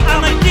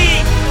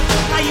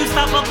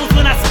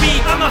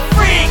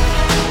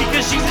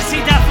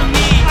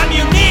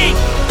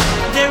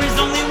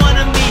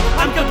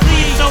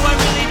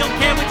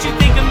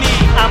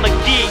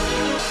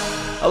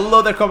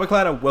there, Comic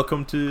Clan, and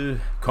welcome to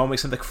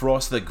Comics and the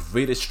Cross, the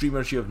greatest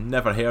streamers you have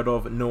never heard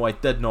of. No, I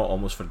did not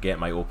almost forget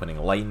my opening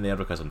line there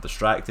because I'm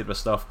distracted with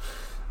stuff.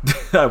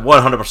 I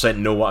 100%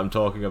 know what I'm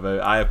talking about.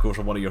 I, of course,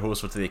 am one of your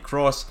hosts for today,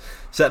 Cross,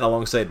 sitting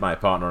alongside my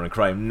partner in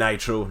crime,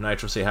 Nitro.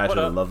 Nitro, say hi to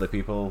the lovely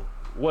people.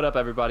 What up,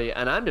 everybody?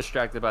 And I'm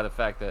distracted by the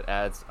fact that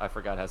Ads, I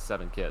forgot, has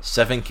 7 kids.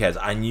 7 kids.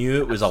 I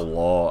knew it was a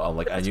lot. I'm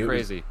like, It's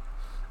crazy.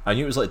 I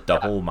knew it was like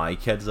double my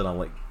kids, and I'm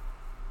like,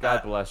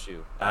 God bless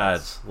you.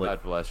 Ads, like,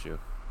 God bless you.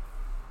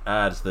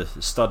 Ads, the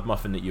stud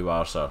muffin that you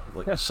are, sir.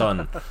 Like,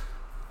 son,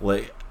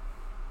 like,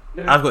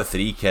 I've got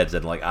 3 kids,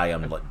 and like, I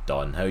am like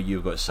done. How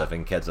you've got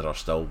 7 kids that are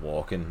still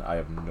walking? I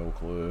have no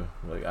clue.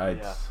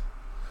 Like,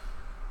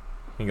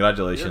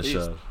 Congratulations,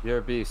 sir. You're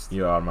a beast.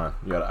 You are, man.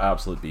 You're an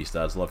absolute beast,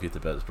 Ads. Love you to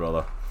bits,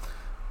 brother.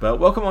 But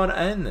welcome on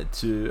in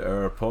to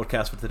our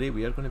podcast for today.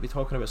 We are going to be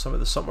talking about some of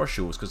the summer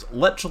shows, because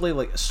literally,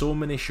 like, so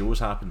many shows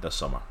happened this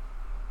summer.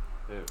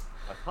 Dude,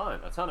 a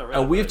ton of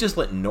And we've just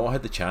like not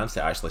had the chance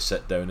to actually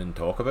sit down and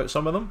talk about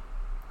some of them.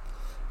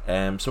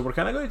 So we're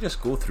kind of going to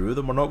just go through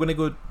them. We're not going to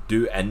go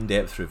do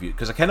in-depth review,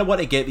 because I kind of want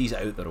to get these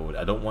out the road.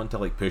 I don't want to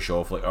like push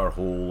off like our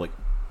whole like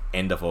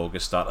end of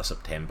August, start of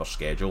September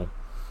schedule.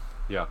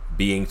 Yeah.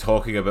 Being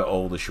talking about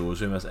all the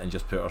shows we missed and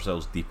just put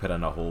ourselves deeper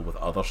in a hole with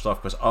other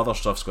stuff, because other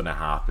stuff's going to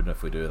happen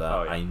if we do that.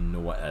 Oh, yeah. I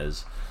know it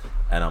is,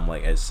 and I'm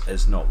like,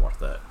 it's not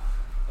worth it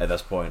at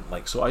this point.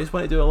 Like, so I just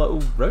want to do a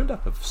little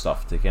roundup of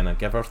stuff to kind of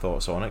give our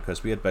thoughts on it,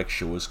 because we had big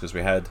shows. Because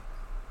we had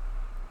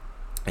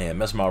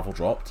Ms. Marvel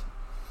dropped,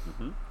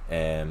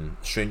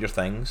 Stranger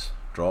Things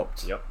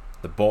dropped, Yep.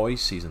 The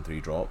Boys season 3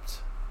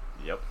 dropped,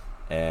 Yep.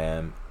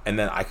 and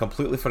then I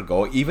completely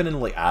forgot, even in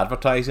like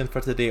advertising for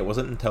today, it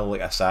wasn't until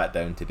like I sat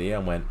down today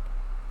and went,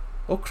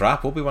 oh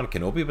crap, Obi-Wan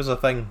Kenobi was a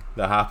thing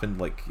that happened.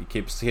 Like, he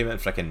came in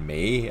freaking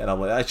May, and I'm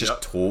like, that's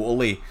just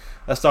totally,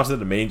 that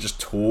started in May and just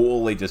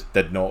totally just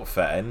did not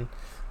fit in,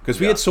 because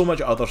we had so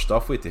much other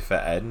stuff we had to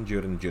fit in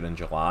during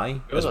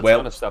July. There was as a well,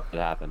 ton of stuff that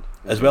happened.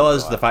 as well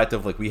as the fact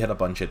of like we had a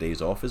bunch of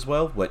days off as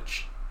well,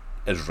 which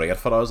is rare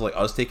for us. Like,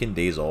 us taking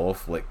days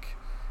off, like,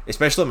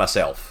 especially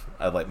myself,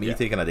 like me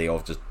taking a day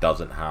off just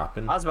doesn't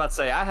happen. I was about to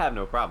say, I have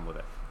no problem with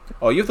it.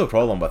 Oh, you have no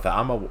problem with it.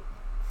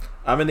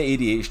 I'm in the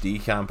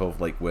ADHD camp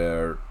of like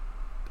where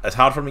it's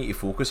hard for me to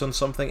focus on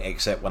something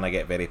except when I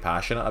get very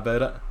passionate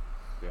about it.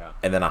 Yeah.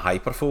 And then I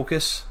hyper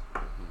focus.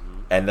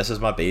 And this is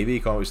my baby.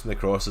 Comics in the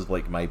Cross is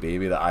like my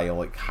baby that I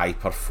like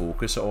hyper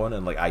focus on,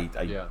 and like I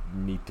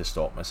need to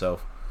stop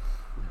myself.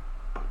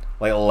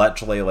 Like,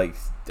 literally, like,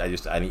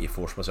 I need to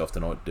force myself to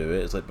not do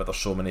it. It's like, but there's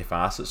so many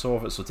facets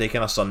of it, so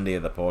taking a Sunday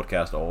of the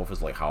podcast off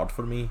is like hard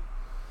for me.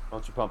 Why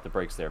don't you pump the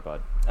brakes there,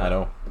 bud? I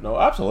know. No,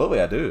 absolutely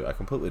I do. I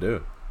completely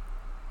do.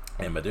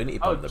 And I do need to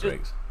pump the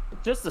brakes.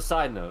 Just a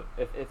side note,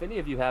 if any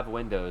of you have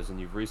Windows and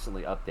you've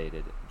recently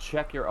updated,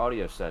 check your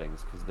audio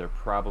settings, because they're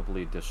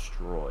probably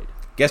destroyed.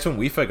 Guess when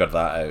we figured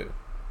that out?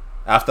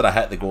 After I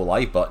hit the go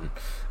live button.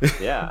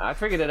 Yeah, I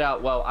figured it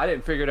out. Well, I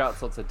didn't figure it out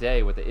until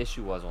today what the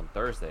issue was on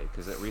Thursday,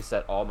 because it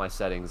reset all my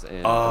settings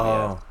in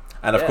OBS.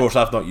 And of course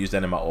I've not used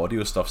any of my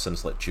audio stuff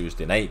since like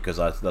Tuesday night, because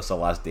that's the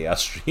last day I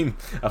stream.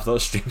 I've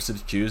not streamed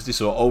since Tuesday,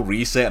 so it all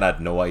reset and I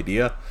had no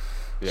idea.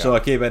 So I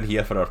came in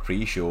here for our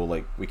pre-show.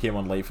 Like, we came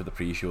on live for the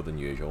pre-show than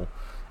usual.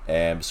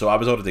 So I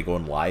was already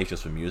going live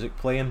just with music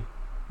playing.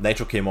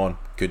 Nitro came on,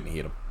 couldn't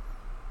hear him.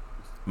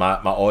 My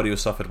audio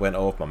stuff had went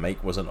off, my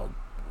mic wasn't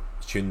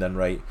tuned in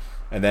right,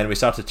 and then we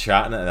started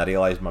chatting and I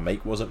realised my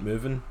mic wasn't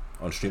moving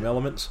on Stream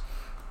Elements,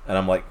 and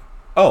I'm like,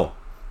 oh,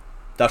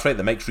 that's right,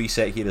 the mic's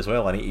reset here as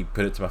well. I need to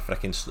put it to my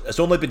freaking... It's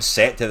only been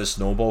set to the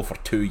Snowball for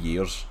 2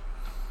 years.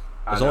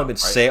 It's only been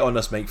set on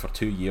this mic for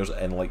 2 years,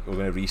 and like, we're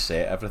going to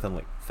reset everything.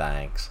 Like,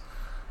 thanks.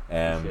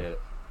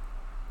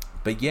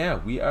 But yeah,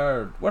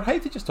 we're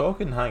hyped to just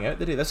talk and hang out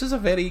today. This is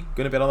going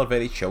to be another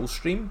very chill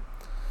stream.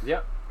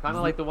 Yep, kind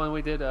of like the one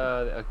we did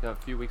a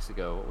few weeks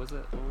ago. What was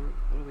it?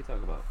 What did we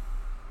talk about?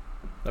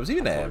 That was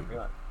even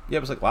it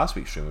was like last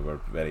week's stream. We were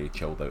very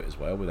chilled out as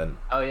well. We didn't.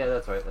 Oh yeah,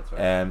 that's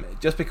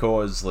right. Just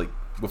because like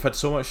we've had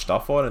so much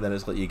stuff on, and then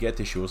it's like you get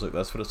to shows like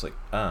this where it's like,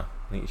 I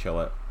need to chill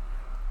out.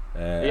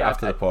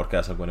 After the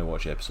podcast, I'm going to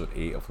watch episode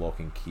 8 of Lock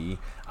and Key.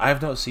 I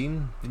have not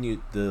seen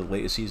the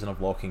latest season of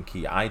Lock and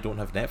Key. I don't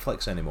have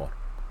Netflix anymore.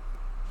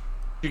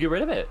 Did you get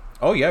rid of it?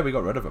 Oh yeah, we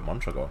got rid of it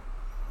months ago.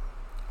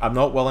 I'm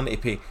not willing to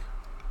pay.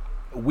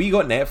 We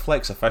got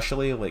Netflix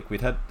officially, like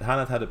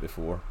Hannah had it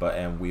before,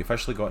 but we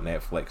officially got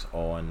Netflix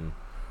on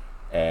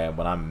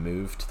when I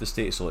moved to the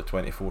States, so like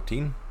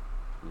 2014.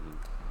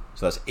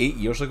 So that's 8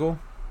 years ago.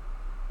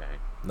 Okay.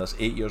 That's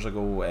 8 years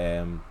ago.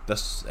 8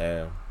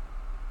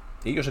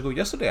 years ago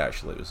yesterday,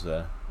 actually. It was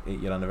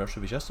 8-year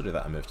anniversary was yesterday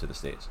that I moved to the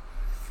States.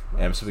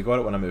 So we got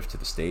it when I moved to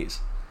the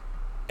States.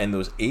 In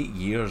those 8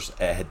 years,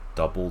 it had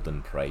doubled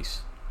in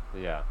price.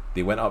 Yeah.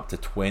 They went up to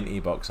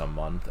 $20 a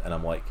month, and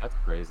I'm like, that's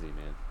crazy,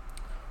 man.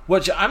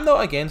 Which I'm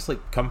not against,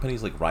 like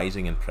companies like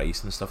rising in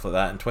price and stuff like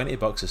that, and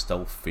 $20 is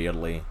still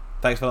fairly.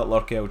 Thanks for that,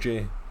 Lurk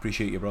LJ.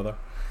 Appreciate you, brother.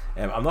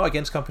 I'm not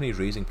against companies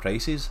raising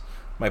prices.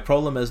 My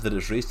problem is that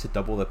it's raised to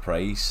double the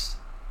price.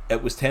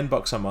 It was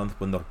 $10 a month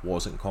when there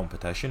wasn't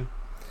competition.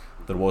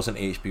 There wasn't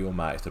HBO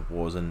Max, there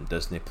wasn't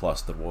Disney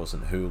Plus, there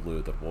wasn't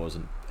Hulu, there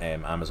wasn't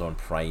Amazon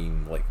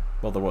Prime. Like,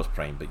 well, there was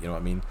Prime, but you know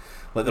what I mean.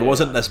 Like, there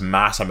wasn't this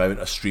mass amount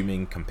of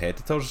streaming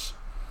competitors.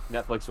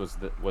 Netflix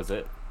was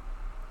it?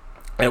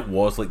 It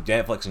was like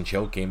Netflix and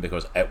chill came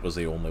because it was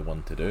the only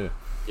one to do.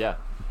 Yeah.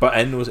 But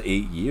in those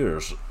 8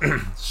 years,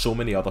 so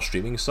many other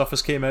streaming stuff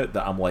has came out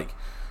that I'm like,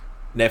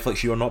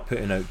 Netflix, you're not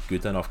putting out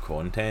good enough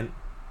content.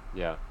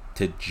 Yeah.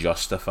 To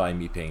justify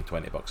me paying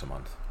 $20 a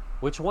month.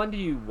 Which one do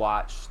you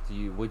watch?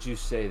 Would you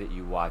say that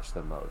you watch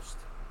the most?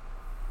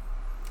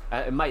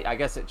 It might. I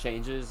guess it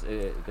changes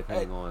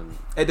depending on.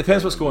 It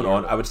depends what's going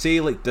on. I would say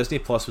like Disney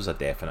Plus was a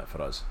definite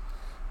for us.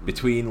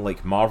 Between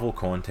like Marvel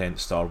content,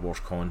 Star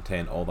Wars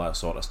content, all that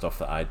sort of stuff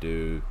that I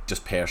do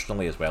just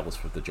personally as well as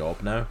for the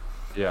job now.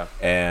 Yeah.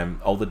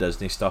 All the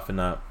Disney stuff in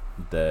that,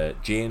 the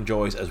Jay and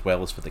Joys as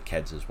well as for the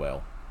kids as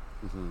well.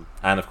 Mm-hmm.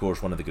 And of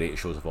course one of the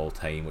greatest shows of all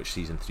time, which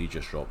season 3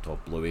 just dropped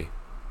off, Bluey.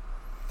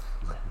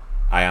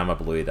 I am a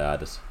Bluey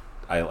dad.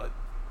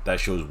 That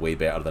show's way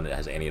better than it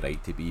has any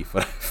right to be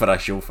for a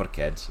show for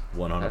kids.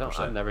 100%.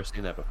 I've never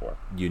seen that before.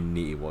 You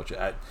need to watch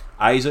it.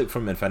 Isaac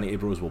from Infinity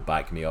Bros will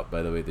back me up.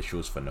 By the way, the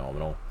show's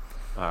phenomenal.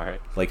 All right.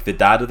 Like the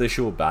dad of the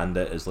show,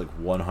 Bandit, is like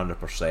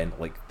 100%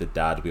 like the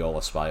dad we all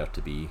aspire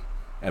to be,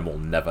 and will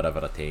never ever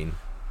attain.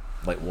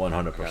 Like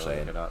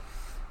 100%.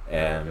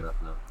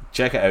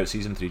 Check it out.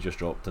 Season 3 just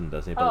dropped on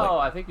Disney. But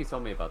I think you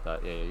told me about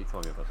that. Yeah, you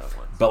told me about that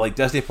once. But like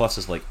Disney Plus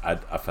is like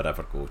a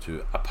forever go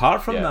to.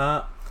 Apart from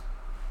that,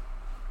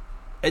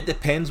 it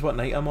depends what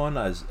night I'm on,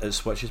 as it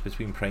switches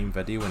between Prime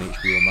Video and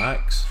HBO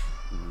Max.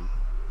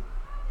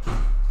 Mm-hmm.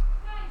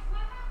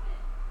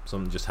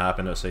 Something just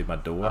happened outside my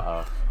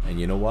door, and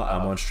you know what?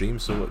 I'm on stream,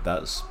 so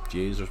that's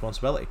Jay's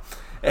responsibility.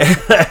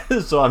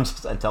 So I'm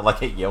just, until I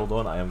get yelled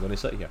on, I am going to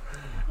sit here.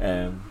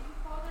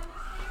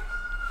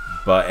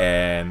 But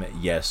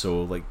yeah,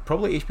 so like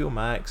probably HBO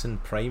Max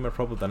and Prime are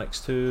probably the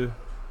next two.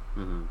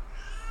 Mm-hmm.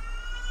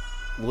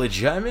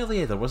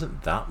 Legitimately, there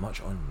wasn't that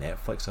much on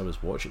Netflix I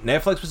was watching.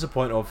 Netflix was the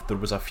point of there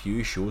was a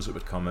few shows that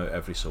would come out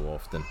every so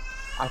often.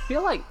 I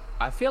feel like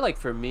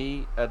for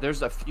me,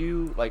 there's a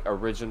few like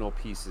original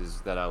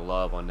pieces that I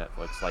love on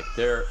Netflix. Like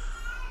their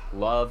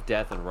Love,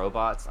 Death, and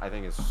Robots, I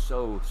think is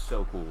so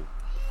cool.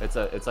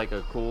 It's like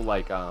a cool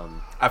like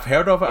I've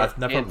heard of it. I've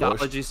never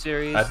anthology watched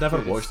series. I've never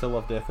watched the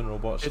Love, Death, and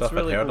Robots stuff.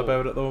 Really I've heard cool.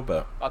 about it though,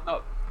 but I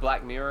thought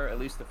Black Mirror, at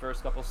least the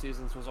first couple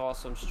seasons, was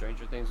awesome.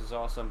 Stranger Things was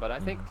awesome, but I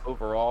think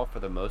overall, for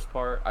the most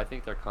part, I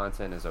think their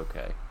content is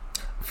okay.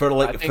 For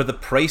the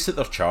price that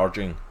they're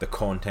charging, the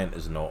content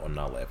is not on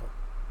that level.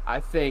 I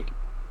think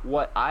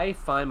what I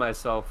find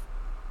myself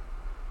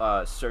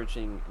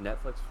searching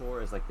Netflix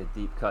for is like the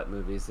deep cut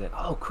movies that,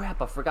 oh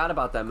crap, I forgot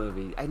about that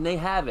movie, and they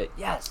have it.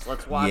 Yes,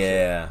 let's watch it.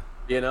 Yeah.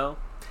 You know?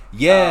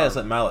 Yeah, it's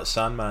like Mallet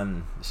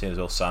Sandman, the same as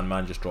well.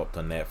 Sandman just dropped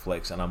on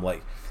Netflix, and I'm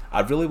like,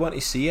 I really want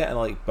to see it, and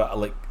like, but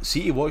like,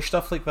 see to watch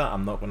stuff like that,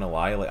 I'm not gonna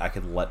lie, like I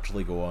could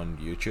literally go on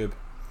YouTube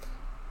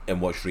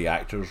and watch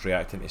reactors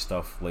reacting to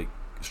stuff like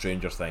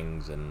Stranger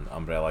Things and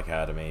Umbrella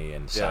Academy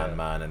and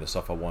Sandman and the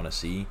stuff I want to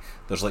see.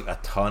 There's like a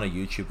ton of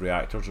YouTube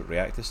reactors that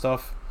react to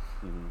stuff,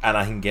 and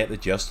I can get the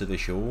gist of the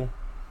show.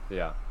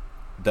 Yeah.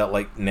 That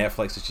like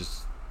Netflix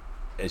is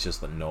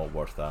just like not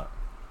worth that.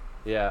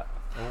 Yeah,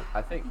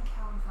 I think.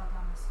 Callum fell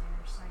down the stairs,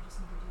 so I just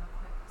need to do a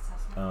quick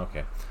assessment. Oh,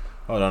 okay.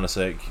 Hold on a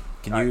sec.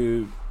 Can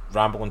you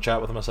ramble and chat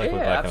with him a second?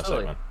 Yeah, back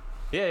absolutely. in a sec,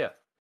 man. Yeah.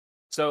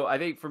 So I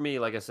think for me,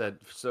 like I said,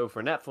 so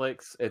for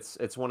Netflix,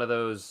 it's one of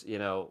those, you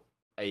know,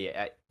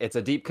 it's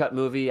a deep cut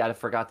movie. I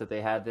forgot that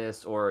they had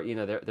this, or you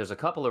know, there's a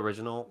couple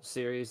original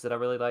series that I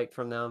really liked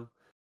from them.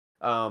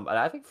 But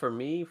I think for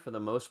me, for the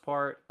most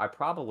part, I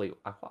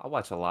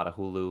watch a lot of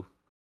Hulu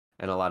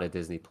and a lot of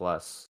Disney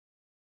Plus.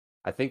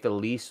 I think the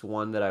least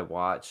one that I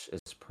watch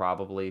is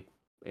probably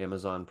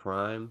Amazon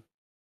Prime.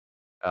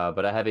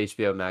 But I have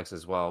HBO Max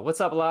as well.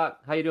 What's up,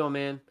 Locke? How you doing,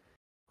 man?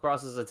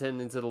 Cross is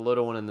attending to the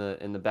little one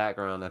in the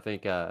background. I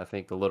think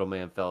the little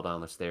man fell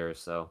down the stairs,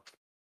 so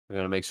we're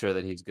gonna make sure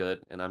that he's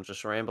good. And I'm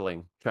just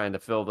rambling, trying to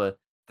fill the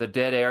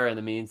dead air in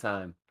the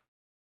meantime.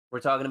 We're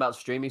talking about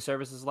streaming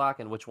services,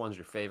 Locke, and which one's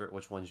your favorite,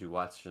 which ones you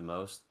watch the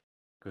most,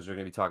 because we're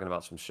gonna be talking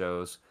about some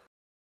shows.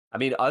 I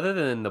mean, other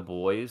than The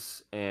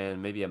Boys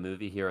and maybe a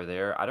movie here or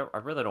there, I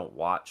really don't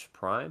watch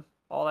Prime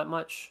all that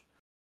much.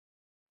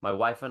 My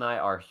wife and I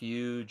are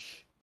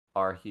huge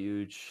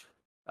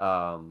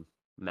MasterChef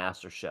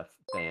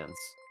fans,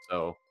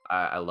 so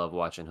I love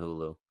watching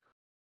Hulu.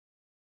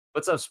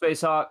 What's up,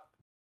 Space Hawk?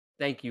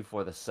 Thank you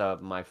for the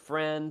sub, my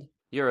friend.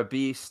 You're a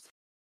beast.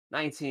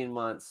 19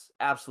 months,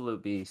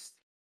 absolute beast.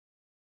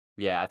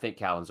 Yeah, I think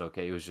Callan's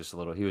okay. He was just a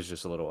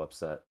little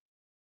upset.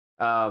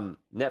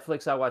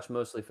 Netflix I watch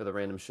mostly for the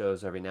random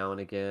shows every now and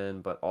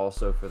again, but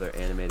also for their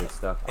animated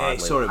stuff. Hey,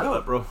 sorry about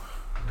that, bro.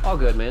 All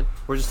good, man.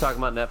 We're just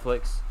talking about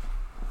Netflix.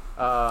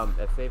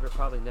 A favorite,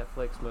 probably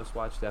Netflix. Most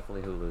watched,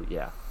 definitely Hulu.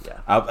 Yeah.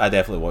 I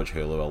definitely watch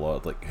Hulu a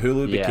lot. Like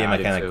Hulu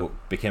Yeah,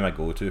 became a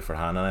go-to for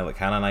Hannah and I. Like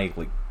Hannah and I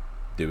like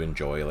do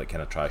enjoy like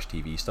kind of trash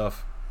TV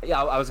stuff.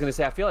 Yeah, I was gonna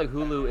say I feel like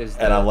Hulu is.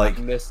 And I'm like,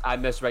 I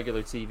miss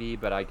regular TV,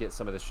 but I get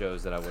some of the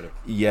shows that I would have.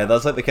 Yeah,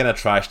 that's like the kind of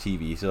trash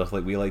TV stuff.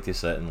 Like we like to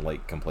sit and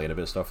like complain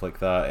about stuff like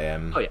that.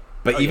 Oh yeah.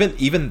 But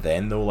even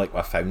then though, like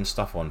I found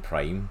stuff on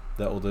Prime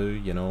that'll do.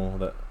 You know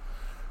that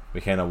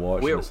we kind of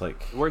watch. And it's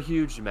like we're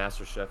huge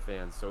MasterChef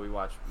fans, so we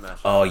watch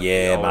MasterChef. Oh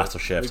yeah,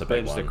 MasterChef's a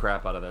big one. We binged the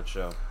crap out of that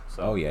show.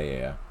 So. Oh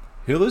yeah.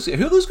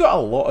 Hulu's got a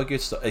lot of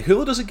good stuff.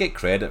 Hulu doesn't get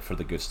credit for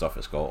the good stuff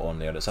it's got on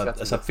there. It's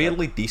a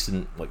fairly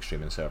decent like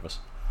streaming service.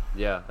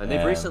 Yeah, and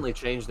they've recently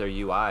changed their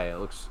UI. It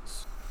looks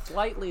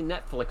slightly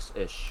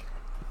Netflix-ish.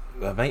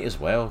 I might as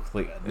well.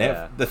 Like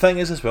the thing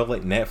is as well,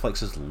 like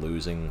Netflix is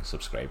losing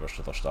subscribers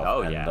to their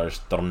stuff,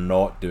 they're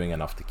not doing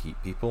enough to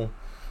keep people.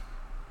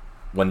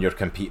 When you're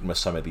competing with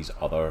some of these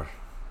other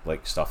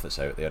like stuff that's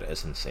out there,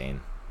 it's insane.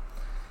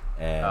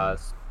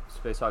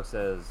 Spacehawk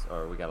says,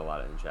 or we got a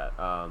lot in chat.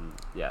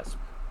 Yes.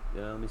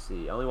 Yeah, let me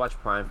see. I only watch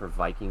Prime for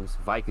Vikings.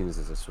 Vikings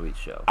is a sweet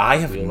show. I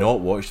have not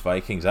watched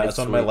Vikings. That is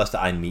on my list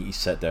that I need to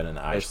sit down and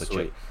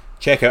actually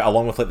check out,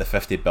 along with like the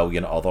 50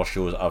 billion other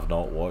shows I've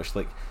not watched.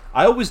 Like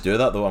I always do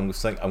that though. I'm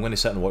going to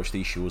sit and watch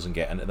these shows and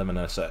get into them, and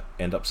then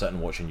end up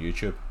sitting watching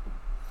YouTube.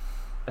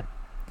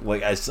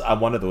 Like I'm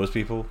one of those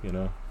people, you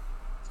know.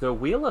 So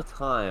Wheel of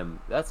Time,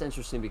 that's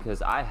interesting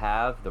because I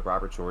have the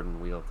Robert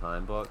Jordan Wheel of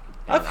Time book,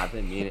 and I've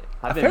been meaning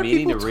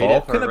to read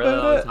it for a really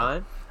long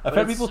time. I've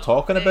heard people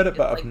talking about it,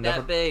 but I've never.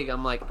 That big.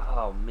 I'm like,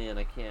 oh man,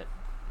 I can't.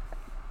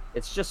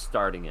 It's just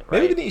starting it, right?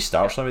 Maybe we need to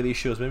start some of these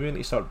shows. Maybe we need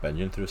to start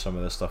binging through some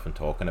of this stuff and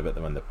talking about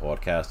them on the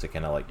podcast to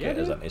kind of like get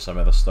us into some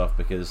of this stuff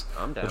because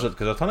there's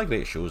a ton of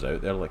great shows out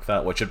there like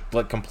that, which are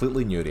like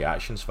completely new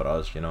reactions for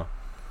us, you know.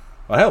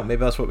 Or hell, maybe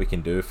that's what we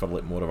can do for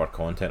like more of our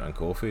content on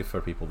Ko-fi for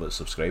people that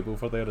subscribe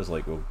over there. Is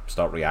like we'll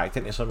start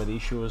reacting to some of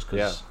these shows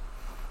because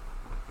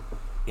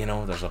you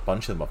know there's a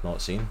bunch of them I've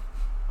not seen.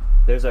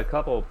 There's a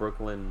couple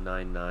Brooklyn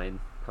Nine-Nine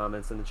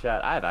comments in the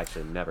chat. I've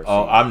actually never seen.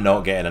 Oh, I'm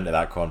not getting into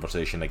that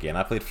conversation again.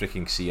 I played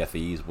freaking Sea of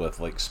Thieves with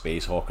like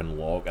Spacehawk and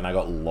Locke, and I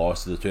got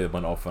lost. The two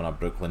went off on a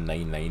Brooklyn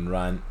Nine-Nine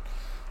rant,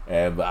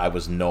 but I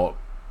was not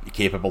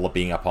capable of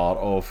being a part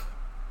of.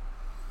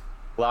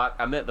 Locke,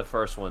 I meant the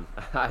first one.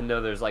 I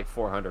know there's like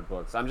 400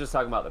 books. I'm just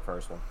talking about the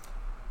first one.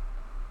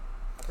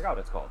 I forgot what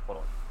it's called. Hold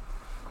on.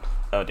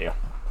 Oh dear.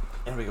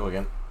 Here we go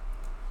again.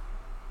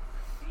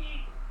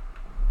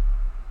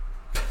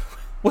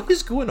 What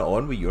is going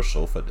on with your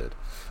sofa, dude?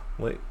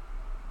 Like,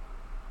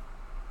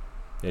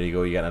 there you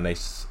go. You get a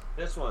nice.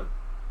 This one.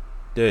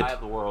 Dude. Eye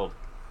of the World.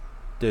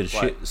 Dude,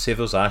 save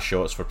those ass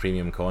shots for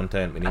premium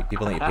content.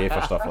 People need to pay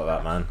for stuff like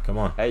that, man. Come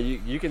on. Hey,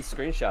 you can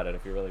screenshot it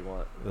if you really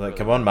want. Like,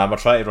 come on, man. We're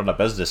trying to run a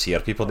business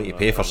here. People need to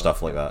pay for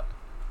stuff like that.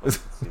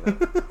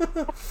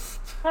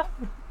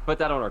 Put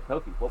that on our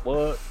Ko-fi.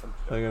 What?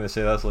 I'm gonna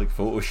say that's like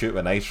photo shoot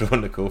with Nitro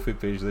on the Ko-fi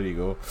page. There you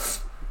go.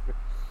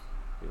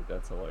 Dude,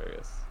 that's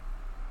hilarious.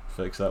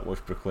 Fix that.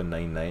 Watch Brooklyn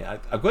Nine-Nine.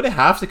 I'm going to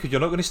have to because you're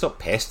not going to stop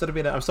pestering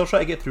me. I'm still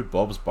trying to get through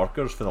Bob's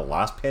Burgers for the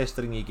last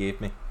pestering you gave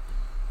me.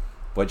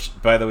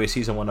 Which, by the way,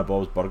 season 1 of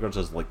Bob's Burgers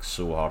is like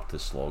so hard to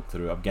slog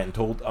through.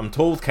 I'm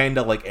told kind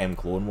of like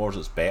Clone Wars,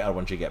 it's better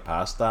once you get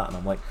past that, and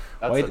I'm like,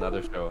 that's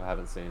another show I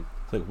haven't seen.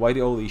 It's like, why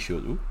do all these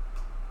shows? Ooh,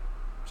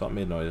 something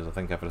made noise. I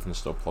think everything's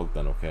still plugged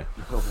in. Okay.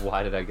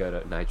 Why did I go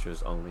to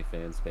Nitro's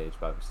OnlyFans page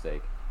by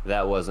mistake?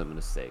 That wasn't a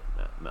mistake,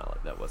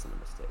 Mallet. That wasn't a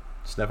mistake.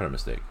 It's never a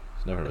mistake.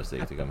 It's never a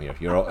mistake to come here.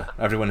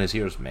 Everyone who's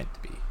here is meant to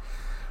be.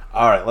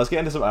 Alright, let's get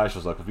into some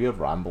actual stuff because we are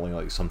rambling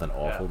like something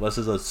awful. This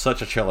is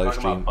such a chill out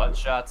stream. About butt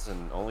shots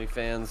and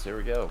OnlyFans. Here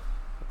we go.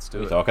 Let's do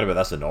it. What are you talking about?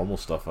 That's the normal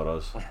stuff for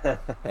us.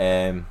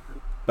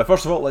 But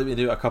first of all, let me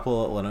do a couple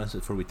of little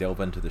announcements before we delve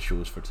into the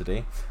shows for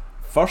today.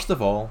 First of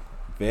all,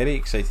 very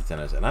excited to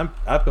announce, and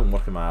I've been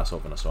working my ass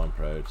off and so I'm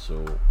proud,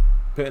 so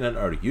putting in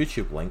our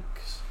YouTube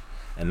links,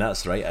 and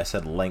that's right, I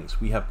said links.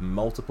 We have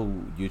multiple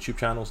YouTube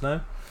channels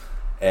now.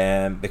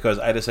 Because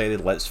I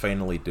decided let's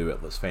finally do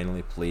it. Let's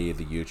finally play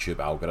the YouTube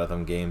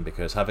algorithm game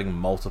because having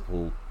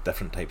multiple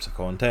different types of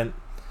content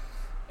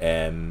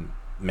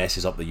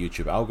messes up the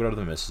YouTube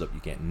algorithm, messes up you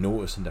getting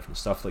noticed and different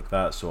stuff like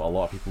that. So a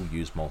lot of people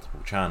use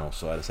multiple channels.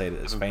 So I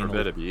decided it's finally. Heaven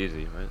forbid it be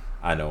easy, right?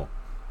 I know.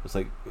 It's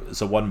like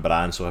it's a one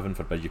brand, so heaven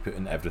forbid you put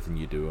in everything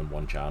you do on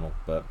one channel.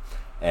 But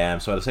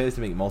so I decided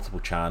to make multiple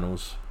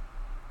channels.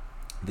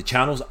 The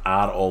channels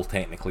are all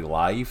technically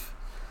live.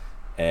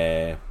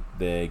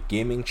 The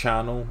gaming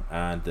channel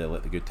and the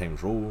Let the Good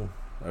Times Roll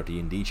or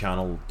D&D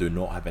channel do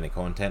not have any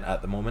content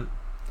at the moment.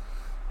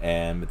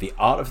 The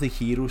Art of the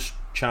Heroes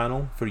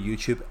channel for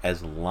YouTube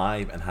is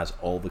live and has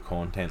all the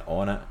content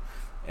on it.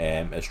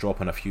 It's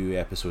dropping a few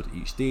episodes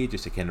each day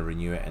just to kind of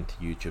renew it into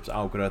YouTube's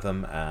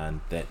algorithm,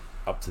 and then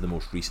up to the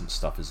most recent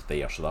stuff is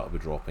there, so that will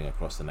be dropping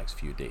across the next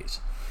few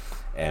days.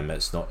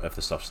 It's not if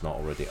the stuff's not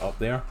already up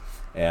there.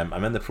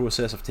 I'm in the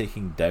process of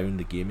taking down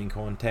the gaming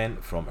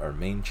content from our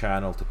main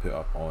channel to put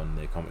up on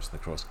the Comics and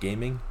the Cross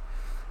Gaming,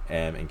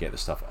 and get the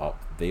stuff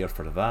up there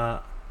for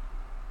that.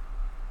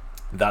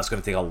 That's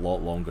going to take a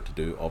lot longer to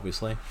do,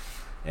 obviously.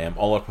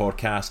 All our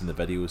podcasts and the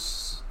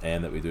videos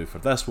that we do for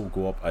this will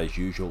go up as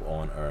usual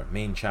on our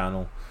main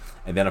channel.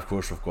 And then of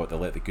course we've got the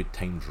Let the Good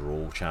Times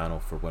Roll channel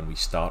for when we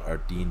start our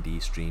D&D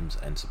streams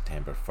in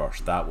September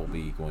 1st. That will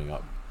be going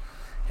up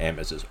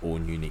as its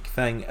own unique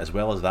thing, as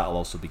well as that will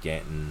also be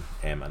getting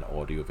an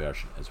audio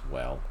version as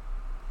well.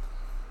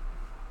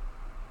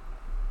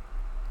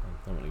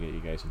 I don't want to get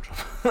you guys in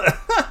trouble.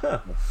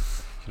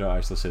 If you don't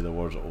actually say the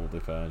words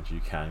OnlyFans, you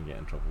can get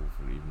in trouble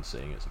for even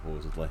saying it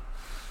supposedly.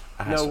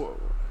 No,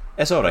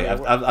 it's alright.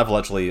 I've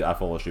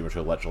follow streamers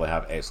who literally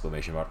have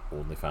exclamation mark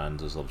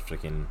OnlyFans as their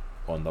freaking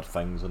on their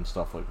things and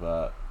stuff like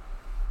that.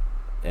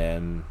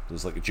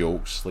 There's like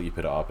jokes, like you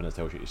put it up and it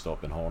tells you to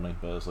stop being horny,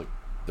 but it's like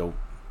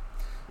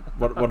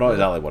we're not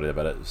exactly worried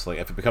about it. It's like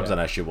if it becomes an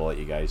issue, we'll let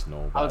you guys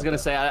know. I was gonna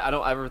say I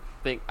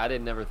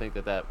didn't ever think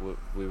that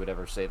we would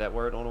ever say that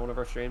word on one of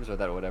our streams, or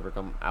that it would ever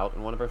come out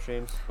in one of our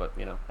streams. But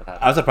you know,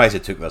 I was surprised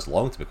it took this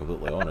long, to be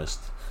completely honest.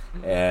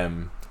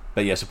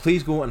 But yeah, so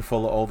please go and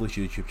follow all those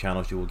YouTube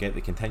channels. You will get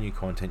the continued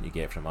content you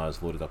get from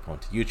us loaded up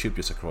onto YouTube,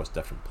 just across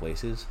different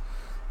places.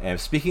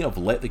 Speaking of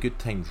Let the Good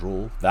Times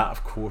Roll, that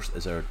of course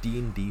is our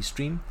D&D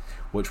stream,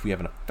 which we have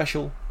an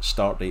official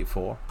start date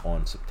for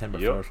on September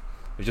 1st.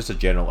 It's just a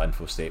general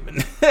info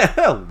statement.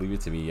 Leave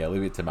it to me,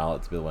 leave it to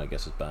Mallet to be the one that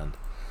gets his band.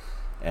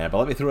 But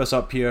let me throw this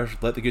up here.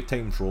 Let the Good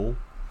Times Roll.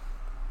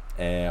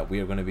 We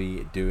are going to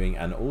be doing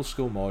an old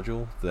school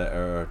module that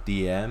our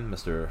DM,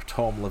 Mr.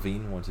 Tom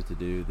Levine, wanted to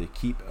do, the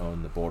Keep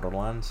on the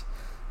Borderlands.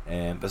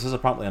 This is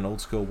apparently an old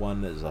school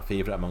one. It is a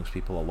favourite amongst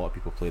people. A lot of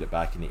people played it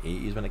back in the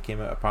 80s when it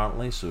came out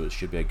apparently, so it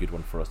should be a good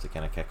one for us to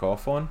kind of kick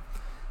off on.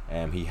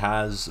 He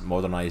has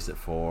modernised it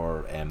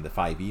for the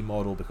 5e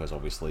model, because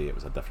obviously it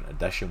was a different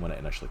edition when it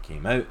initially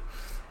came out.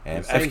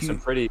 He's saying some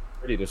pretty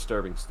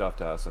disturbing stuff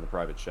to us in the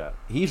private chat.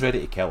 He's ready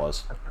to kill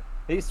us.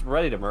 He's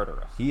ready to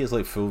murder us. He is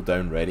like full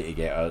down ready to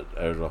get out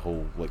of a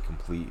whole like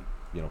complete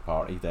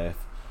party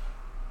death.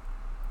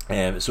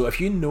 So if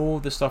you know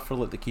the stuff for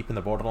like the Keep in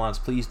the Borderlands,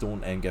 please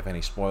don't give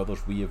any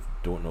spoilers. We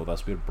don't know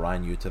this. We're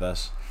brand new to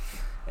this.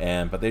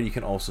 But there you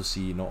can also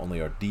see not only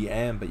our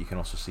DM, but you can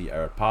also see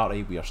our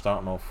party. We are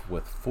starting off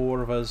with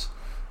 4 of us.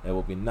 It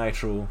will be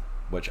Nitro,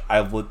 which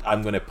I'm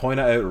going to point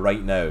it out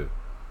right now.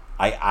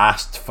 I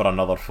asked for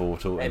another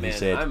photo, and he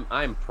said,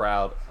 "I'm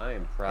proud. I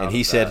am proud." And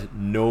he said,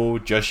 "No,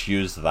 just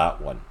use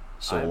that one."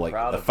 So like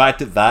the fact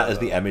that is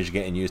the image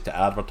getting used to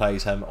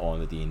advertise him on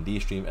the D&D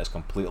stream is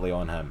completely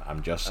on him.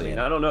 I'm just saying.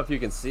 I don't know if you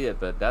can see it,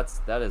 but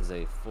that is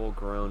a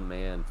full-grown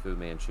man, Fu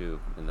Manchu,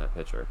 in that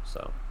picture.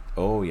 So.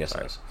 Oh yes,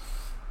 yes.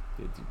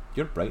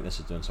 Your brightness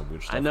is doing some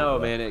weird stuff. I know,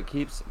 man. It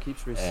keeps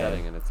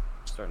resetting, and it's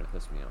starting to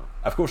piss me off.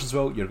 Of course, as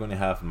well, you're going to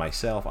have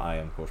myself. I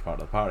am, of course, part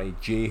of the party.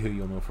 Jay, who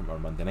you'll know from our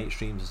Monday night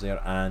streams, is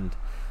there, and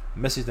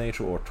Mrs.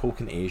 Nitro, or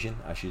Token Asian,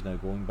 as she's now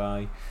going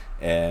by,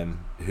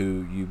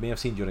 who you may have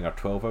seen during our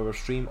 12-hour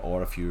stream,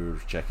 or if you're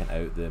checking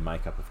out the My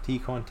Cup of Tea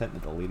content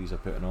that the ladies are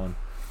putting on.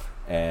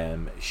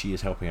 She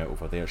is helping out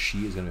over there.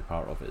 She is going to be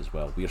part of it as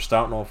well. We are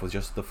starting off with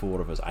just the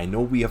 4 of us. I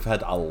know we have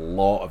had a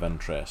lot of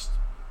interest.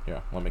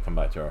 Here, let me come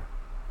back to our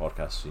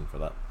podcast scene for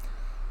that.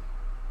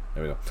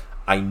 There we go.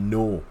 I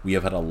know we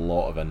have had a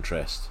lot of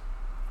interest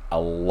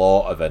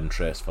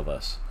for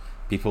this.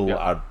 People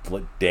are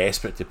like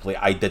desperate to play.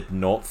 I did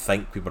not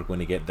think we were going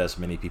to get this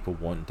many people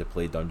wanting to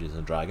play Dungeons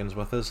and Dragons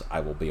with us.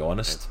 I will be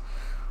honest.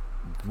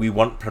 We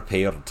weren't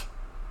prepared.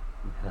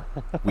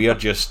 We are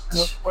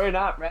just we're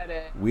not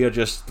ready. We are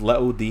just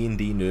little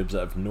D&D noobs that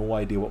have no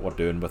idea what we're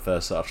doing with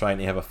this, that are trying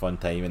to have a fun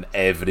time, and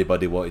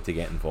everybody wanted to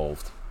get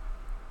involved.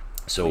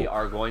 So we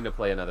are going to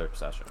play another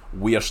session.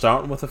 We are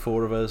starting with the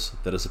 4 of us.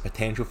 There is a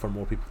potential for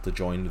more people to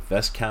join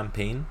this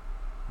campaign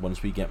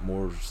once we get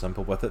more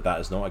simple with it. That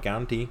is not a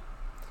guarantee.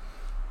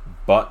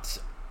 But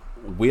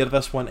where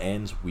this one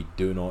ends, we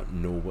do not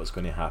know what's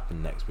going to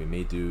happen next. We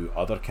may do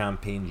other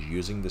campaigns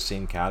using the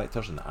same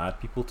characters and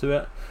add people to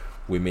it.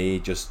 We may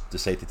just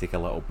decide to take a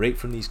little break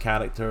from these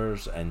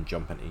characters and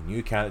jump into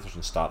new characters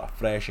and start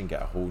afresh and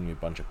get a whole new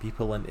bunch of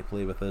people in to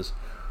play with us.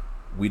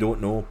 We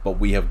don't know, but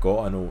we have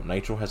got a note.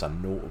 Nitro has a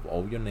note of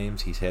all your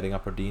names. He's heading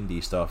up our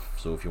D&D stuff,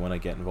 so if you want to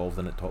get involved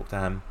in it, talk to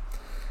him.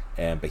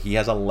 But he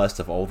has a list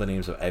of all the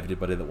names of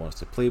everybody that wants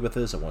to play with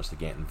us, that wants to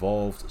get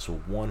involved,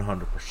 so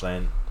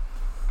 100%.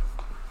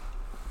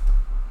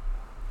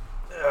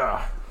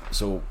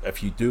 So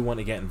if you do want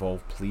to get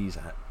involved, please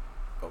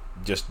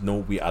just know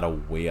we are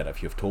aware.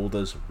 If you've told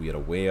us, we are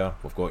aware.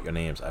 We've got your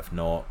names. If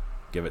not,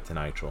 give it to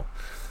Nitro.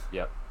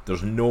 Yep.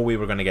 There's no way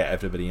we're going to get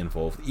everybody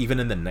involved. Even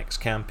in the next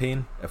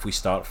campaign, if we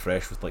start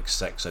fresh with like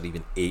 6 or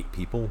even 8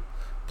 people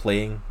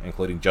playing,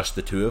 including just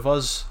the 2 of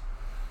us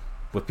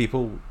with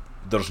people,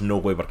 there's no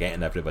way we're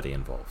getting everybody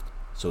involved.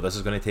 So this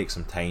is going to take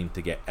some time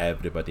to get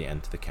everybody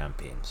into the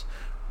campaigns.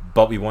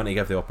 But we want to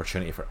give the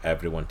opportunity for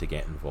everyone to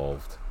get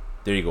involved.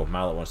 There you go.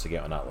 Mallet wants to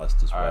get on that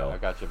list as well. Alright, I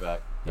got you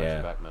back. Got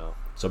you back, Mallet.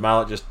 So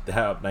Mallet, just hit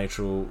up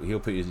Nitro.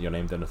 He'll put your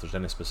name down. If there's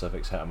any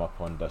specifics, hit him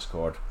up on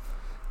Discord.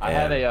 I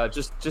had a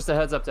just a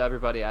heads up to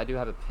everybody. I do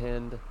have a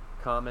pinned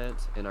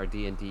comment in our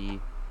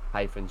D&D-stream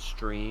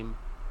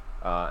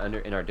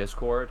in our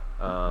Discord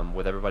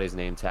with everybody's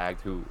name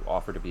tagged who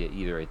offer to be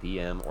either a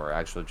DM or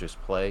actually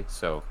just play.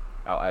 So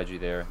I'll add you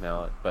there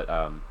now. But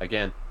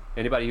again,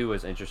 anybody who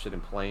is interested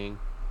in playing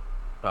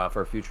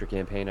for a future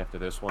campaign after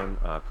this one,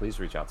 please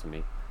reach out to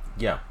me.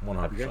 Yeah,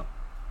 100%.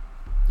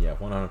 Yeah,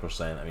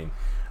 100%.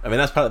 I mean,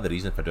 that's part of the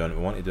reason for doing it.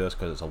 We want to do this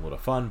because it's a lot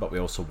of fun, but we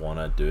also want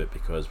to do it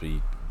because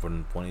we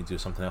want to do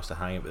something else to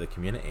hang out with the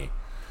community.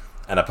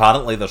 And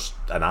apparently there's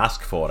an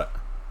ask for it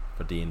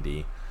for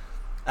D&D.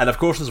 And of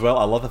course as well,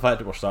 I love the fact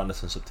that we're starting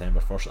this on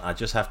September 1st. I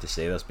just have to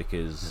say this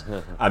because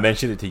I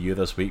mentioned it to you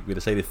this week. We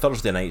decided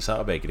Thursday nights,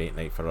 that'll be a great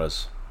night for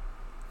us.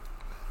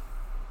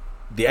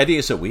 The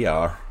idiots that we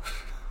are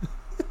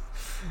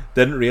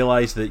didn't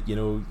realise that, you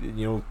know,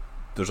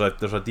 there's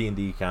a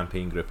D&D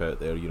campaign group out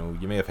there. You know,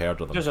 you may have heard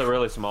of them. Just a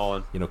really small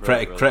one. You know,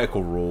 really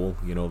Critical Role.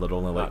 You know, they're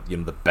only like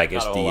the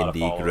biggest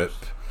D&D group.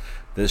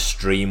 This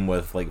stream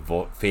with like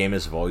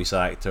famous voice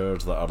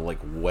actors that are like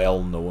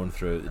well known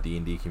throughout the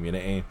D&D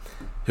community,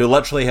 who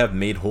literally have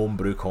made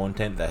homebrew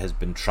content that has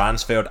been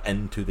transferred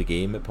into the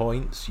game at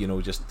points. You know,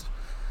 just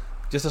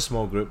a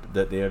small group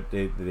that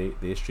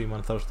they stream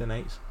on Thursday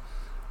nights.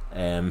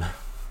 They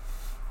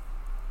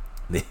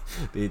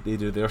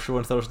do their show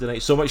on Thursday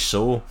night. So much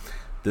so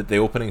that the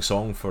opening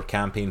song for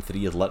Campaign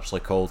 3 is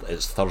literally called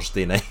 "It's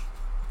Thursday Night."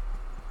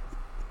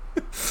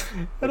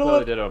 We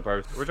totally did it on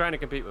purpose. We're trying to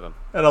compete with them.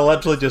 And I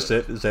literally just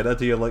said that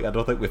to you, like, I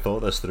don't think we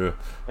thought this through.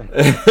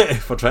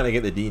 If we're trying to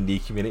get the D&D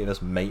community,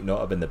 this might not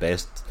have been the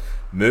best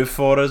move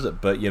for us,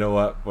 but you know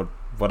what? We're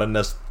in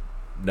this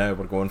now.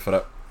 We're going for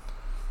it.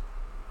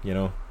 You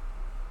know,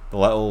 the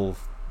little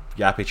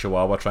yappy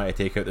chihuahua trying to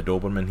take out the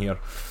Doberman here.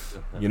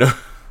 You know.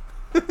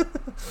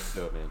 Let's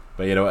do it, man.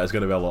 But you know what? It's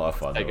going to be a lot of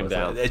fun. Take him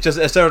down.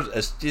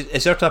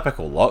 It's their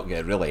typical luck.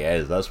 It really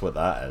is. That's what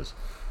that is.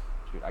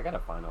 Dude, I gotta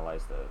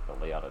finalize the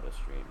layout of the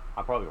stream.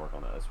 I'll probably work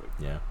on that this week.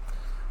 Yeah.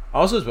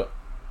 Also, as well,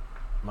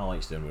 my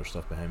light's doing weird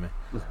stuff behind me.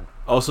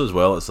 Also, as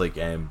well, it's like,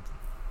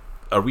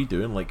 are we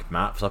doing like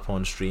maps up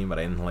on stream or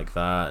anything like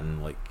that?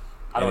 And like,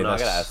 I don't know.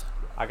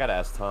 I gotta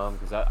ask Tom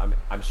because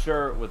I'm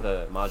sure with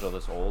a module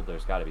this old,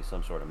 there's got to be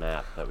some sort of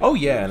map that we. Oh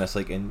yeah, use. And it's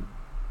like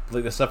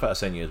like the stuff that I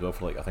sent you as well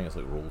for like I think it's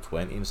like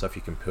Roll20 and stuff.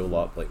 You can pull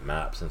up like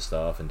maps and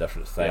stuff and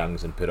different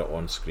things and put it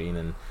on screen.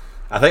 And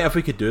I think if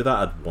we could do that,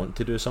 I'd want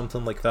to do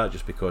something like that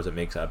just because it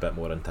makes it a bit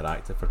more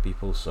interactive for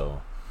people.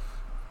 So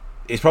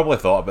he's probably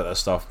thought about this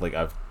stuff. Like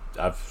I've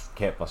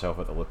kept myself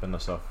at the loop in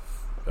this stuff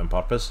on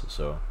purpose.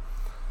 So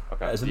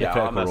isn't the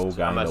Critical Role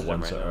guy the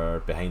ones that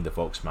are behind the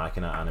Vox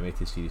Machina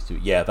animated series too?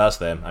 Yeah, that's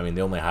them. I mean,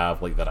 they only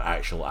have like their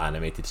actual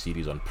animated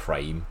series on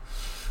Prime,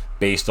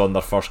 based on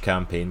their first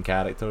campaign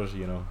characters.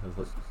 You know,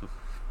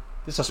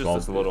 it's a small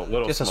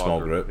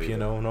group. You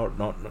know,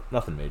 not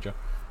nothing major.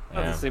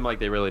 Doesn't seem like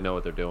they really know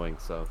what they're doing.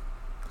 So.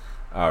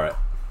 Alright.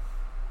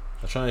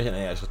 I'm trying to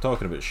get so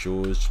talking about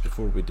shows. Just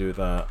before we do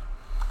that,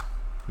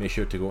 make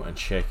sure to go and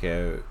check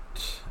out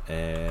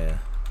our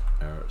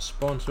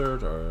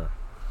sponsored, or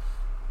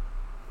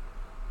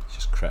it's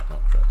just crit,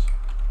 not crits.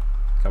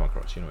 Come on,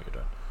 Cross, you know what you're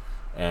doing.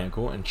 And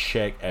go and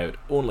check out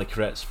Only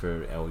Crits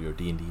for all your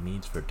D&D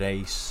needs for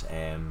dice,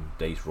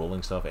 dice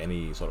rolling stuff,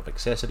 any sort of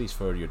accessories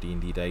for your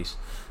D&D dice.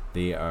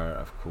 They are,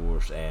 of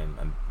course,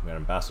 and we're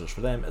ambassadors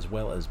for them, as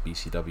well as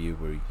BCW,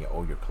 where you can get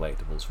all your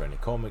collectibles for any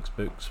comics,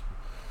 books,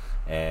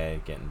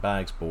 getting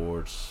bags,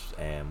 boards,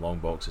 long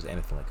boxes,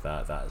 anything like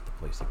that. That is the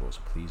place to go. So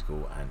please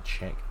go and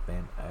check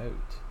them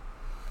out.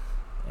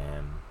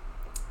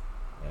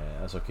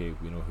 That's okay.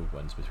 We know who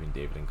wins between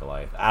David and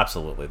Goliath.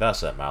 Absolutely,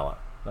 that's it, Mallet.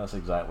 That's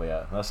exactly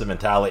it. That's the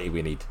mentality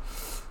we need.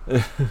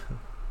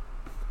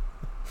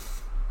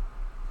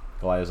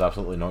 Goliath's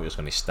absolutely not just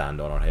going to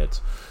stand on our heads.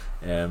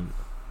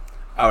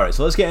 Alright,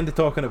 so let's get into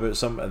talking about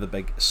some of the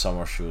big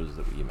summer shows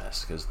that we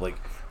missed, because like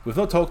we've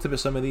not talked about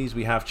some of these,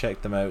 we have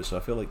checked them out, so I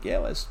feel like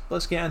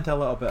let's get into a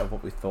little bit of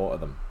what we thought of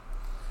them.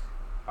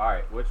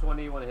 Alright, which one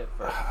do you want to hit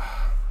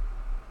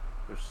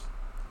first?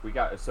 We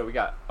got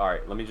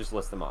alright, let me just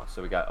list them off.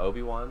 So we got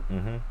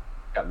Obi-Wan,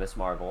 got Miss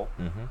Marvel,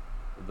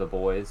 The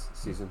Boys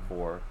season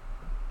 4,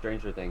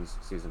 Stranger Things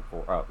season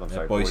 4. Oh, I'm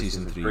sorry, Boys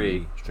season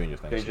 3,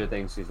 Stranger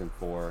Things season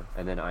 4,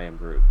 and then I Am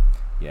Groot.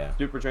 Yeah.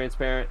 Super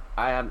transparent.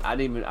 I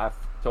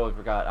totally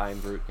forgot I Am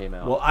Groot came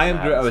out. Well, I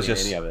Am Groot, I was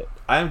just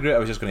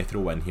going to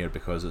throw in here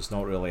because it's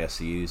not really a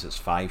series. It's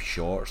 5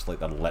 shorts. Like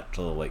they're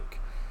literally like,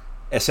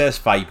 it says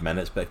 5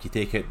 minutes, but if you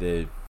take out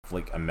the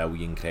like 1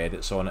 million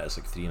credits on it, it's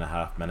like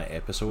 3.5 minute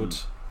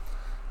episodes.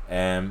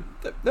 They're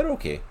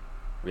okay.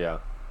 Yeah,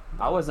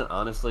 I wasn't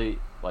honestly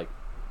like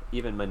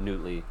even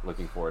minutely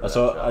looking forward to that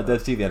so show. I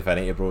did see the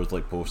Infinity Bros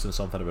like posting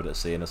something about it,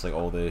 saying it's like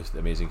all the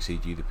amazing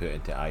CG they put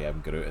into I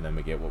Am Groot, and then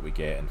we get what we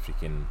get in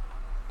freaking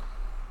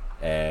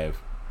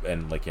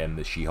and like in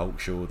the She-Hulk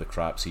show, the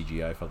crap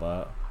CGI for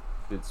that.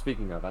 Dude,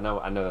 speaking of, I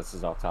know this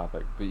is off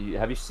topic, but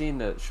have you seen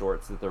the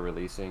shorts that they're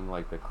releasing,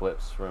 like the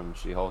clips from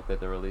She-Hulk that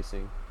they're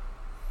releasing?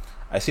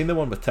 I seen the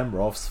one with Tim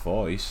Roth's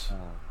voice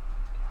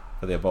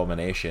for the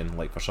Abomination.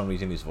 Like for some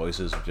reason his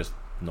voices are just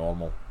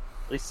normal.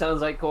 He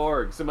sounds like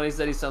Korg. Somebody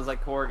said he sounds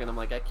like Korg, and I'm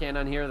like, I can't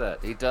unhear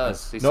that. He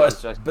does. He No,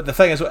 sounds just... but the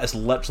thing is, it's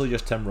literally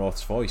just Tim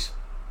Roth's voice.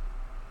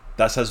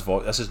 That's his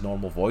voice. That's his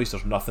normal voice.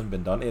 There's nothing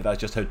been done to it.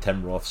 That's just how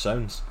Tim Roth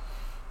sounds.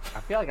 I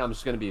feel like I'm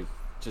just gonna be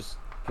just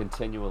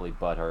continually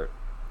butthurt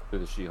through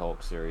the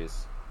She-Hulk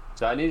series.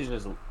 So I need to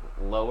just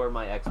lower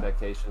my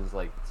expectations,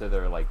 like, so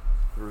they're like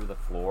through the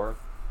floor.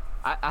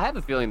 I have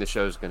a feeling the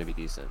show's gonna be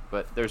decent,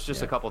 but there's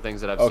just a couple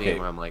things that I've seen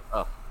where I'm like,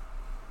 oh.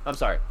 I'm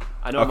sorry.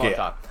 I know I'm off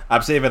top.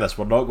 I'm saving this.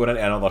 We're not going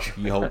into another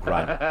She-Hulk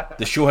rant.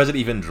 The show hasn't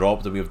even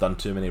dropped, and we've done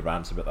too many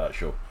rants about that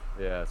show.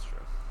 Yeah, that's true.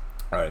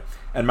 Alright.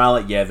 And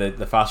Malik, yeah,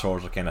 the fast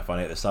forwards are kind of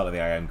funny. At the start of the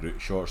I Am Groot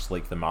shorts,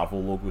 like the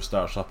Marvel logo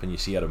starts up, and you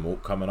see a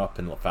remote coming up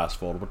and like, fast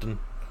forwarding.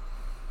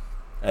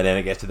 And then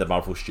it gets to the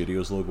Marvel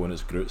Studios logo, and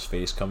it's Groot's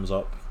face comes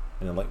up,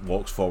 and then like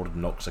walks forward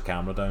and knocks the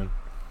camera down.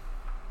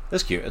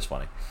 It's cute. It's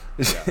funny.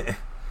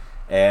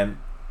 Yeah.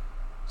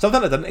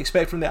 Something I didn't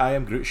expect from the I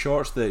Am Groot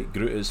shorts, that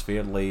Groot is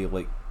fairly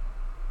like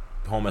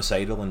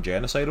homicidal and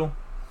genocidal.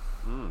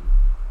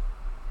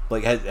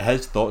 Like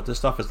his thought to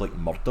stuff is like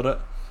murder it,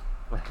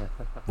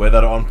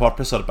 whether on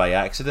purpose or by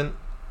accident.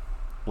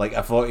 Like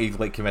I thought he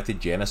like committed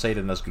genocide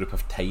in this group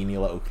of tiny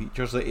little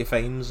creatures that he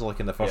finds,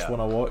 like in the first one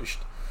I watched.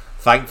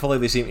 Thankfully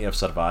they seem to have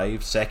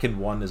survived. Second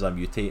one is a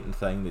mutating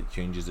thing that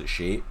changes its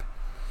shape.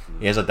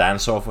 He has a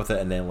dance off with it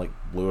and then like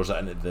lures it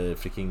into the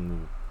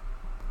freaking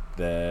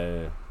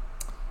the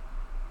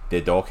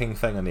docking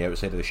thing on the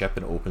outside of the ship,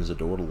 and it opens the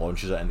door and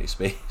launches it into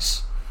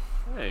space.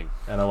 Dang.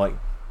 And I'm like,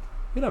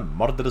 you're a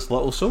murderous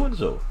little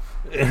so-and-so.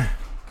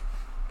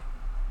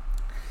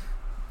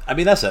 I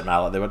mean, that's it,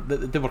 man. Like,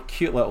 they were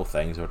cute little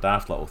things. They were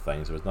daft little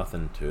things. There was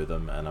nothing to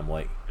them. And I'm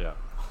like... Yeah.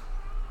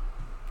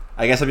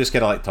 I guess I'm just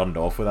kind of like turned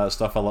off with that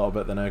stuff a little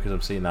bit now, because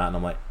I'm seeing that and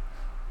I'm like...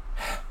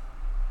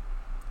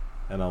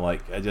 and I'm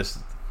like,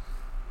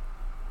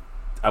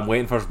 I'm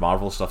waiting for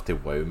Marvel stuff to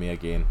wow me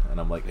again. And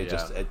I'm like,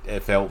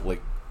 it felt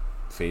like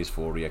Phase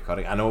 4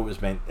 reoccurring. I know it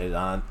was meant.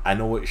 I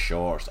know it's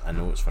shorts. I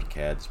know it's for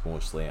kids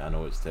mostly. I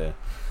know it's to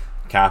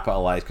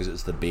capitalise because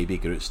it's the baby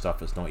Groot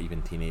stuff. It's not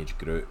even teenage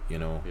Groot, you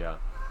know. Yeah.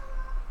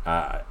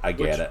 I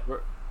get it.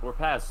 We're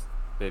past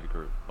baby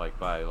Groot like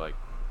by like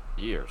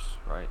years,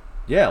 right?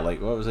 Yeah,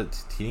 like what was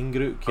it? Teen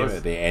Groot came out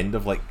at the end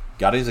of like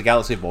Guardians of the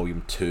Galaxy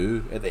Volume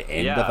 2. At the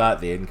end of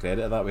that, the end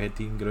credit of that, we had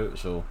Teen Groot.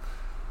 So,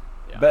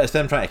 but it's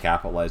them trying to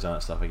capitalise on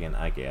that stuff again.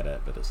 I get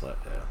it, but it's like.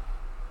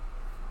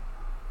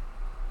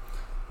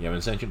 Yeah,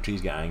 when sentient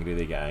trees get angry,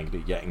 they get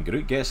angry. Yeah, and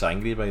Groot gets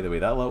angry, by the way.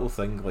 That little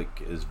thing, like,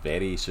 is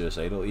very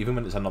suicidal. Even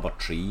when it's another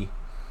tree,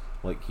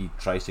 like, he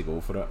tries to go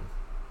for it.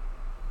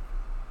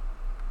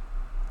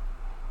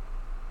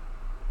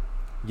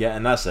 Yeah,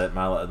 and that's it,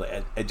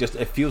 man.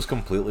 It feels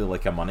completely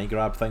like a money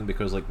grab thing,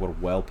 because, like, we're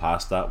well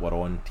past that. We're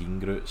on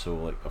Teen Groot, so,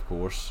 like, of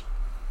course,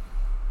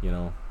 you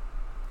know.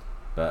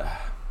 But...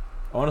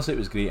 honestly, it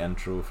was a great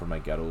intro for my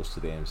girls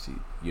to the MCU.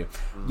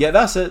 Yeah,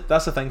 that's it.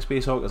 That's the thing.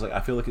 Space Hulk is like, I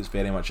feel like it's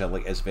very much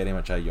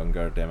a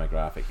younger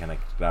demographic, kind of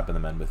grabbing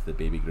them in with the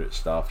baby Groot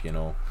stuff. You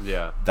know.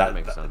 Yeah, that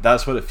makes sense.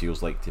 That's what it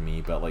feels like to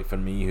me. But like for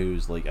me,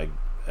 who's like a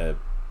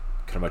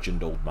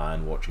curmudgeoned old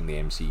man watching the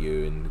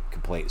MCU and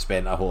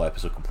spent a whole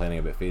episode complaining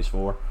about Phase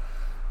 4.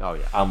 Oh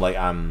yeah.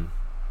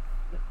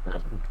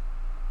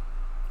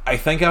 I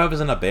think if I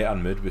was in a better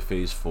mood with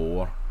Phase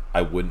 4,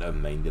 I wouldn't have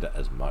minded it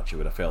as much. It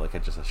would have felt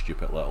like just a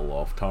stupid little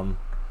off turn.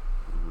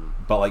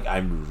 But like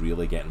I'm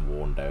really getting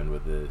worn down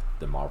with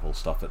the Marvel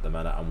stuff at the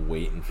minute. I'm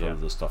waiting for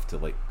the stuff to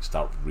like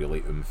start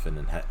really oomping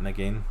and hitting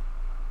again.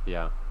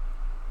 Yeah.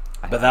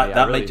 But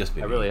that might just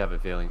be. I really have a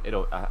feeling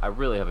it'll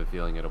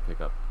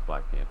pick up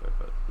Black Panther,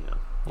 but you know,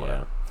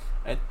 whatever.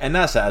 Yeah. And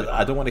that's it.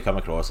 I don't want to come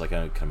across like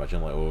I can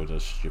imagine like, oh,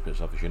 there's stupid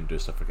stuff. You shouldn't do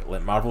stuff.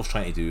 Like Marvel's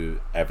trying to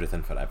do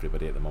everything for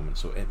everybody at the moment,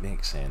 so it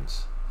makes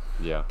sense.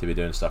 Yeah. To be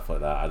doing stuff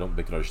like that, I don't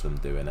begrudge them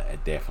doing it.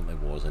 It definitely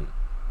wasn't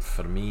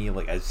for me.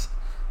 Like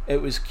it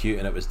was cute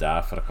and it was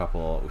daft for a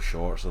couple of little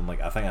shorts, and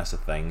like I think that's the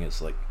thing.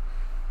 It's like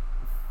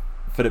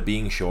for it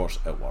being shorts,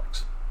 it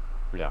works.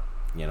 Yeah.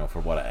 You know, for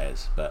what it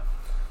is. But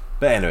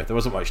anyway, there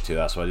wasn't much to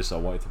that, so I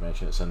wanted to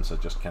mention it since I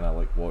just kind of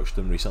like watched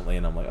them recently,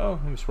 and I'm like, oh,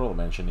 I'm probably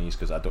mention these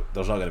because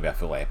there's not going to be a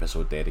full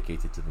episode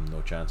dedicated to them,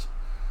 no chance.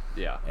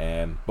 Yeah.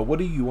 But what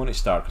do you want to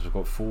start? Because we've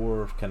got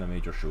 4 kind of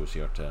major shows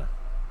here to.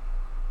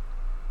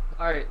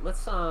 All right,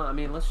 let's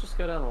just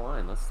go down the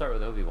line. Let's start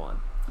with Obi-Wan.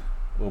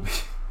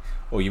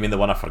 Oh, you mean the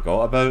one I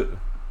forgot about?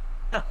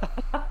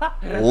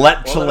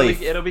 Literally,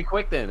 well, it'll be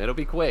quick then. It'll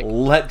be quick.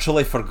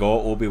 Literally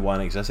forgot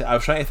Obi-Wan existed. I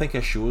was trying to think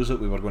of shows that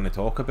we were going to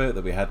talk about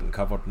that we hadn't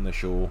covered in the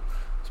show.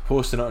 I was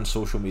posting it on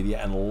social media,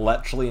 and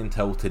literally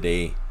until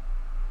today,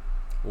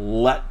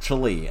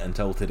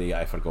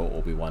 I forgot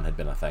Obi-Wan had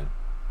been a thing.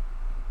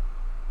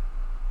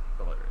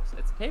 Hilarious.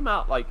 It came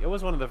out like it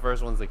was one of the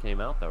first ones that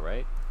came out, though,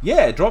 right?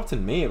 Yeah, it dropped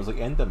in May. It was like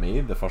end of May.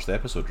 The first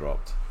episode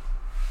dropped.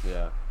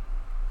 Yeah.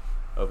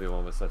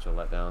 Obi-Wan was such a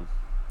letdown.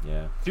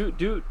 Yeah.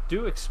 Do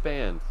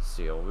expand,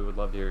 Seal. We would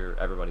love to hear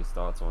everybody's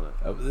thoughts on it.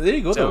 There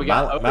you go. So though. we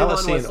got Obi-Wan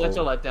was such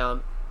a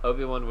letdown.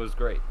 Obi-Wan was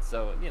great.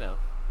 So you know.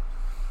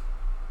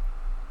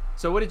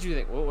 So what did you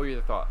think? What were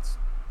your thoughts?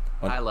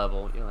 high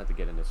level. You don't have to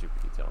get into super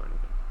detail or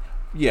anything.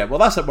 Yeah, well,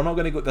 that's it. We're not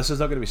going to go. This is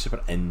not going to be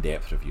super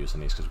in-depth reviews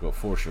on these because we've got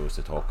 4 shows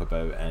to talk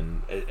about,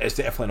 and it's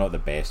definitely not the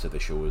best of the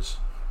shows.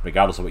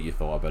 Regardless of what you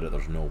thought about it,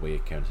 there's no way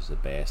it counts as the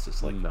best.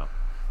 It's like No.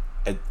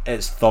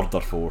 It's third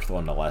or fourth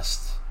on the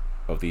list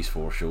of these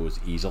 4 shows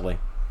easily.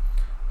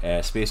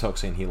 Spacehawk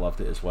saying he loved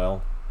it as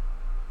well.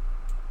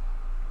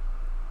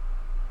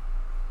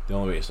 The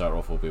only way to start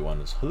off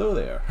Obi-Wan is hello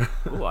there.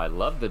 Ooh, I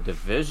love the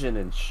division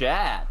in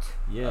chat.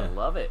 Yeah, I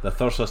love it. The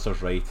Third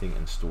Sisters writing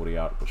and story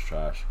arc was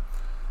trash.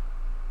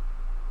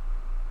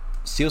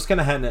 Seal's kind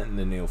of hitting it in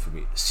the nail for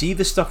me. See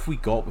the stuff we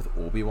got with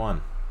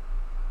Obi-Wan.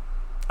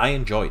 I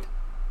enjoyed.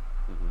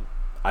 Mm-hmm.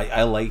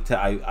 I liked it.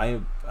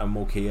 I'm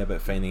okay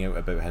about finding out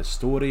about his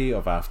story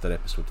of after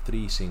episode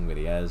 3, seeing where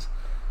he is.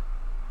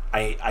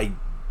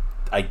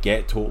 I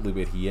get totally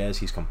where he is.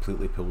 He's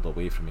completely pulled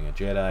away from being a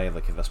Jedi.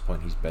 Like at this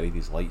point, he's buried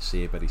his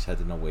lightsaber. He's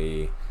hidden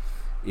away.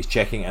 He's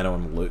checking in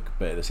on Luke,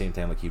 but at the same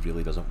time, like he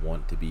really doesn't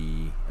want to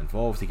be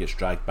involved. He gets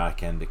dragged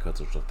back in because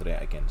there's a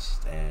threat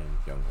against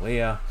young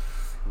Leia,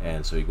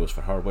 and so he goes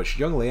for her. Which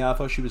young Leia, I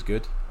thought she was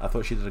good. I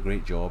thought she did a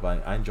great job.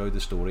 I enjoyed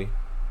the story.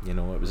 You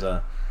know, it was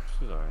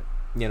She's alright.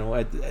 you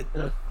know,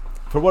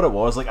 for what it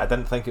was, like I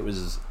didn't think it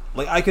was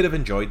like I could have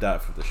enjoyed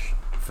that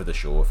for the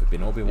show if it'd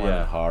been Obi-Wan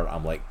and her.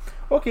 I'm like,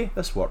 okay,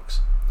 this works.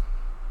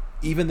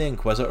 Even the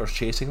Inquisitors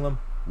chasing them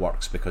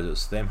works because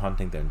it's them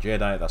hunting down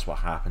Jedi. That's what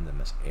happened in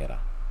this era.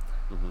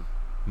 Mm-hmm.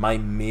 My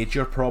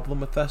major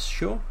problem with this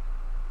show,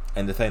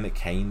 and the thing that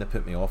kind of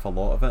put me off a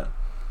lot of it,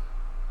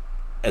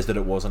 is that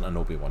it wasn't an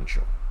Obi-Wan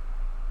show.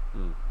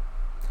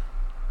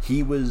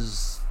 He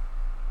was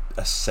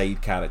a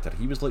side character.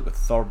 He was like the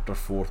third or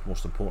fourth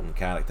most important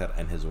character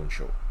in his own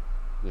show.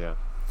 Yeah.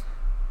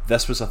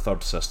 This was a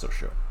Third Sister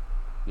show.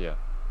 Yeah.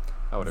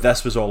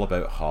 This was all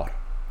about her.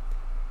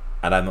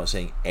 And I'm not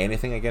saying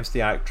anything against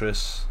the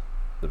actress.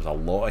 There was a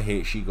lot of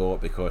hate she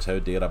got because how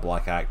dare a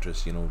black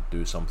actress, you know,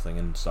 do something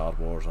in Star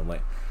Wars.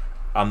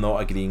 I'm not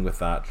agreeing with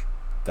that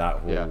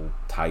whole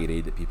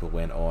tirade that people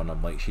went on.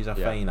 I'm like, she's a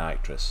fine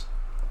actress.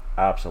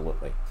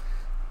 Absolutely.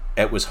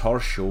 It was her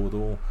show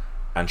though,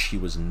 and she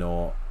was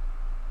not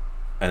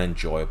an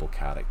enjoyable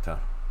character.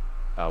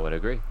 I would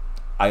agree.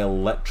 I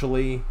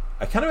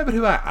can't remember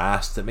who I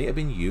asked. It might have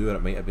been you, or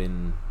it might have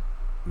been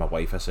my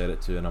wife I said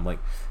it to, and I'm like,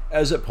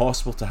 is it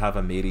possible to have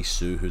a Mary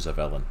Sue who's a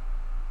villain?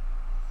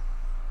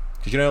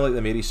 Because you know, like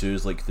the Mary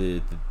Sue's like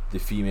the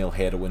female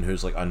heroine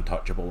who's like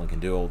untouchable and can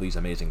do all these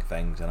amazing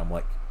things, and I'm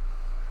like,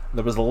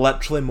 there was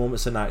literally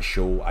moments in that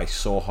show I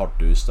saw her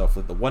do stuff.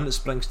 Like the one that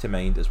springs to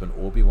mind is when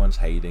Obi-Wan's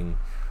hiding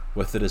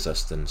with the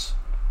Resistance.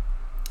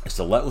 It's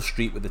the little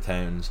street with the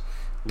towns.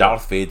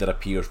 Darth Vader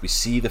appears. We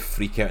see the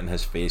freak out in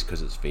his face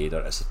because it's Vader.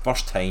 It's the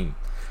first time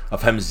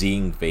of him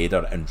seeing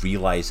Vader and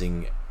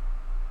realizing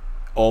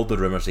all the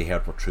rumors he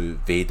heard were true.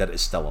 Vader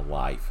is still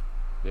alive.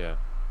 Yeah.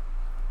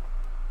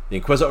 The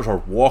Inquisitors are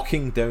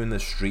walking down the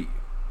street,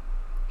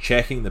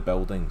 checking the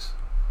buildings.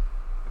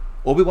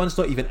 Obi-Wan's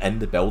not even in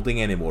the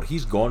building anymore.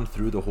 He's gone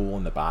through the hole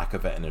in the back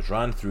of it and has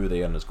ran through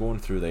there and is going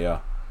through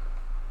there.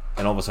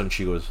 And all of a sudden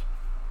she goes,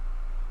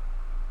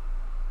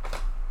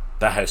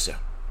 that house there.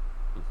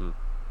 Mm-hmm.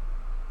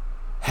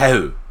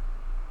 How?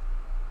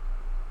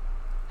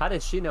 How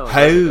did she know?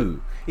 How?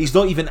 He's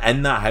not even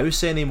in that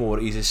house anymore.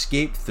 He's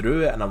escaped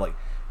through it, and I'm like,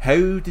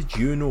 how did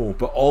you know?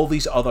 But all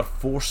these other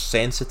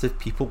Force-sensitive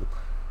people,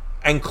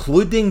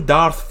 including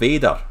Darth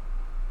Vader,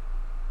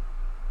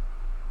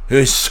 who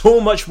is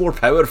so much more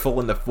powerful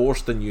in the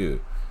Force than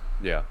you,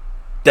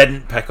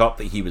 didn't pick up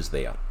that he was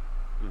there.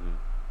 Mm-hmm.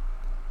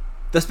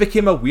 This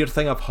became a weird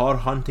thing of her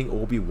hunting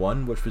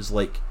Obi-Wan, which was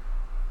like,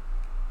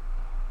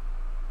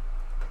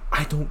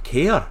 I don't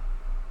care.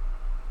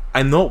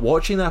 I'm not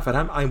watching that for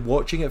him. I'm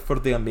watching it for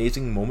the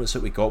amazing moments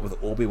that we got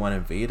with Obi-Wan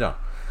and Vader.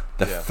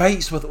 The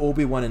fights with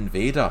Obi-Wan and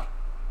Vader.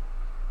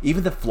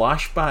 Even the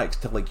flashbacks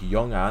to like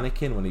young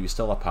Anakin when he was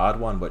still a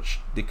Padawan, which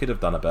they could have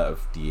done a bit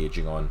of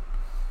de-aging on.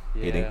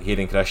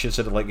 Hayden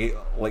Christensen, like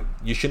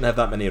you shouldn't have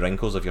that many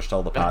wrinkles if you're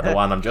still the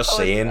Padawan. I'm just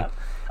saying.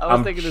 I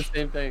was thinking the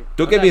same thing.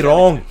 Don't get me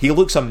wrong. He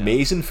looks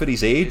amazing for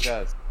his age.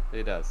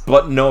 He does.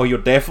 But no, you're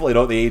definitely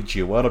not the age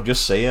you were. I'm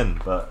just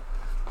saying.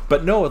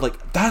 But no,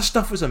 like that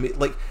stuff was amazing.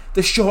 Like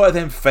the shot of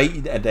them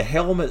fighting and the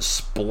helmet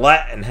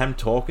split and him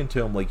talking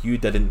to him like, you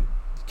didn't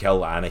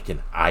kill Anakin,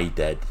 I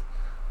did.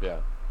 Yeah.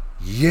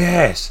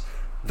 Yes,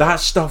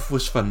 that stuff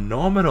was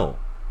phenomenal.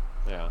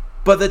 Yeah.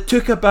 But it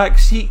took a back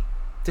seat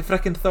to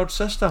frickin' Third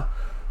Sister,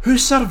 who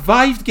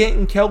survived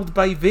getting killed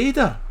by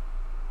Vader.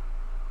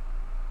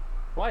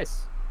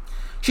 Twice.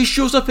 She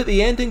shows up at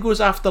the end and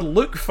goes after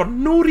Luke for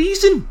no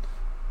reason.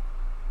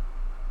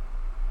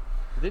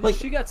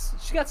 She got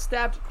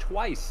stabbed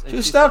twice. She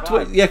was stabbed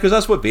twice. Yeah, because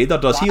that's what Vader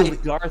does.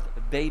 Darth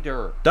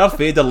Vader. Darth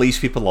Vader leaves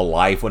people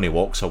alive when he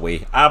walks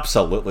away.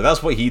 Absolutely,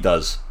 that's what he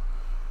does.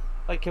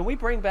 Like, can we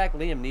bring back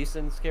Liam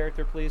Neeson's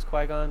character, please,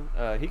 Qui-Gon?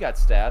 He got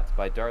stabbed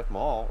by Darth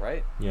Maul,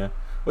 right? Yeah.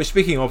 Well,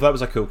 speaking of, that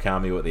was a cool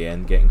cameo at the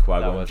end, getting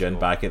Qui-Gon Jinn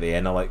back at the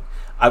end.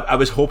 I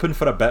was hoping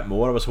for a bit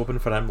more. I was hoping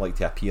for him like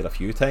to appear a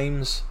few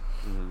times.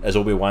 as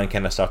Obi-Wan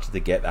kind of started to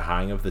get the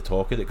hang of the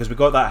talk of it, because we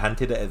got that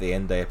hinted at the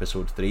end of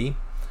episode 3,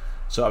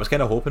 so I was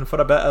kind of hoping for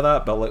a bit of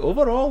that. But like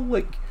overall,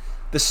 like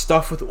the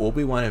stuff with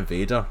Obi-Wan and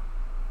Vader,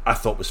 I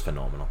thought was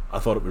phenomenal. I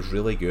thought it was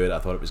really good. I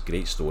thought it was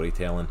great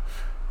storytelling.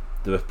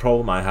 The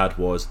problem I had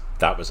was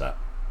that was it.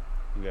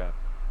 Yeah.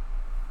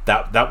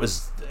 That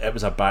was it.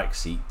 Was a back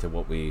seat to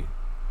what we.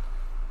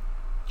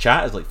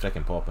 Chat is like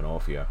freaking popping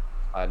off here.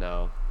 I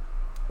know.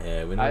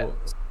 Yeah, we know.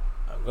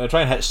 I'm gonna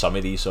try and hit some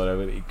of these,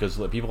 sorry, because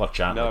like, people are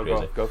chatting like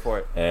crazy. Go for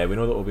it. We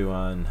know that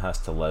Obi-Wan has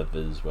to live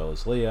as well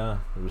as Leia.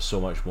 There was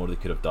so much more they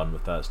could have done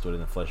with that story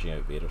than fleshing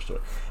out Vader's story.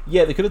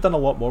 Yeah, they could have done a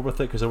lot more with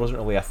it, because there wasn't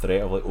really a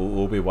threat of like,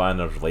 oh,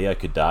 Obi-Wan or Leia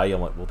could die.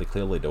 I'm like, well, they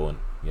clearly don't.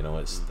 You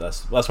know,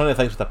 that's one of the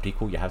things with a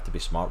prequel. You have to be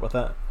smart with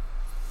it.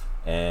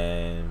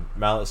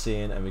 Mallet's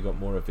saying, and we got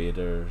more of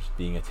Vader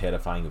being a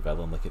terrifying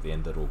villain, like at the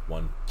end of Rogue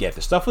One. Yeah,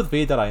 the stuff with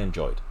Vader I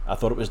enjoyed. I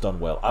thought it was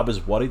done well. I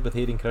was worried with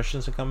Hayden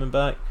Christensen coming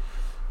back,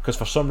 because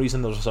for some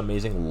reason there's this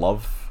amazing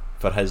love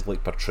for his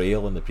like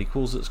portrayal in the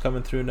prequels that's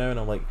coming through now, and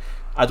I'm like,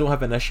 I don't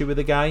have an issue with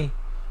the guy,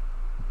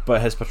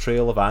 but his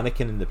portrayal of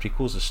Anakin in the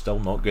prequels is still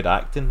not good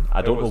acting.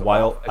 I don't know why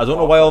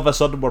all of a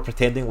sudden we're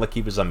pretending like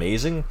he was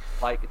amazing.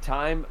 Like,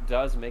 time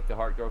does make the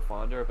heart grow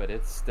fonder, but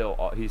it's still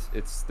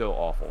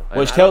awful.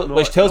 Which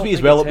tells me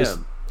as well it was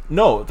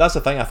no. That's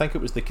the thing. I think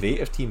it was the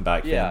creative team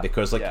back then,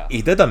 because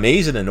he did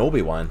amazing in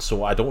Obi-Wan,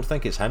 so I don't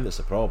think it's him that's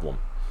the problem.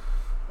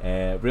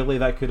 Really,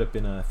 that could have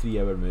been a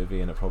 3-hour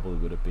movie, and it probably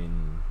would have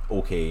been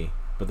okay,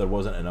 but there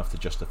wasn't enough to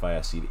justify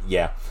a series.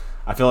 Yeah,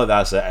 I feel like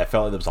that's it. I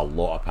felt like there was a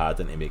lot of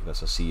padding to make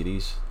this a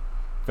series.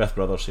 Fifth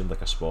Brother seemed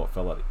like a spot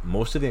filler.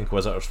 Most of the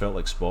Inquisitors felt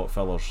like spot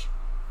fillers.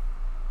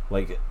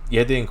 Like, you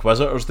had the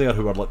Inquisitors there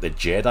who were like the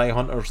Jedi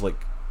hunters.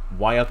 Like,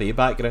 why are they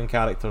background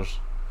characters?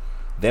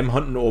 Them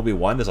hunting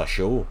Obi-Wan is a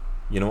show.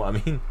 You know what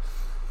I mean?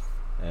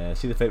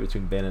 See, the fight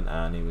between Ben and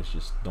Annie was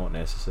just not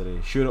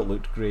necessary. Sure, it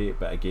looked great,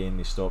 but again,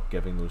 they stopped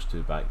giving those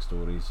two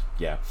backstories.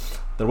 Yeah,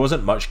 there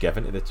wasn't much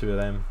given to the two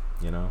of them,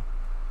 you know.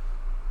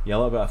 Yeah, a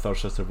little bit of Third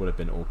Sister would have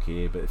been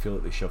okay, but I feel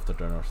like they shoved her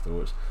down our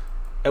throats.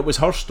 It was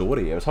her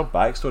story, it was her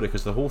backstory,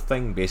 because the whole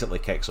thing basically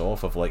kicks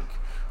off of like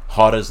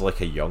her as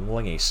like a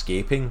youngling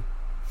escaping.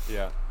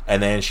 Yeah.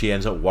 And then she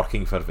ends up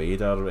working for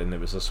Vader, and it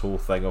was this whole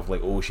thing of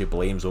like, oh, she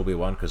blames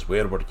Obi-Wan because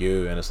where were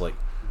you? And it's like,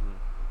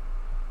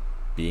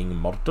 being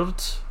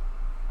murdered?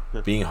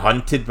 Being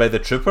hunted by the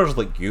troopers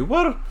like you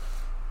were?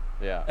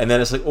 Yeah. And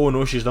then it's like, oh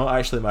no, she's not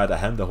actually mad at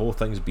him. The whole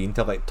thing's been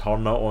to like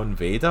turn it on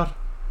Vader.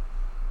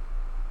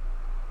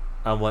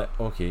 I'm like,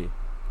 okay,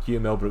 cue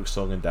Mel Brooks'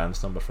 song and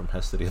dance number from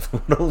History of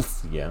the World.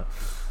 Yeah.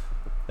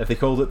 If they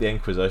called it the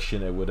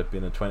Inquisition, it would have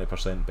been a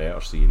 20%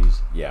 better series.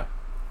 Yeah.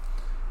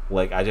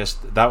 Like,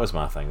 that was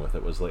my thing with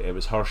it. Was like, it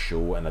was her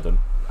show, and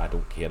I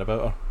don't care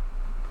about her.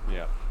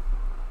 Yeah.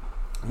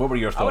 What were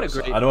your thoughts? I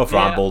would agree. I know I've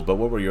rambled, but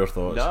what were your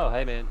thoughts? No,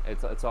 hey man,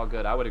 it's all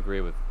good. I would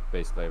agree with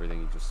basically everything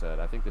you just said.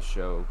 I think the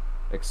show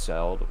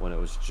excelled when it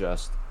was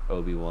just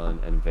Obi-Wan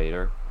and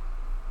Vader.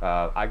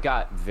 I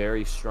got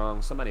very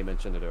strong. Somebody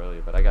mentioned it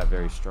earlier, but I got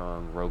very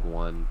strong Rogue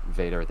One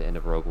Vader at the end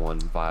of Rogue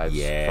One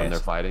vibes from their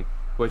fighting.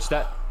 Which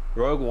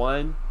Rogue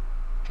One,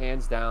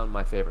 hands down,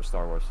 my favorite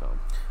Star Wars film.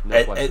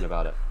 No question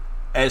about it.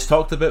 It's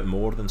talked a bit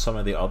more than some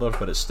of the others,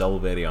 but it's still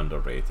very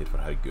underrated for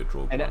how good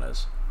Rogue One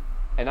is.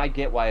 And I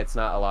get why it's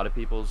not a lot of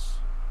people's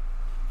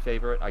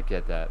favorite. I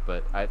get that,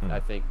 but I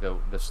think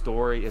the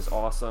story is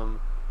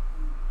awesome.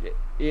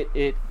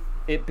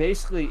 It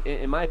basically,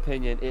 in my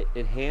opinion, it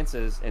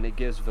enhances and it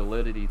gives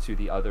validity to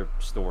the other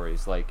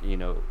stories, like, you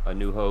know, A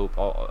New Hope,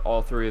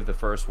 all three of the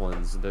first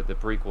ones, the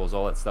prequels,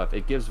 all that stuff.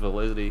 It gives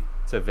validity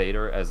to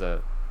Vader as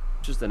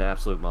just an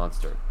absolute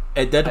monster.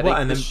 It did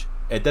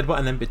what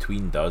an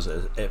in-between does.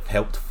 It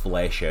helped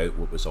flesh out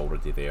what was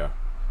already there.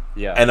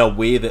 Yeah. In a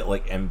way that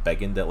like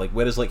embiggened it, like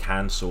whereas like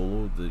Han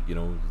Solo,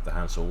 the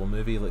Han Solo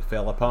movie like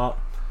fell apart.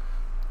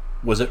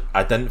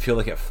 I didn't feel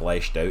like it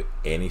fleshed out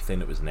anything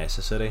that was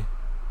necessary.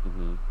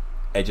 Mm-hmm.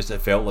 It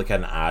felt like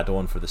an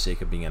add-on for the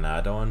sake of being an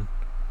add-on.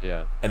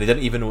 Yeah. And they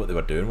didn't even know what they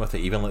were doing with it.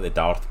 Even like the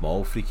Darth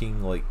Maul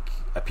freaking like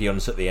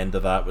appearance at the end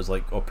of that was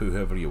like, oh, put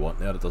whoever you want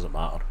there, it doesn't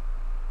matter.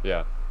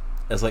 Yeah.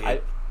 It's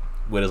like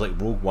whereas like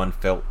Rogue One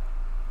felt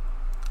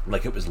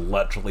like it was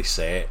literally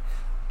set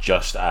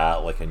just at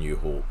like A New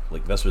Hope.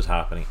 Like this was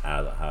happening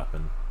as it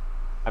happened.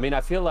 I mean,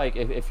 I feel like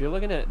if you're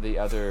looking at the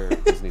other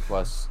Disney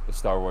Plus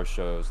Star Wars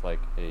shows like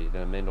The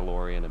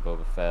Mandalorian and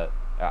Boba Fett,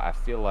 I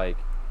feel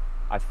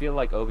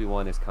like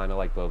Obi-Wan is kind of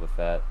like Boba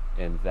Fett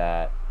in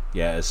that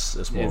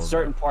it's more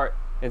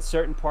in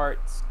certain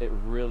parts it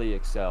really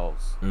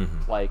excels.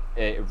 Mm-hmm. Like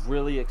it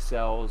really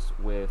excels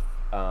with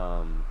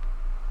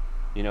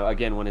you know,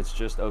 again, when it's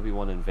just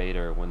Obi-Wan and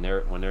Vader when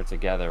they're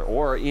together,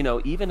 or you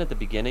know, even at the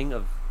beginning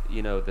of,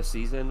 you know, the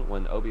season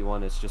when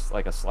Obi-Wan is just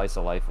like a slice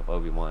of life of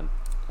Obi-Wan.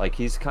 Like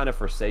he's kind of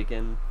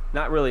forsaken,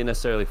 not really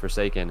necessarily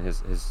forsaken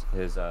his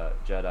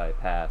Jedi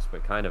past,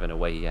 but kind of in a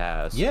way he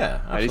has.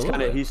 Yeah,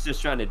 absolutely. He's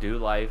just trying to do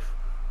life.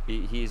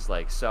 He's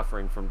like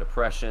suffering from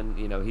depression.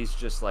 You know, he's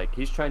just like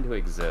he's trying to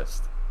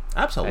exist.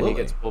 Absolutely. And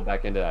he gets pulled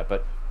back into that.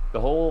 But the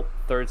whole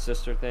third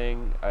sister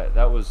thing,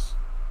 that was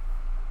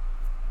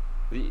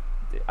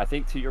I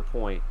think to your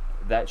point,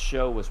 that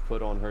show was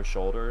put on her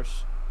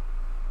shoulders,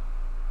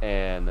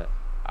 and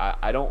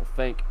I don't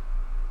think.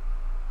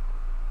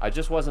 I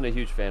just wasn't a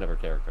huge fan of her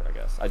character, I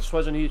guess. I just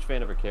wasn't a huge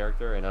fan of her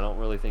character, and I don't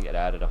really think it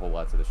added a whole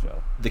lot to the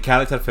show. The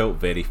character felt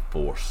very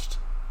forced.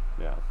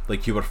 Yeah.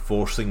 Like you were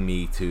forcing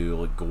me to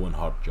like go on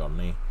her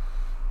journey.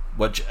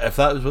 Which, if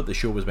that was what the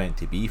show was meant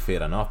to be,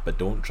 fair enough, but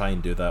don't try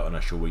and do that on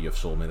a show where you've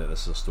sold me that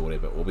this is a story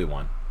about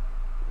Obi-Wan.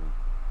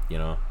 You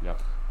know?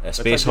 Yep.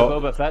 Space it's like the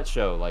Boba Fett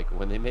show, like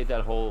when they made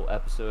that whole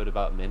episode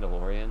about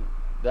Mandalorian,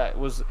 that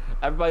was,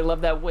 everybody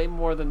loved that way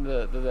more than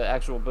the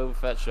actual Boba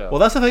Fett show. Well,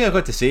 that's the thing I've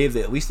got to say,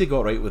 that at least they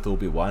got right with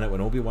Obi-Wan. When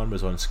Obi-Wan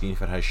was on screen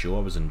for his show,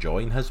 I was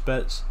enjoying his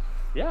bits.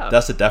 Yeah.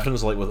 That's the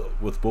difference. Like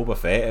with Boba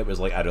Fett, it was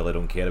like, I really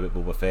don't care about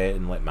Boba Fett,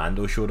 and like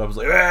Mando showed up, I was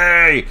like,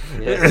 hey!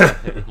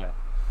 Yeah.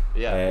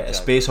 Exactly.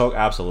 Space Hawk,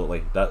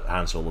 absolutely. That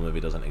Han Solo movie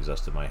doesn't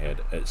exist in my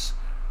head.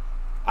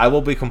 I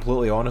will be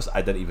completely honest,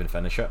 I didn't even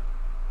finish it.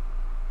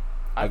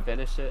 I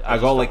finished it. I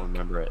just got don't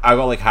remember it. I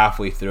got like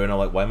halfway through and I'm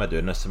like, why am I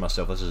doing this to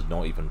myself? This is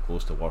not even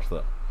close to worth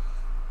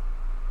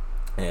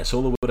it.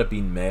 Solo would have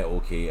been met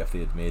okay if they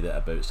had made it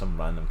about some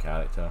random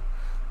character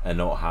and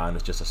not Han.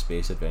 It's just a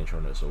space adventure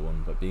on its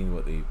own. But being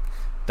what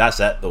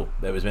that's it though.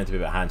 It was meant to be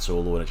about Han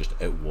Solo and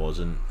it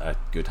wasn't a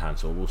good Han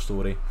Solo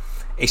story.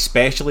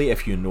 Especially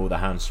if you know the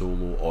Han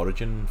Solo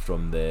origin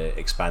from the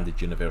Expanded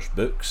Universe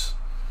books.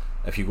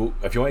 If you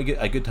want to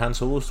get a good Han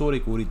Solo story,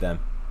 go read them.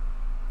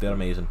 They're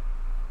amazing.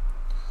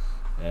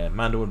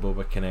 Mando and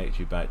Boba connect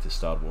you back to the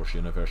Star Wars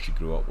universe you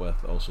grew up with.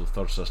 Also,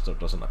 Third Sister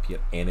doesn't appear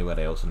anywhere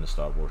else in the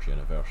Star Wars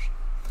universe.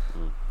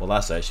 Well,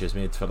 that's it. She was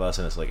made for this,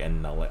 and it's like,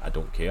 I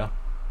don't care.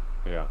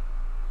 Yeah.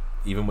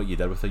 Even what you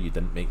did with her, you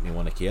didn't make me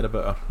want to care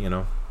about her. You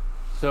know.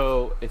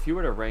 So, if you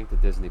were to rank the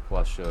Disney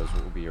Plus shows,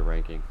 what would be your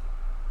ranking?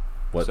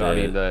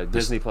 The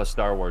Disney Plus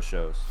Star Wars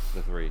shows,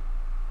 the 3.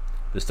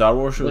 The Star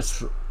Wars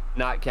shows.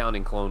 Not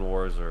counting Clone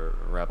Wars or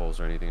Rebels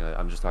or anything.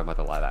 I'm just talking about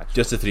the live action.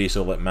 Just the 3.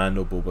 So like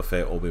Mando, Boba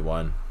Fett,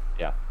 Obi-Wan.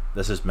 Yeah.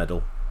 This is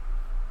middle.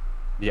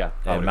 Yeah.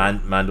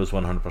 Mando's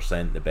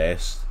 100% the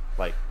best.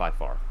 Like, by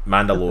far.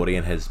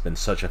 Mandalorian has been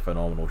such a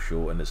phenomenal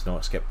show, and it's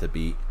not skipped a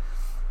beat.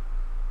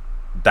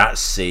 That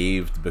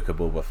saved Book of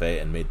Boba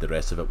Fett and made the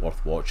rest of it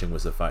worth watching,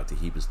 was the fact that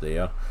he was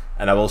there.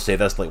 And I will say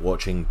this, like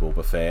watching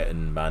Boba Fett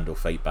and Mando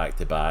fight back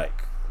to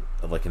back,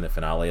 like in the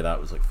finale, that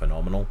was like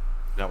phenomenal.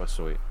 That was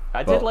sweet.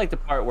 I did like the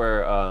part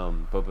where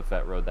Boba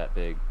Fett rode that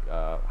big,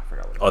 I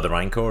forgot what it was. Oh, the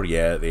Rancor,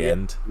 yeah, at the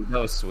end. That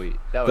was sweet.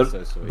 That was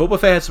so sweet. Boba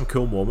Fett had some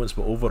cool moments,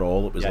 but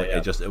overall it was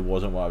it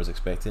wasn't what I was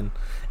expecting.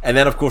 And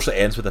then of course it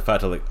ends with the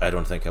fact of like, I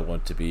don't think I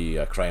want to be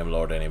a crime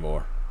lord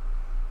anymore.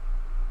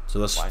 So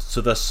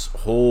this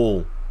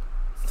whole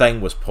thing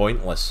was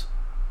pointless.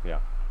 Yeah.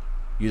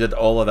 You did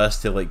all of this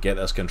to like get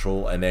this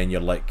control, and then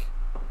you're like,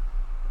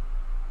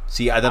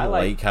 see, I didn't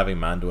like having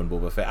Mando and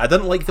Boba Fett. I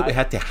didn't like that we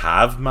had to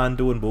have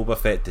Mando and Boba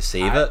Fett to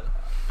save it.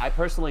 I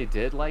personally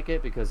did like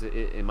it because,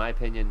 in my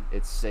opinion,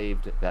 it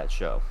saved that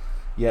show.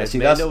 Yeah, if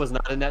Mando was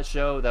not in that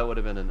show, that would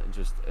have been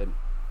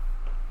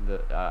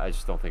I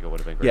just don't think it would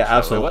have been great. Yeah,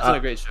 absolutely. It wasn't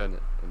a great show in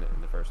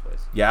the first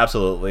place. Yeah,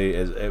 absolutely.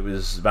 It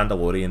was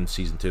Mandalorian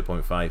season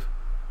 2.5.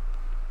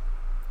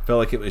 I feel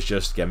like it was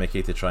just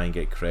gimmicky to try and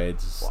get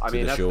creds to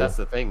the show. That's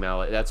the thing,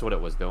 Mal. That's what it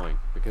was doing,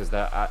 because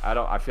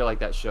I feel like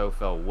that show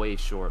fell way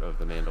short of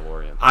the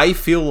Mandalorian. I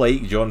feel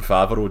like Jon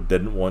Favreau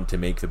didn't want to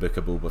make the Book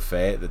of Boba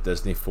Fett, that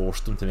Disney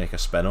forced him to make a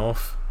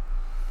spin-off.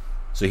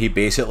 So he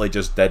basically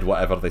just did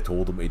whatever they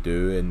told him to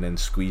do, and then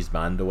squeezed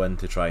Mando in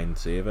to try and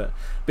save it,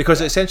 because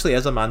it essentially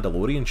is a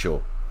Mandalorian show.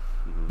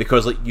 Mm-hmm.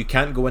 Because like you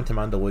can't go into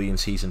Mandalorian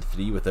season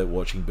 3 without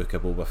watching Book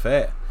of Boba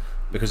Fett,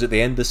 because at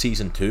the end of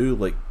season 2,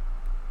 like,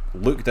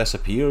 Luke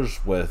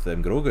disappears with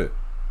Grogu,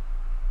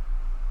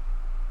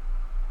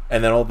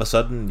 and then all of a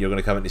sudden you're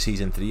going to come into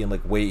season 3 and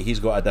like, wait,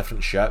 he's got a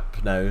different ship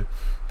now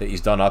that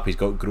he's done up, he's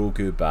got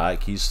Grogu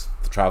back, he's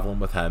travelling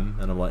with him,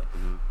 and I'm like,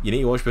 you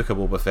need to watch Book of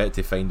Boba Fett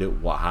to find out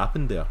what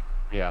happened there.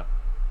 Yeah.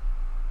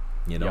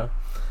 You know?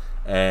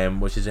 Yeah.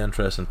 Which is an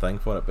interesting thing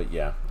for it, but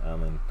yeah, I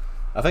mean,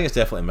 I think it's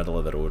definitely middle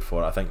of the road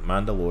for it. I think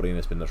Mandalorian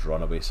has been this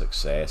runaway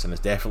success, and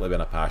it's definitely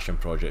been a passion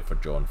project for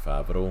Jon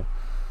Favreau.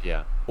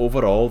 Yeah.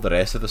 Overall, the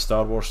rest of the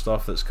Star Wars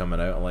stuff that's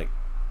coming out, I'm like,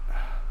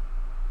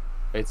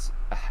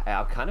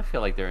 I kind of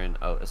feel like they're in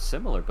a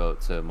similar boat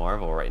to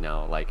Marvel right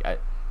now. Like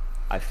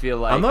I feel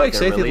like I'm not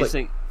excited.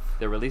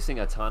 They're releasing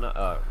a ton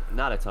of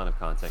not a ton of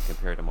content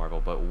compared to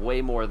Marvel, but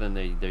way more than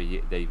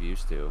they've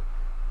used to,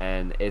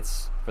 and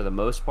it's, for the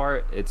most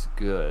part, it's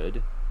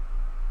good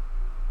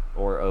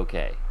or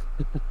okay.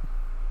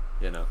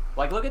 You know,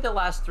 like look at the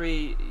last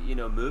 3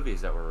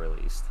 movies that were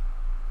released.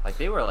 Like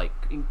they were like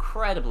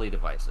incredibly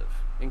divisive.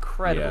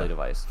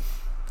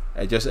 Divisive.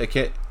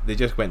 They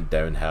just went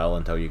downhill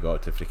until you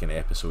got to freaking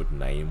episode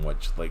 9,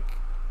 which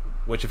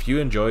if you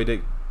enjoyed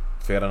it,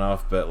 fair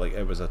enough, but like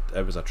it was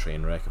a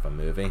train wreck of a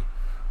movie.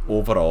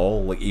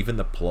 Overall, like even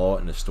the plot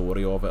and the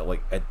story of it,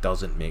 like it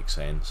doesn't make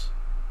sense.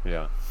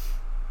 Yeah.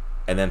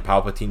 And then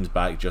Palpatine's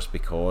back just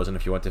because, and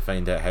if you want to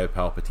find out how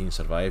Palpatine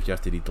survived, you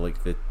have to read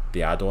like the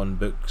the add-on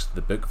books,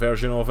 the book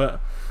version of it,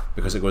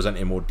 because it goes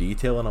into more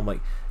detail, and I'm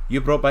like, you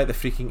brought back the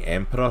freaking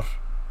Emperor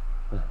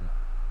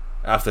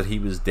after he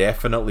was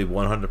definitely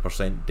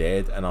 100%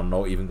 dead, and I'm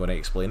not even going to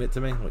explain it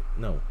to me? Like,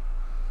 no.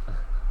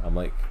 I'm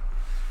like,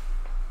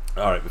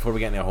 alright, before we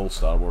get into a whole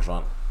Star Wars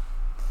rant.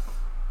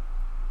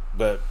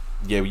 But,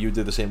 yeah, you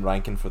do the same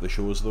ranking for the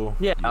shows, though?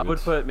 Yeah, I would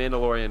put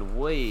Mandalorian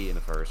way in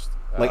the first.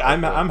 Like,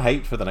 I'm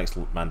hyped for the next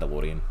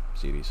Mandalorian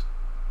series.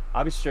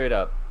 I'll be straight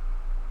up.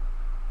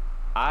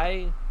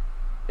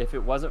 If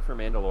it wasn't for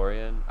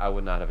Mandalorian, I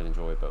would not have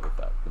enjoyed Boba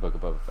Fett, the Book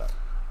of Boba Fett.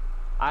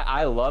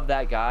 I love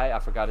that guy. I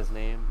forgot his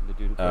name. The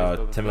dude who plays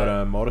Boba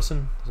Timura Fett.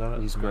 Morrison. Is that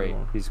it? He's great.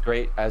 He's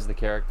great as the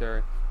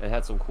character, and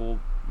had some cool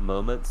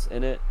moments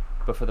in it.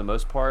 But for the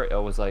most part, it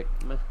was like,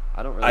 meh,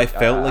 I don't really. I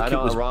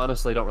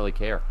honestly don't really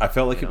care. I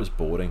felt like it was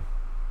boring.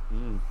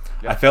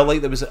 Yeah. I felt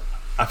like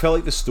I felt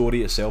like the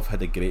story itself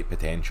had a great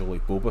potential.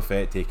 Like Boba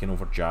Fett taking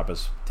over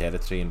Jabba's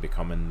territory and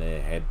becoming the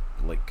head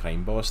like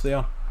crime boss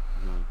there.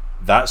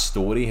 That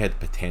story had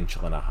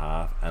potential and a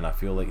half, and I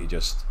feel like it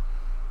just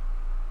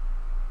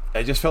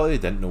felt like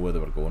they didn't know where they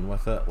were going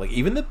with it. Like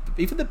even the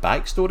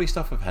backstory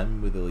stuff of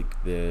him with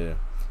the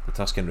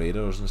Tusken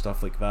Raiders and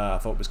stuff like that, I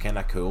thought was kind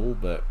of cool,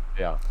 but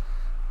yeah,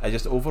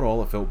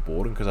 overall it felt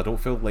boring because I don't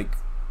feel like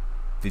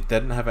they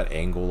didn't have an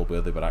end goal of where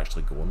they were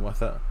actually going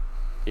with it.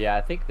 Yeah,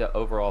 I think the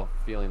overall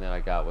feeling that I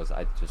got was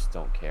I just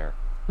don't care.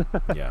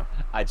 Yeah,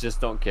 I just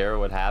don't care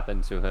what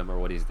happened to him or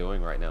what he's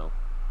doing right now.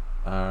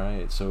 All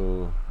right,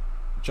 so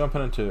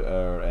jumping into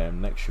our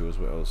next shows,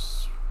 what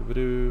else will we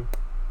do?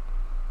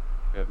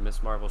 We have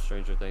Miss Marvel,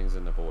 Stranger Things,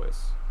 and The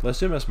Boys. Let's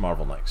do Miss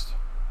Marvel next.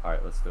 All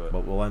right, let's do it.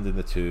 But we'll end in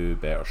the two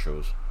better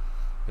shows,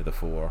 with the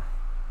four.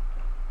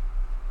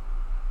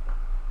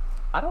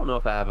 I don't know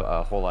if I have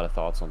a whole lot of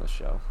thoughts on this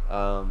show.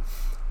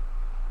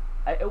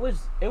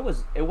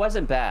 It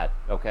wasn't bad.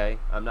 Okay,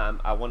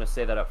 I want to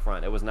say that up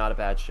front. It was not a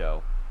bad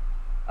show.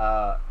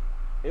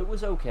 It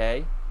was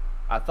okay.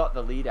 I thought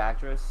the lead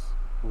actress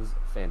was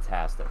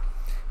fantastic.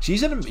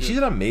 She's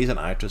an amazing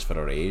actress for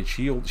her age.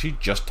 She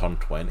just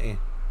turned 20.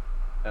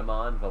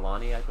 Iman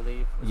Vellani, I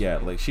believe. Yeah,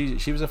 like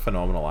she was a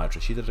phenomenal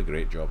actress. She did a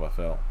great job, I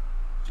felt.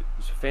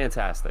 She's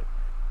fantastic.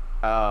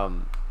 Yeah,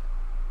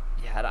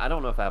 I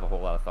don't know if I have a whole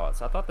lot of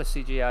thoughts. I thought the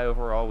CGI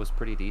overall was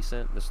pretty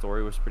decent. The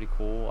story was pretty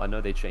cool. I know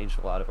they changed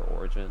a lot of her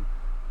origin.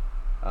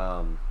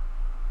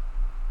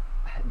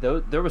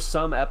 There were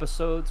some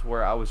episodes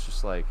where I was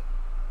just like,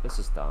 this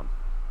is dumb.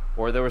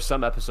 Or there were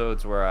some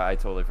episodes where I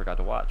totally forgot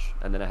to watch,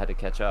 and then I had to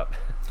catch up.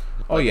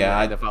 Oh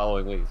yeah, the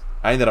following weeks.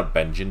 I ended up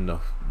binging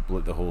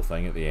the whole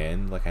thing at the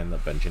end. Like I ended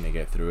up binging to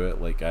get through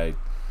it. Like I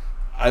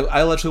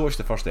literally watched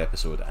the first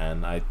episode,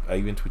 and I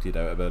even tweeted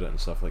out about it and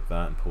stuff like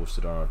that, and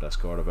posted on our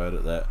Discord about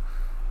it that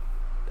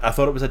I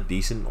thought it was a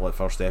decent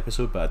first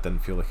episode, but I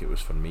didn't feel like it was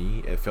for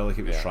me. It felt like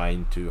it was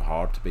trying too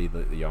hard to be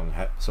the young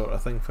hip sort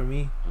of thing for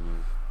me.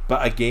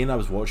 But again, I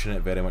was watching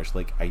it very much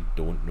like I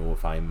don't know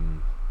if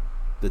I'm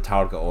the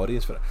target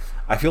audience for it.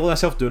 I feel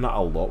myself doing that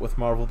a lot with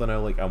Marvel now.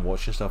 Like I'm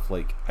watching stuff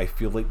like I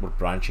feel like we're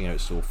branching out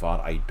so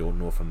far. I don't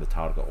know if I'm the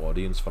target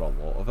audience for a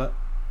lot of it.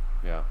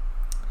 Yeah.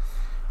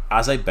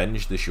 As I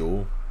binged the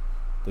show,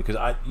 because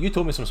you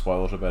told me some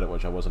spoilers about it,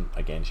 which I wasn't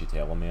against you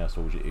telling me. I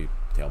told you to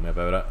tell me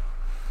about it.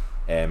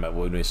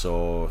 When we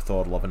saw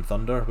Thor: Love and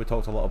Thunder, we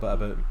talked a little bit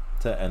about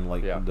it, and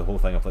like the whole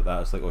thing of like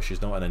that. It's like, oh,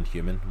 she's not an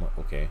Inhuman. I'm like,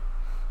 okay,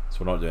 so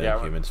we're not doing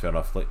Inhumans. Fair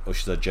enough. Like, oh,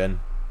 she's a Jinn.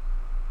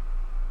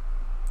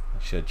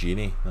 She's a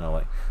genie, and I'm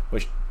like,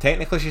 which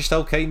technically she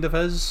still kind of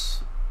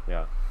is.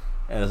 Yeah.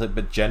 And it's like,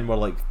 but Jinn were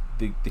like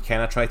they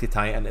kind of try to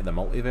tie it into the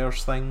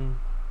multiverse thing,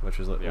 which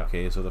was like,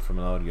 okay, so they're from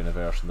another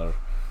universe and they're.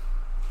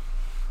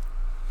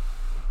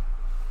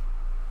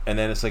 And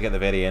then it's like at the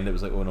very end, it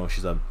was like, oh no,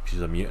 she's a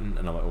mutant,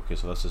 and I'm like, okay,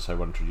 so this is how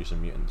we're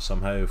introducing mutants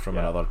somehow from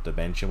another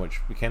dimension,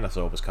 which we kind of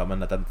saw was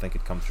coming. I didn't think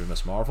it'd come through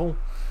Miss Marvel.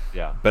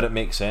 Yeah. But it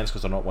makes sense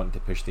because they're not wanting to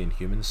push the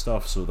Inhuman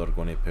stuff, so they're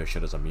going to push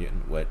her as a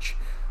mutant. Which,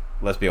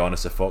 let's be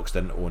honest, if Fox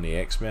didn't own the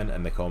X-Men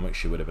in the comics,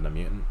 she would have been a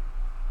mutant.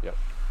 Yep.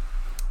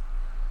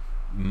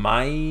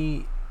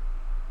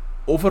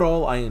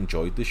 Overall, I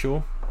enjoyed the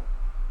show.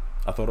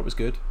 I thought it was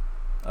good.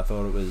 I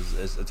thought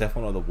it's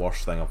definitely not the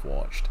worst thing I've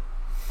watched.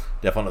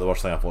 Definitely not the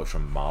worst thing I've watched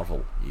from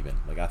Marvel, even.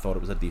 Like, I thought it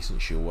was a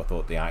decent show. I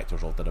thought the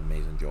actors all did an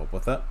amazing job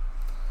with it.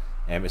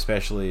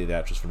 Especially the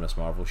actress from Miss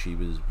Marvel, she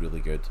was really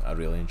good. I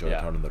really enjoyed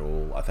her in the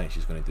role. I think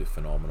she's going to do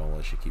phenomenal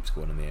as she keeps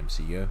going in the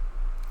MCU.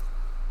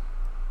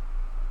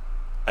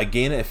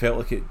 Again, it felt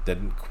like it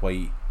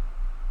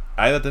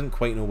either didn't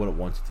quite know what it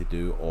wanted to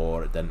do,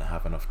 or it didn't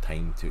have enough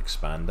time to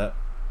expand it.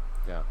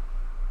 Yeah.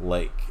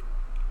 Like,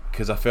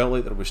 because I felt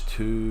like there was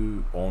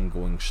two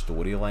ongoing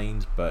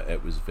storylines, but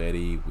it was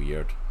very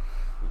weird.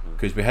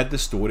 Because we had the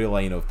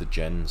storyline of the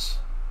Jinns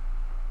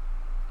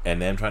and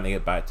them trying to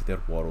get back to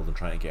their world and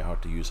trying to get her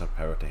to use her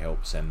power to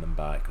help send them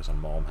back, because her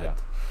mom had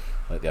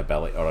like the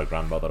ability, or her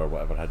grandmother or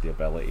whatever had the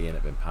ability, and it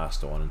had been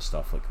passed on and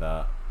stuff like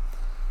that,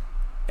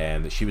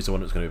 and that she was the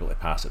one that was going to be able to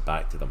pass it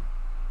back to them,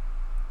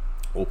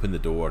 open the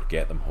door,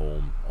 get them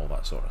home, all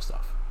that sort of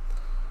stuff.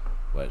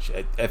 which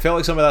it felt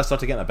like some of that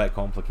started getting a bit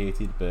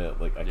complicated, but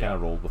like I kind Yeah.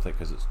 of rolled with it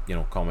because it's, you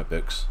know, comic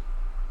books,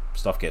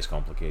 stuff gets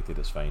complicated,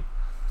 it's fine.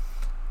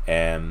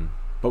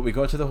 But we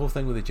got to the whole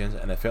thing with the gins,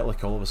 and it felt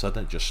like all of a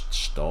sudden it just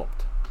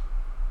stopped.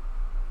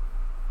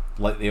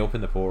 Like they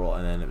opened the portal,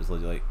 and then it was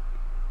like,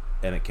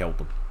 and it killed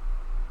them,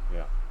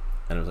 Yeah.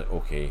 and it was like,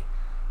 okay.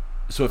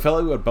 So it felt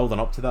like we were building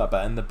up to that,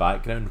 but in the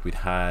background we'd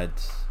had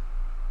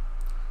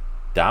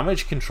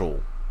damage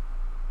control.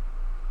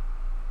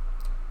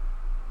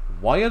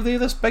 Why are they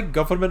this big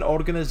government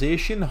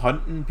organisation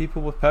hunting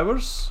people with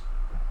powers?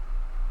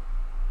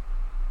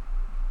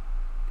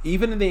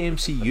 Even in the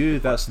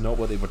MCU, that's not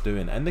what they were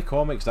doing. In the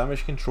comics,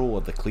 damage control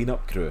are the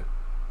cleanup crew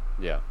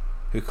Yeah.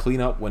 who clean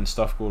up when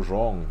stuff goes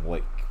wrong.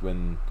 Like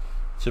when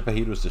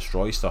superheroes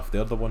destroy stuff,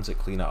 they're the ones that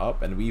clean it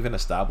up. And we even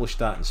established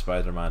that in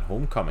Spider-Man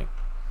Homecoming.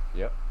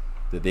 Yep.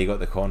 That they got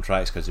the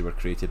contracts because they were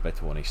created by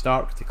Tony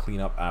Stark to clean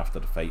up after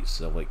the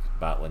fights of like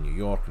Battle in New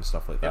York and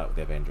stuff like that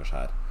the Avengers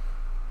had.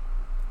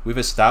 We've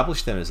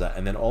established them as that,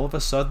 and then all of a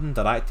sudden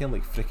they're acting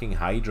like freaking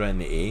Hydra in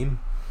the AIM.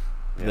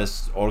 Yeah.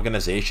 This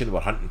organisation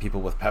were hunting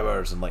people with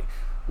powers, and like,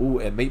 oh,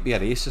 it might be a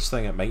racist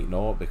thing, it might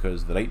not,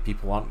 because the right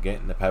people aren't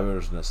getting the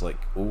powers, and it's like,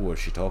 oh, is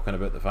she talking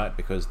about the fact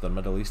because they're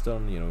Middle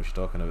Eastern? You know, is she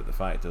talking about the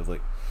fact of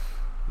like,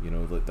 you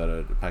know, like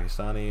they're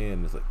Pakistani,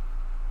 and it's like,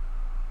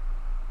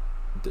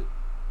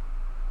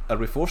 are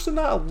we forcing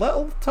that a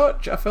little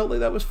touch? I felt like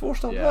that was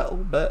forced a little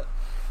bit.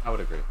 I would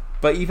agree.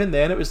 But even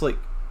then, it was like,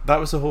 that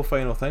was the whole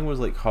final thing, was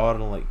like her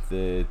and like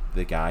the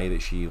guy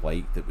that she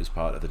liked that was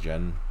part of the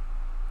Jinn,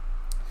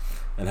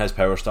 and his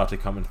power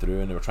started coming through,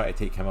 and they were trying to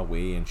take him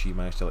away, and she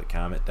managed to like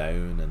calm it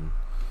down,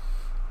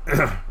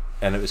 and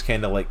and it was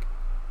kind of like,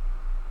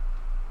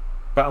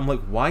 but I'm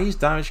like, why is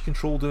damage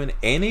control doing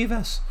any of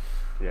this?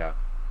 Yeah.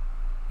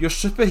 You're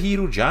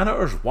superhero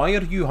janitors. Why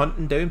are you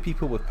hunting down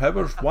people with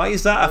powers? Why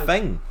is that a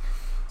thing?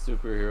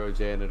 Superhero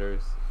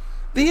janitors.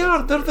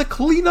 They're the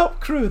cleanup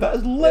crew. That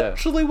is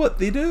literally what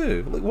they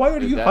do. Like, why are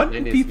Dude, you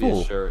hunting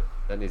people?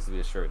 That needs to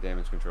be a shirt.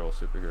 Damage control.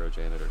 Superhero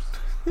janitors.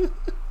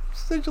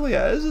 Essentially,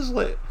 it is. It's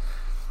like,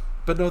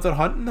 but no, they're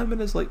hunting them,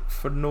 and it's like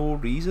for no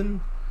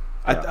reason.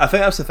 Yeah. I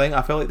think that's the thing.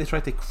 I feel like they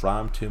tried to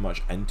cram too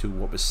much into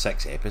what was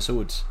 6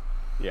 episodes.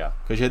 Yeah.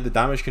 Because you had the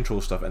damage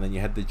control stuff, and then you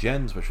had the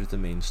Jinns, which was the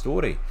main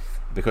story.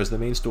 Because the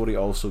main story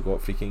also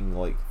got freaking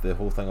like the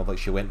whole thing of like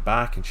she went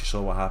back and she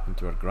saw what happened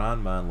to her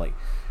grandma, and like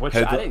Which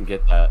how I the, didn't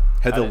get that.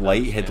 how I the didn't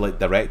light had understand like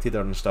that. directed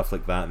her and stuff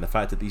like that, and the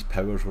fact that these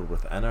powers were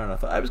within her, and I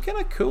thought it was kind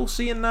of cool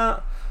seeing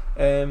that.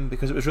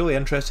 Because it was really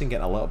interesting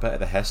getting a little bit of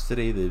the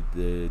history,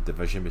 the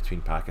division between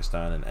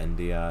Pakistan and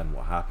India, and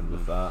what happened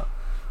with that.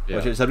 Yeah.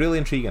 Which is a really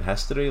intriguing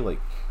history, like,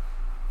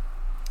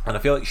 and I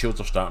feel like shows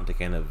are starting to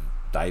kind of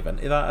dive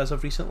into that as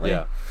of recently.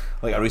 Yeah.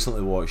 Like I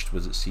recently watched,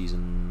 was it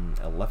season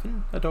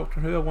 11 of Doctor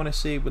Who, I want to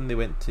say, when they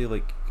went to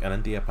like an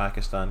India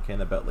Pakistan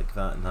kind of bit like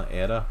that in that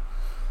era.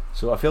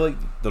 So I feel like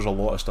there's a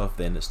lot of stuff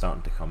then that's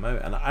starting to come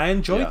out, and I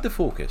enjoyed the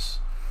focus.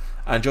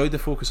 I enjoyed the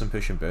focus on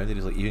pushing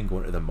boundaries, like even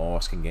going to the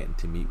mosque and getting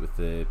to meet with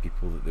the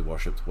people that they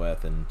worshipped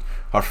with, and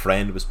her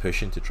friend was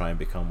pushing to try and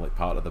become like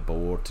part of the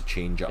board to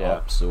change it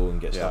up so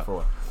and get stuff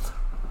for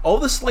all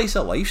the slice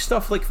of life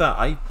stuff like that.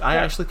 I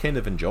actually kind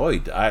of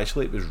enjoyed.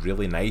 It was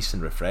really nice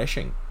and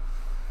refreshing.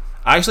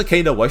 I actually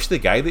kind of wish the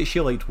guy that she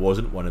liked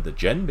wasn't one of the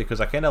Jinn,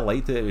 because I kind of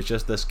liked it. It was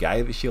just this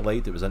guy that she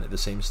liked that was into the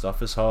same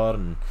stuff as her,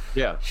 and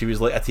she was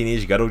like a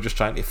teenage girl just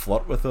trying to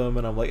flirt with him,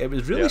 and I'm like, it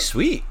was really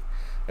sweet.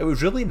 It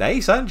was really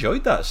nice. I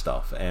enjoyed that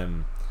stuff.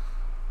 And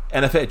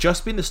if it had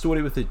just been the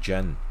story with the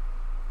Jinn,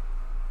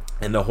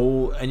 and the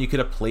whole, and you could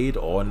have played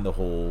on the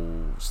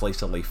whole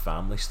slice of life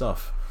family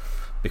stuff,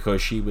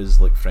 because she was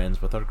like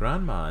friends with her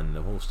grandma and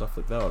the whole stuff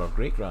like that, or her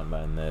great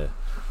grandma, and the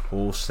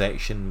whole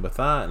section with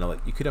that, and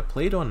like you could have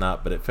played on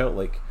that, but it felt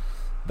like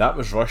that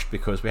was rushed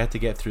because we had to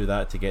get through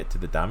that to get to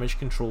the damage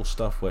control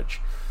stuff.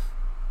 Which,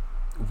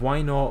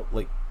 why not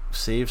like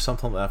save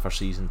something like that for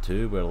season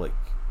 2, where like,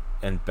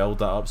 and build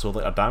that up? So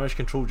like, are damage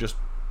control just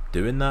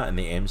doing that in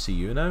the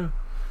MCU now?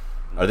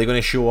 Are they going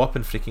to show up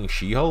in freaking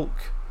She-Hulk?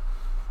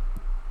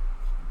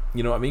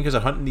 You know what I mean? Because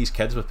they're hunting these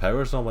kids with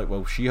powers, and I'm like,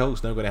 well,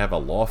 She-Hulk's now going to have a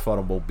law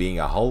firm while being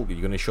a Hulk. Are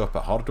you going to show up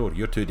at her door?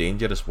 You're too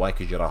dangerous. Why?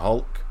 Because you're a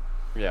Hulk?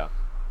 Yeah.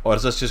 Or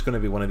is this just going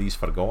to be one of these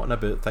forgotten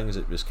about things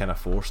that was kind of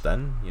forced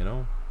in, you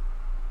know?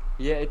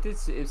 Yeah, it did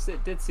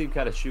seem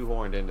kind of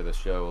shoehorned into the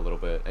show a little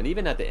bit. And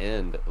even at the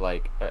end,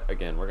 like,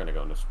 again, we're going to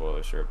go into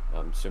spoilers here.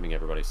 I'm assuming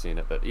everybody's seen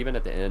it, but even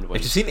at the end when...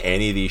 If you've seen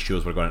any of these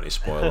shows, we're going into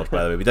spoilers,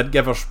 by the way. We did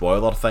give our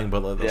spoiler thing,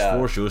 but like, there's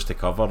 4 shows to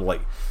cover.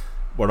 Like,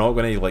 we're not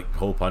going to like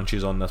pull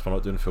punches on this. We're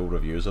not doing full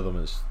reviews of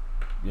them. It's,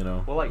 you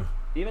know... Well, like,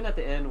 even at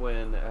the end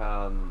when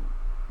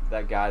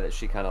that guy that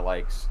she kind of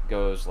likes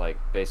goes, like,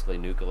 basically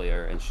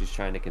nuclear, and she's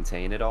trying to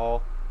contain it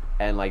all,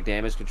 and like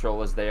damage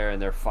control is there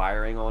and they're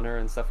firing on her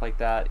and stuff like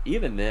that,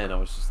 even then I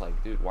was just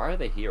like, dude, why are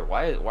they here?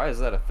 Why is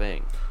that a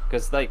thing?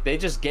 Because like they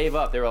just gave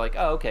up. They were like,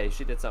 oh, okay,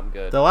 she did something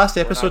good. The last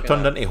episode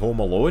turned into Home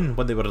Alone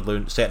when they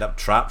were setting up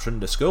traps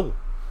around the school.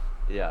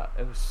 Yeah,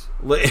 it was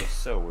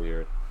so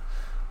weird.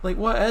 Like,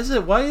 what is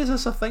it? Why is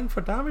this a thing for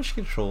damage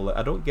control? Like,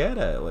 I don't get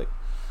it. Like,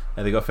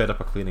 and they got fed up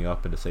of cleaning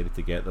up and decided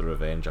to get their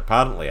revenge.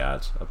 Apparently.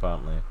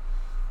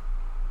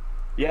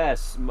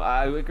 Yes,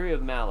 I agree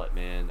with Mallet,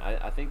 man.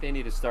 I think they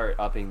need to start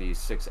upping these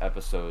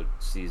 6-episode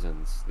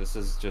seasons. This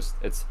is just,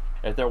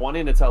 if they're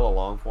wanting to tell a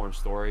long form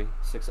story,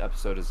 6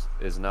 episodes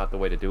is not the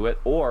way to do it.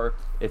 Or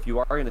if you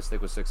are going to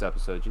stick with 6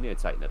 episodes, you need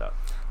to tighten it up.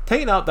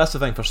 Tighten up, that's the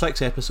thing. For 6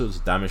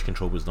 episodes, damage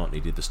control was not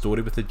needed. The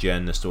story with the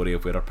Jinn, the story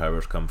of where our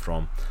powers come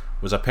from,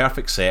 was a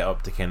perfect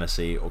setup to kind of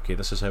say, okay,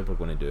 this is how we're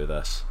going to do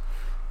this.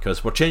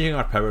 Because we're changing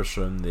our powers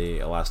from the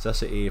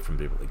elasticity, from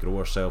being able to grow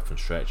ourselves and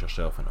stretch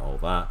ourselves and all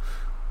that.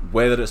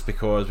 Whether it's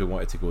because we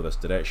wanted to go this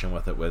direction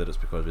with it, whether it's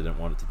because we didn't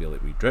want it to be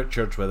like Reed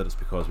Richards, whether it's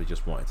because we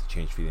just wanted to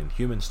change the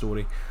Inhuman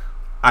story,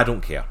 I don't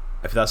care.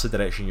 If that's the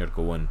direction you're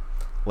going,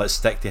 let's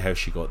stick to how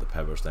she got the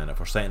powers then. If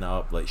we're setting it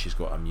up like she's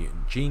got a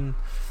mutant gene,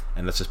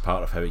 and this is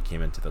part of how he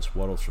came into this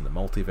world from the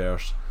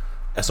multiverse,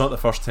 it's not the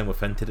first time we've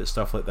hinted at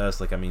stuff like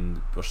this. Like, I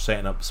mean, we're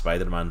setting up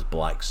Spider-Man's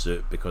black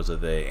suit because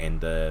of the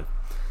end of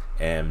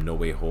No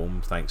Way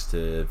Home, thanks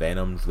to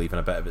Venom leaving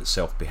a bit of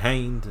itself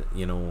behind,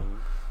 you know.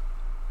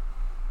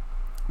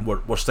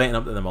 We're setting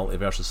up that the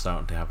multiverse is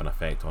starting to have an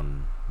effect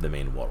on the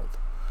main world.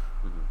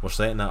 We're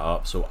setting that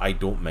up, so I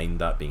don't mind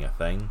that being a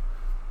thing.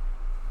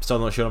 Still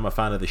not sure I'm a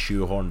fan of the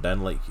shoehorned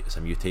in, like it's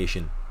a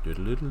mutation. Dude,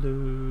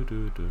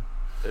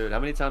 how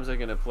many times are they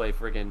gonna play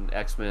friggin'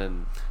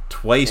 X-Men?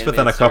 Twice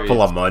within a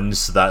couple of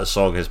months, that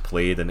song has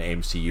played in the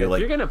MCU. If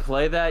you're gonna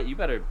play that, you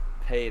better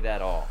pay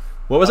that off.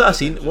 What was that a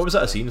scene? What was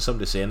that a scene?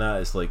 Somebody saying that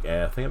it's like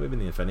I think it may be in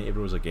the Infinity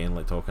Bros again,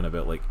 like talking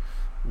about like,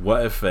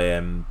 what if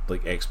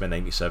like X-Men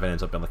 97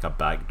 ends up being like a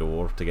back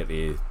door to get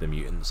the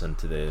mutants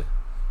into the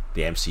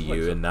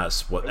MCU, and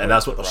that's what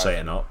they're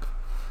setting up.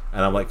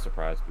 And I'm like,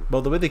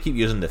 well, the way they keep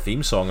using the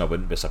theme song, I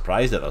wouldn't be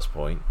surprised at this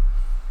point.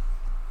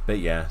 But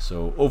yeah,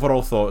 so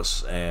overall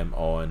thoughts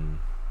on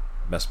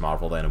Miss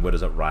Marvel then, and where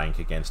does it rank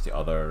against the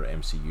other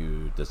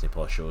MCU Disney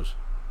Plus shows?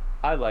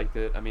 I liked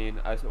it. I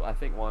mean, I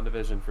think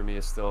WandaVision for me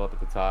is still up at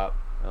the top,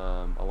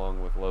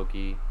 along with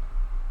Loki.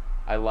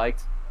 I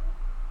liked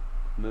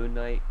Moon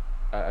Knight.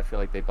 I feel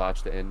like they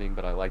botched the ending,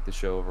 but I liked the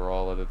show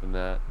overall other than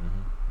that.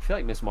 I feel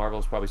like Miss Marvel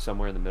is probably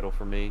somewhere in the middle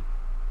for me.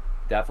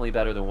 Definitely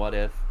better than What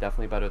If.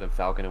 Definitely better than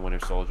Falcon and Winter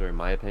Soldier, in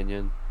my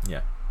opinion.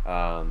 Yeah.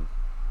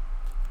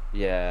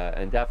 Yeah,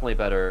 and definitely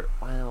better.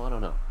 Well, I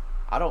don't know.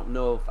 I don't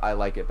know if I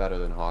like it better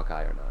than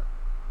Hawkeye or not,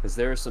 because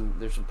there's some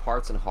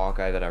parts in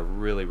Hawkeye that I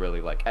really,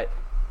 really like.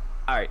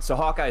 All right, so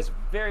Hawkeye is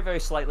very, very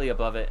slightly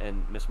above it,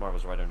 and Miss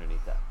Marvel's right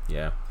underneath that.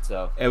 Yeah.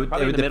 So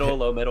probably in the middle,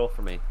 low middle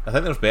for me. I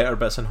think there's better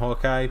bits in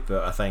Hawkeye,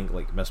 but I think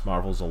like Miss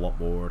Marvel's a lot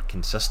more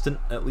consistent,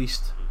 at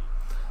least.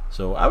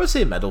 So I would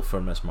say middle for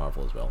Miss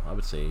Marvel as well. I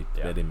would say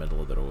very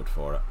middle of the road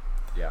for it.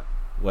 Yeah.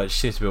 Which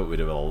seems to be what we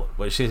do.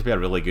 Which seems to be a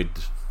really good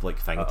like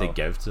thing to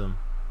give to them.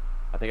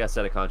 I think I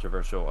said a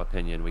controversial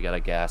opinion. We got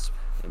a gasp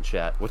in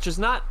chat, which is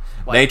not.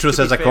 Like, Nitro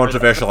says a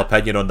controversial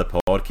opinion on the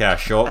podcast.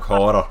 Shock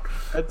horror.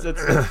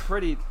 It's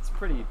pretty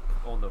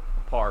on the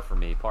par for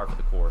me, par for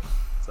the course.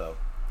 So.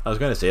 I was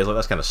going to say, it's like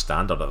that's kind of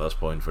standard at this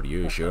point for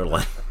you,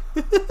 surely.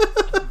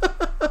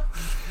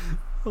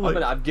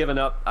 I've given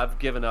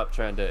up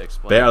trying to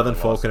explain. Better than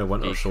Falcon and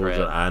Winter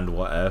Soldier and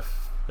What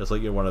If. It's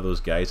like you're one of those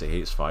guys that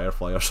hates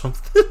Firefly or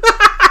something.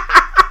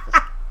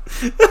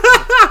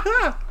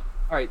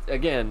 Alright,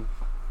 again,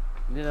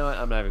 you know what,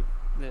 I'm not even,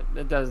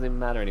 it doesn't even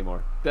matter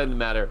anymore. Doesn't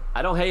matter.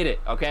 I don't hate it,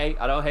 okay?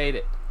 I don't hate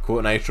it.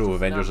 Quote Nitro,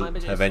 Avengers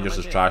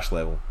is trash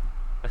level.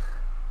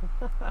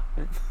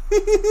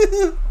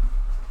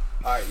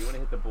 Alright, you want to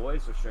hit The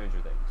Boys or Stranger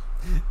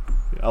Things?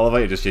 I love how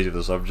you just changed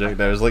the subject.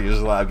 Now it's like you're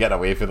just like, I'm getting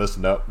away from this,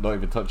 not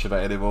even touching it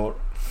anymore.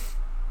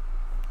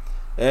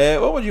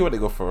 What would you want to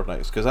go for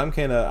next? Because I'm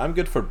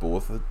good for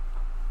both.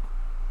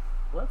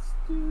 Let's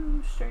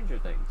do Stranger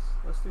Things.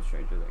 Man.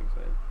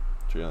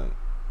 Really?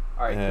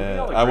 Alright,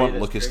 I want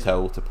Lucas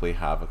Till to play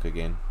Havoc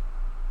again.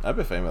 I'd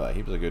be fine with that.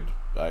 He was a good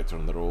actor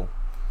in the role.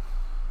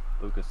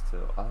 Lucas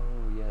Till. Oh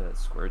yeah, that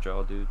square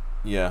jaw dude.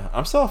 Yeah,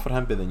 I'm still up for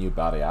him being the new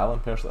Barry Allen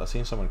personally. I've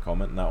seen someone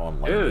commenting that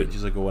online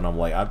ages ago, and I'm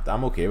like,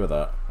 I'm okay with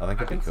that. I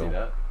think it'd be cool. See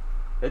that.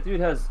 That dude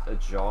has a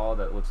jaw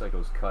that looks like it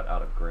was cut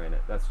out of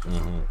granite. That's just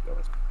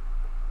ridiculous.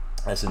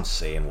 That's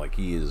insane. Like,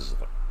 he is.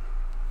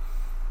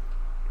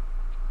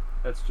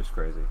 That's just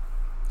crazy.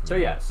 So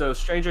yeah, so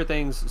Stranger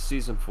Things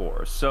season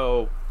 4.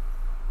 So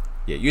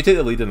yeah, you take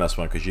the lead in this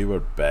one because you were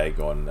big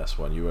on this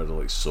one. You were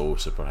like so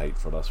super hyped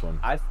for this one.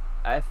 I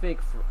think.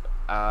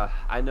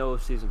 I know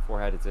season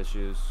 4 had its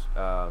issues,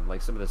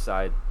 like some of the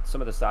side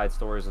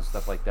stories and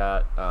stuff like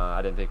that.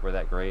 I didn't think were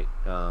that great.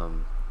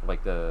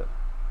 Like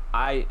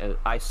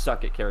I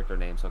suck at character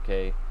names,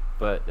 okay,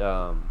 but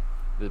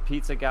the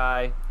pizza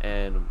guy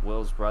and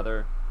Will's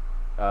brother,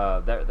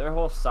 their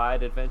whole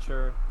side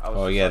adventure.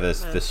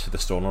 The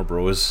Stoner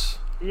Bros.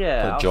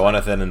 Yeah, like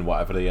Jonathan and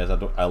whatever he is.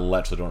 I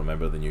literally don't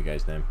remember the new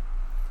guy's name.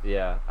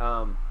 Yeah.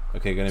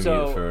 Okay, gonna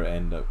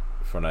mute it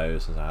for now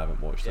since I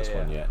haven't watched this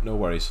one yet. No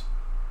worries.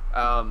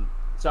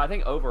 So I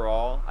think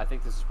overall, I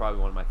think this is probably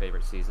one of my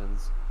favorite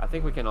seasons. I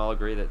think we can all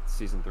agree that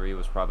season 3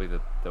 was probably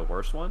the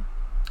worst one.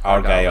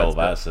 Argyle,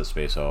 that's a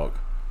Space Hawk.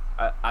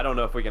 I don't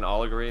know if we can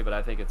all agree, but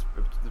I think it's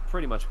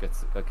pretty much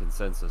a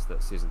consensus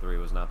that season 3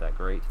 was not that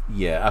great.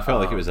 Yeah, I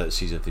felt like it was that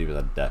season 3 was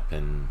a dip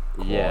in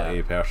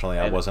quality. Personally,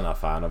 I wasn't a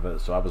fan of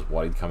it, so I was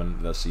worried coming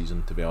into this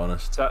season, to be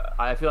honest. So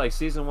I feel like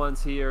season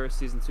 1's here,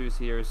 season 2's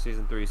here,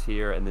 season 3's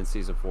here, and then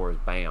season 4 is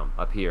bam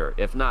up here.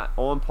 If not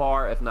on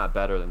par, if not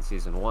better than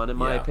season 1, in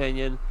my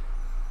opinion.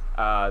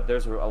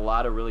 There's a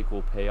lot of really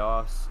cool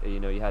payoffs. You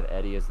know, you had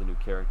Eddie as the new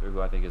character,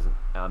 who I think is an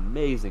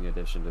amazing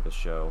addition to the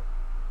show.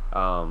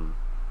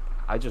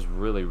 I just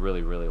really,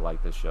 really, really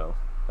like this show.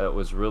 It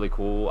was really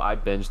cool. I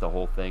binged the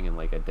whole thing in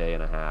like a day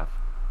and a half,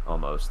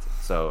 almost.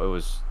 So it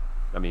was,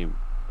 I mean,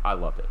 I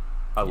loved it.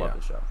 I love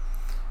the show.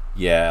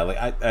 Yeah, like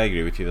I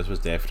agree with you. This was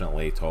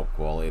definitely top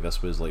quality.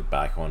 This was like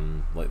back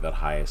on like their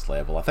highest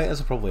level. I think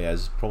this probably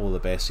the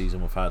best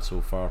season we've had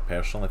so far,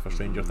 personally, for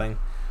Stranger Things.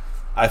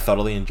 I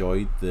thoroughly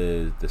enjoyed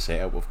the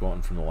setup we've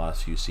gotten from the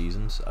last few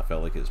seasons. I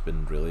felt like it's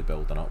been really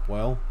building up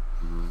well.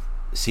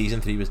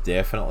 Season 3 was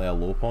definitely a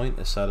low point,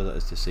 as sad as it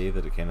is to say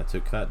that it kind of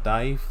took that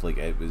dive. Like,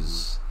 it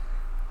was...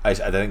 I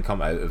didn't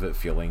come out of it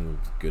feeling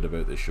good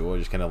about the show. I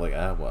just kind of like,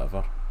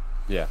 whatever.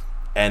 Yeah.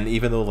 And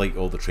even though like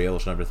all the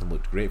trailers and everything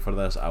looked great for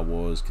this, I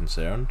was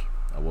concerned.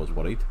 I was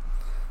worried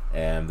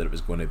that it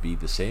was going to be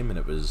the same, and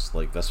it was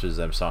like this was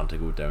them starting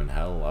to go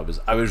downhill.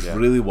 I was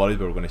really worried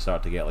we were going to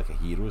start to get like a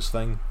heroes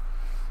thing.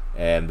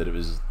 That it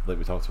was like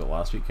we talked about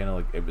last week, kind of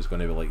like it was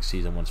going to be like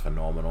season 1's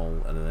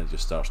phenomenal, and then it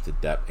just starts to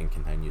dip and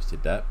continues to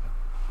dip.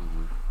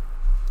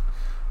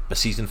 But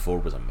season 4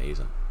 was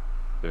amazing.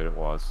 Dude, it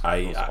was.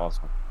 It was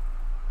awesome.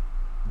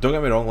 Don't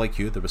get me wrong, like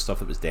you, there was stuff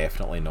that was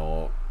definitely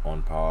not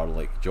on par,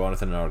 like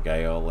Jonathan and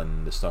Argyle,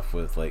 and the stuff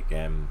with like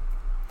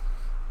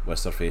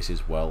what's their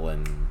faces, Will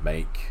and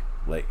Mike,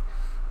 like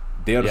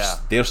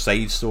their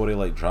side story,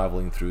 like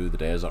traveling through the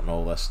desert and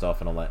all this stuff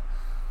and all that.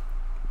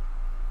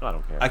 I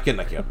don't care. I couldn't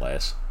have cared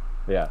less.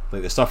 Yeah.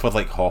 Like the stuff with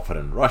like Hopper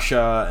in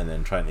Russia and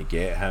then trying to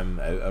get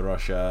him out of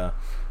Russia,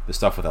 the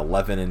stuff with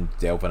Eleven and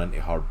delving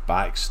into her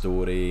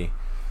backstory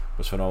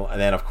was phenomenal. And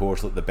then of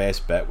course like the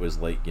best bit was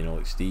like, you know,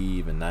 like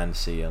Steve and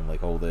Nancy and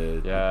like all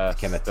the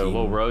kind of the team,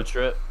 little road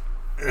trip.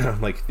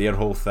 like their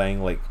whole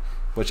thing, like,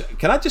 which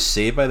can I just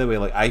say, by the way,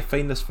 like I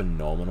find this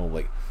phenomenal.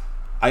 Like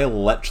I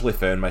literally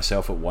found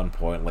myself at one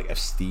point, like if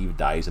Steve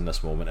dies in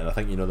this moment, and I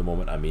think you know the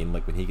moment I mean,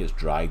 like when he gets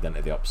dragged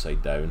into the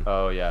Upside Down.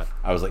 Oh yeah.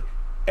 I was like,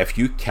 if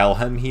you kill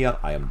him here,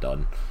 I am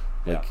done.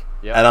 Like,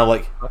 yeah. And I'm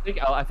like,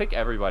 I think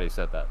everybody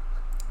said that.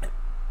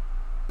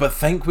 But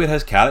think where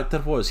his character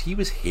was. He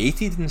was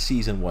hated in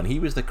season 1. He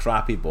was the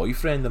crappy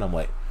boyfriend, and I'm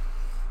like,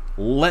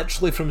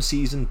 literally from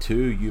season 2,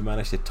 you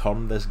managed to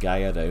turn this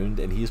guy around,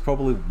 and he's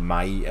probably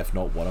if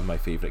not one of my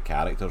favourite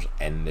characters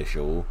in the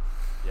show.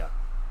 Yeah.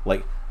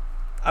 Like,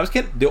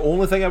 the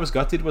only thing I was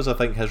gutted was I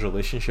think his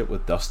relationship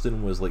with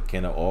Dustin was like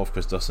kind of off,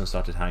 because Dustin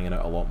started hanging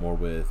out a lot more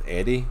with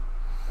Eddie.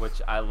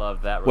 Which I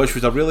love that. Which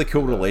was a really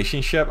cool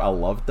relationship. I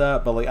loved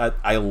that, but like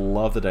I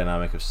love the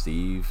dynamic of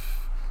Steve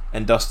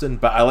and Dustin.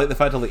 But I like the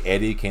fact that like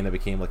Eddie kind of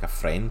became like a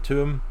friend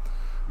to him,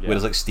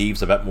 whereas like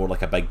Steve's a bit more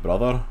like a big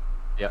brother.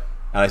 Yeah.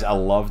 And I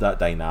love that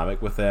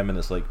dynamic with them. And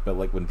it's like, but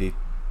like when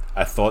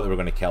I thought they were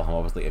going to kill him. I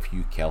was like, if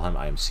you kill him,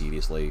 I am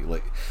seriously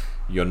like,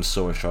 you're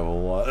so in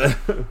trouble.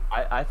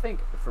 I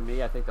think for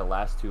me, I think the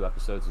last 2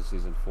 episodes of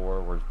season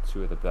 4 were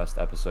 2 of the best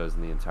episodes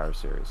in the entire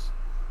series,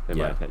 in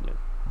my opinion.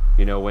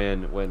 You know,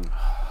 when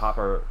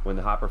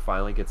Hopper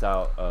finally gets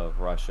out of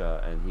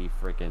Russia and he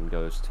freaking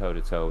goes toe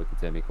to toe with the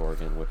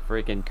Demogorgon with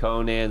freaking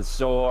Conan's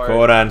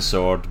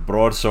sword,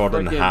 broadsword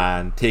in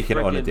hand, taking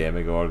on a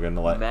Demogorgon,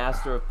 like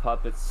Master of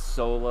Puppets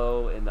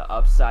solo in the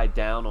Upside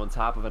Down on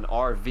top of an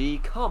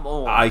RV. Come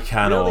on! I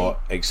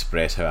cannot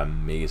express how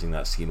amazing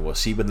that scene was.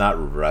 See when that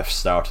riff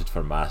started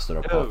for Master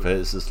of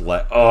Puppets, it's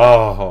like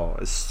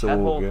it's so good.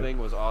 That whole thing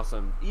was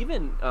awesome.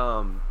 Even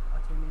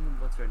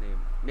what's her name?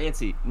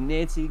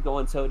 Nancy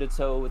going toe to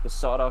toe with the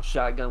sawed-off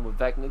shotgun with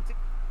Vecna,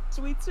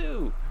 sweet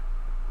too.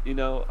 You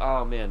know,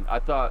 oh man, I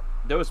thought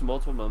there was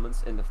multiple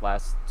moments in the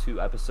last 2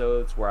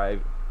 episodes where I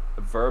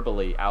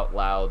verbally out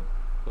loud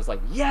was like,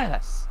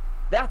 yes,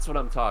 that's what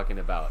I'm talking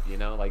about. You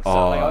know, like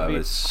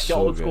the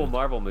old school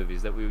Marvel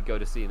movies that we would go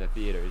to see in the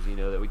theaters. You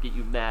know, that would get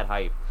you mad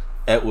hype.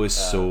 It was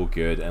so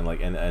good, and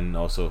like, and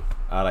also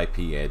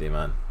R.I.P. Eddie,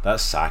 man. That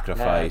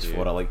sacrifice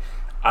for it, like.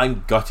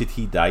 I'm gutted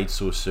he died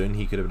so soon.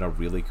 He could have been a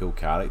really cool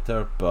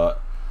character, but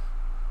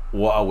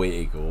what a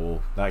way to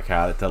go. That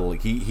character,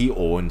 like he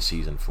owned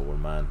season 4,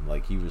 man.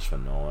 Like he was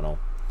phenomenal.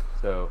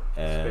 So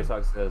Space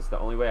Hawk says the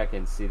only way I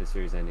can see the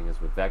series ending is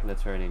with Vecna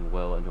turning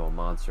Will into a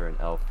monster and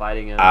Elle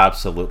fighting him.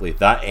 Absolutely,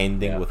 that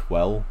ending with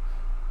Will.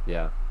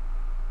 Yeah.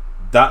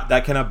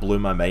 That kind of blew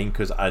my mind,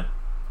 because I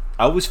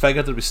always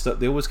figured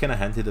they always kind of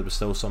hinted there was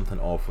still something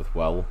off with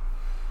Will.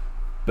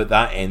 But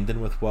that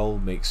ending with Will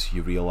makes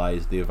you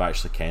realise they've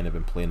actually kind of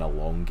been playing a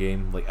long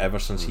game. Like, ever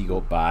since he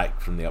got back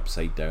from the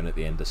Upside Down at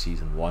the end of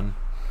season 1,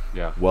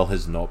 Will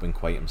has not been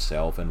quite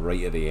himself. And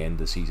right at the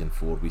end of season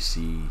 4, we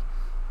see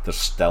there's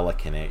still a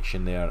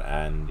connection there.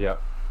 And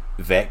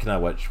Vecna,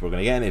 which we're going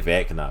to get into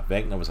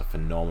Vecna was a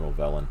phenomenal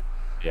villain.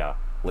 Yeah.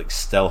 Like,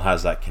 still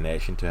has that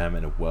connection to him,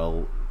 and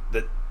Will...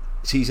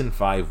 season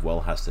 5,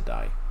 Will has to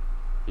die.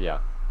 Yeah.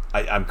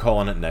 I'm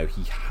calling it now.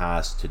 He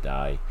has to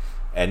die.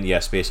 And yeah,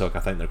 Space Hulk, I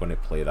think they're going to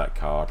play that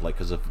card, like,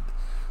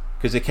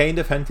 because they kind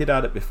of hinted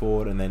at it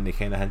before, and then they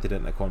kind of hinted it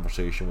in a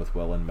conversation with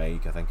Will and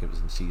Mike. I think it was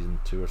in season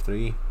 2 or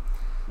 3,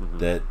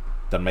 that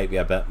there might be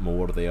a bit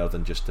more there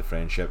than just the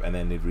friendship, and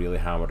then they really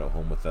hammered it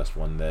home with this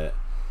one that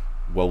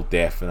Will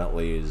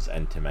definitely is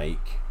into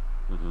Mike.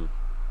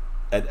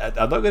 I'm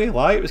not going to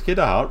lie, it was kind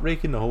of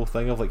heartbreaking, the whole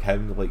thing of like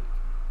him like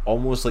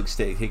almost like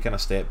taking a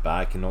step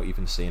back and not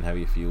even saying how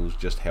he feels,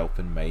 just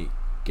helping Mike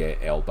get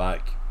Elle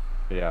back.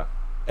 Yeah.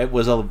 It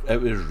was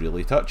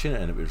really touching,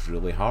 and it was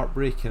really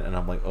heartbreaking, and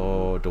I'm like,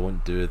 oh,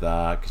 don't do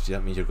that, because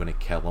that means you're going to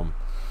kill him.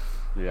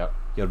 Yeah.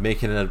 You're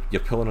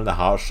pulling on the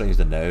heartstrings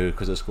now,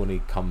 because it's going to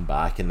come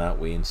back in that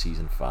way in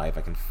season 5.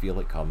 I can feel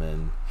it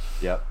coming.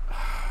 Yep.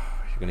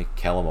 You're going to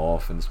kill him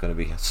off, and it's going to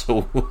be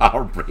so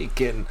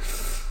heartbreaking.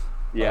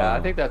 Yeah, I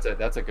think that's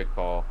a good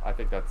call. I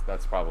think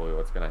that's probably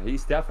what's gonna.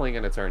 He's definitely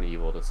gonna turn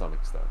evil to some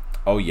extent.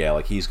 Oh yeah,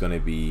 like he's going to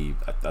be,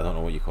 I don't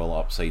know what you call it,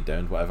 upside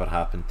down. Whatever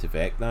happened to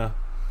Vecna,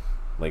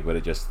 like where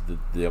it just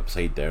the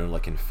upside down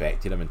like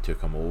infected him and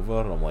took him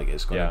over. I'm like,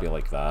 it's going to be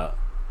like that.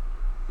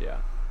 Yeah.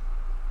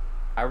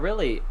 I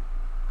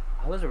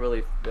was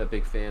a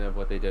big fan of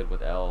what they did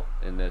with Elle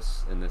in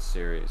this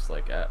series.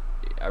 Like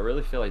I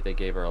really feel like they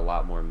gave her a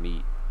lot more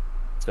meat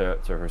to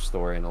her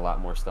story and a lot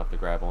more stuff to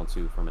grab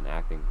onto from an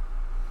acting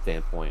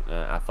standpoint.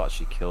 I thought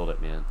she killed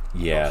it, man.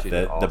 Yeah,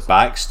 the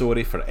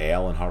backstory for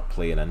Elle and her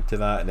playing into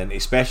that, and then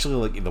especially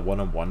like the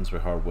one-on-ones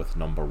with her with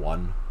number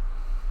one,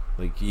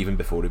 like even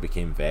before he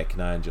became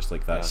Vecna, and just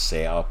like that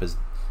setup is,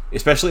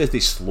 especially as they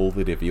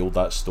slowly revealed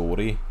that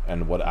story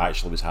and what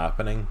actually was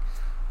happening.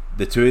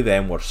 The two of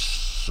them were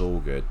so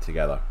good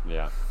together.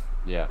 Yeah.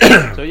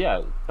 So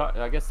yeah,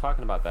 I guess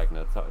talking about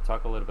Vecna,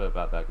 talk a little bit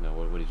about Vecna.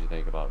 What did you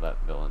think about that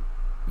villain?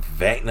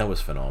 Vecna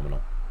was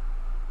phenomenal.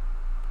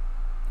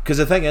 Because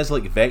the thing is,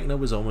 like, Vecna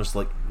was almost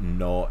like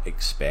not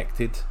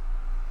expected.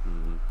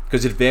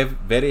 Because it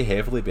very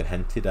heavily been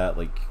hinted at,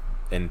 like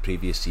in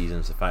previous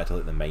seasons, the fact that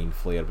like the Mind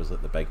Flayer was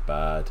like the big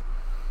bad,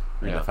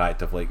 and the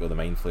fact of like, the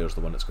Mind Flayer's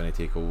the one that's going to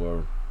take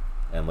over.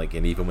 And like,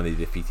 and even when they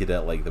defeated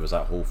it, like there was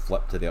that whole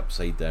flip to the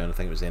upside down. I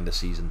think it was the end of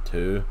season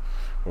 2,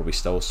 where we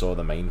still saw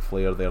the Mind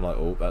Flayer there. Like,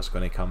 oh, that's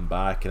going to come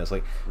back, and it's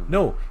like,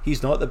 no,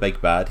 he's not the big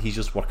bad. He's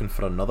just working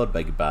for another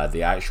big bad.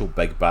 The actual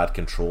big bad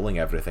controlling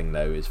everything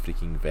now is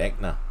freaking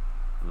Vecna.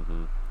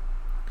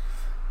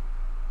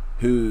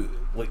 Who,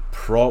 like,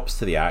 props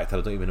to the actor.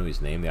 I don't even know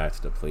his name. The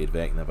actor that played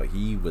Vecna, but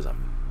he was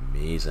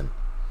amazing.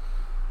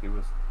 He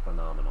was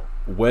phenomenal.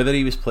 Whether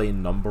he was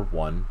playing number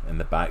one and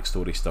the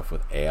backstory stuff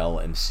with Elle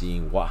and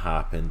seeing what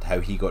happened, how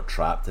he got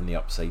trapped in the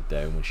upside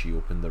down when she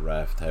opened the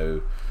rift,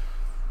 how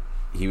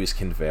he was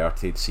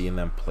converted, seeing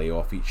them play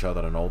off each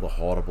other, and all the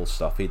horrible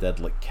stuff he did,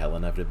 like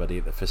killing everybody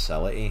at the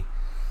facility,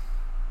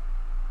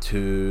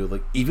 to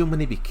like even when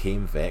he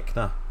became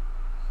Vecna,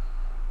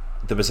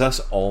 there was this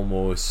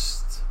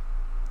almost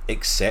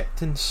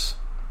acceptance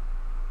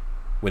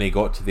when he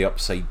got to the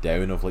upside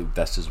down of like,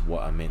 this is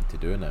what I'm meant to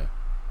do now.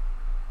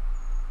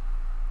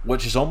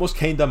 Which is almost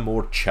kind of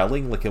more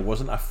chilling. Like, it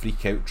wasn't a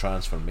freak out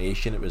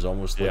transformation. It was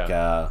almost like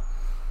an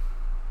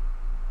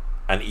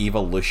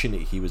evolution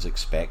that he was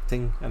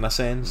expecting, in a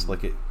sense,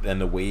 like it, in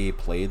the way he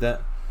played it.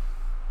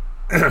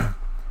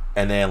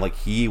 And then like,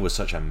 he was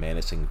such a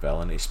menacing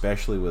villain,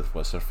 especially with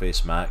what's her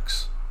face,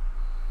 Max.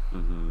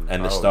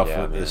 And the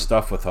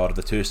stuff with her,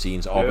 the two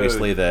scenes,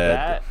 obviously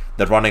the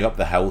running up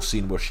the hill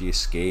scene where she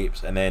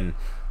escapes, and then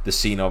the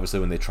scene obviously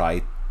when they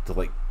try to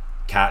like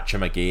catch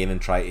him again and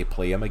try to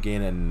play him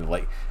again, and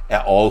like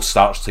it all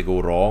starts to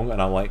go wrong,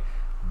 and I'm like,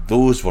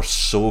 those were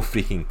so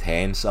freaking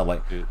tense. I'm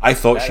like, dude, I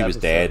thought she was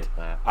dead.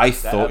 I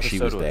thought she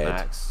was dead.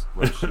 Max,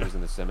 when she was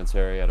in the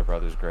cemetery at her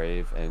brother's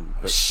grave, and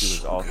she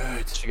was all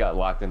good. She got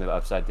locked in the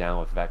upside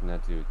down with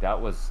Vecna, dude. I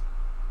was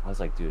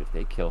like, dude, if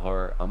they kill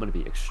her, I'm gonna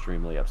be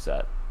extremely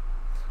upset.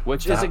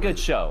 Which is a good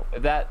show.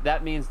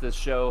 That means the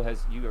show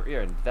has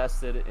you're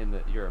invested in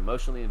you're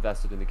emotionally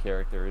invested in the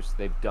characters.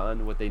 They've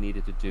done what they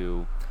needed to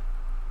do.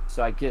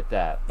 So I get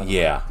that. But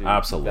yeah, like, dude,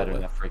 absolutely. You better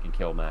not freaking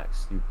kill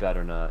Max. You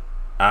better not.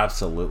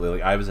 Absolutely.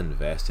 Like, I was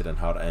invested in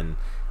her, and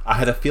I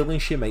had a feeling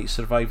she might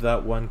survive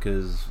that one,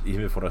 because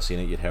even before I seen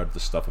it, you'd heard the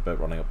stuff about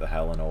running up the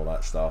hill and all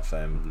that stuff,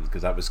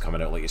 because that was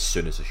coming out like as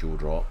soon as the show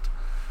dropped.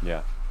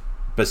 Yeah.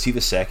 But see,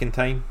 the second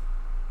time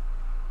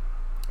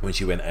when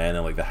she went in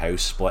and like the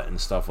house split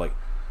and stuff, like,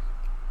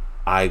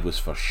 I was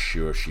for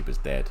sure she was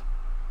dead.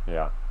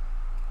 Yeah.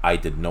 I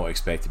did not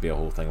expect to be a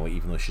whole thing, like,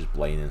 even though she's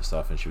blind and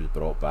stuff and she was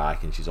brought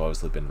back and she's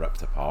obviously been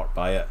ripped apart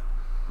by it.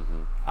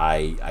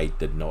 I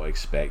did not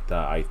expect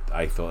that.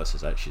 I thought, this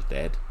is it, she's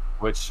dead.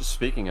 Which,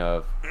 speaking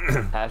of,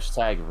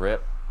 hashtag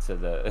rip to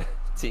the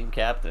team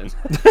captain.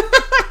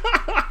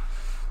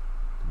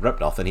 Rip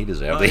nothing, he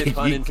deserved it.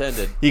 Pun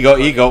intended. He got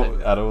I don't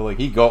know, like,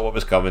 he got what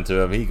was coming to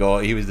him.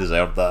 He was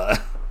deserved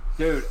that.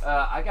 Dude,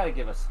 I gotta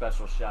give a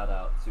special shout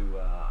out to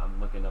I'm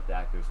looking up the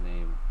actor's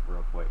name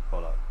real quick.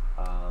 Hold up.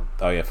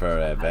 Oh yeah, for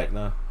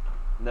Vecna.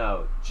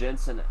 No,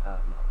 Jensen. No.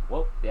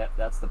 Well, yeah,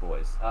 that's the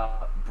boys.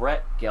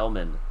 Brett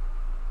Gelman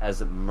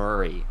as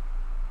Murray.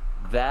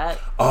 That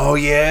Oh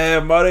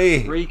yeah,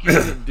 Murray.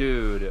 freaking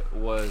dude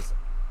was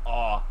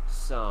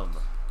awesome.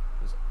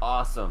 It was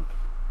awesome.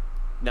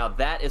 Now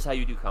that is how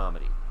you do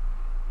comedy.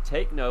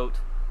 Take note.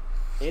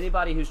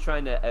 Anybody who's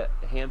trying to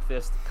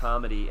ham-fist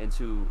comedy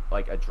into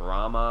like a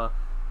drama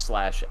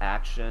 /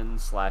 action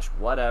 /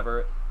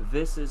 whatever,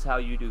 this is how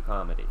you do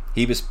comedy.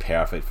 He was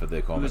perfect for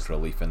the comic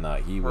relief in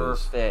that. He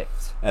was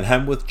Perfect. and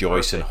him with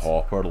Joyce and Perfect.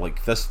 Hopper,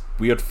 like this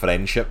weird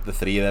friendship the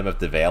three of them have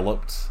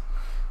developed.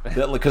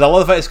 Because I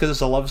love it, it's because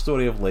it's a love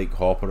story of like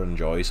Hopper and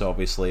Joyce,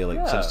 obviously, like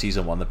Yeah. since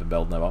season 1 they've been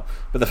building them up.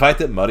 But the fact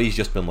that Murray's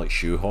just been like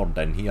shoehorned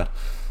in here,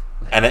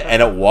 and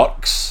it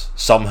works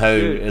somehow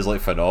Dude. is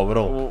like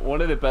phenomenal. Well,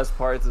 one of the best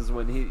parts is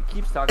when he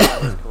keeps talking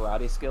about his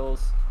karate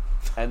skills,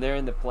 and they're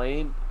in the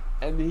plane,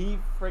 and he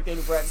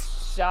freaking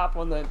wrecks shop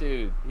on that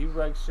dude. He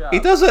wrecks shop. He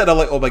does it, and I'm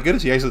like, oh my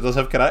goodness, he actually does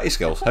have karate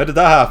skills. How did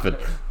that happen?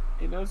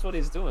 He knows what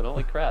he's doing.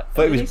 Holy crap!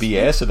 Thought it And was he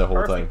BS speaks the whole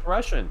perfect time.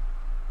 Russian.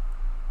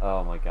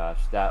 Oh my gosh,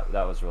 that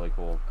was really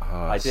cool. Oh,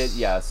 I did,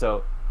 yeah.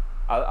 So,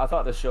 I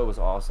thought the show was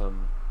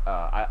awesome.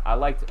 I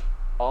liked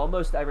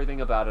almost everything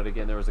about it.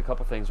 Again, there was a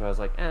couple things where I was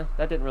like,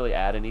 that didn't really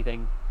add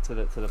anything to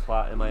the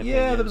plot in my opinion.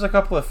 Yeah, there was a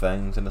couple of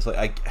things, and it's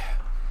like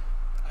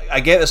I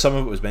get that some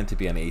of it was meant to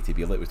be an A to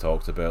B, like we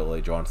talked about,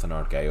 like Jonathan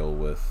Argyle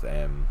with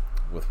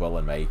Will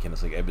and Mike, and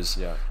it's like it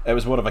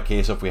was more of a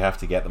case of we have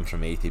to get them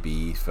from A to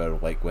B for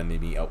like when they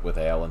meet up with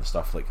Elle and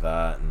stuff like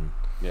that, and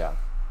Yeah.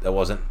 it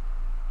wasn't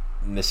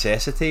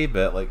necessity,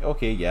 but like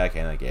okay, yeah, I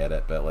kind of get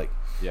it, but like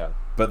Yeah.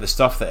 but the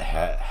stuff that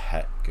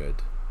hit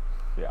good.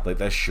 Yeah. Like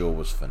this show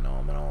was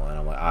phenomenal, and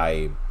I'm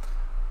like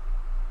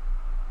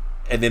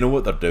and they know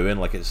what they're doing.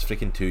 Like it's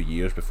freaking 2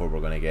 years before we're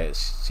gonna get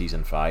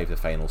season 5, the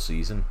final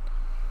season,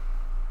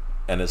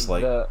 and it's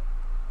like the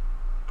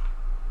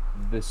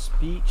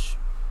speech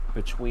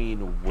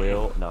between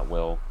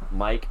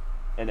Mike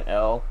and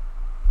Elle.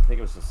 I think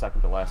it was the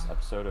second to last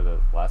episode or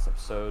the last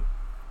episode,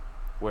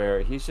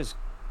 where he's just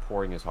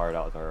pouring his heart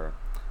out to her,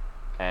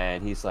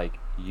 and he's like,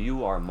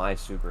 "You are my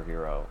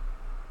superhero."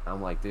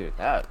 I'm like, dude,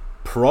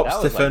 props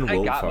to Finn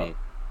that got Wolfhard. me.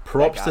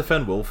 Props That to got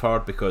Finn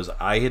Wolfhard, because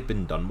I had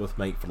been done with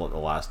Mike for like the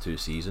last 2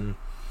 seasons.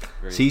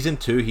 Agreed. Season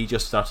 2, he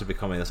just started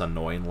becoming this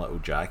annoying little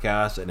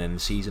jackass, and then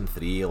season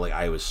 3, like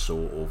I was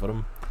so over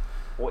him.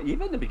 Well,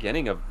 even the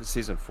beginning of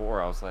season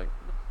 4, I was like,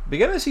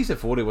 Beginning of season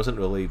 4, he wasn't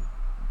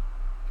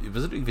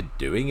even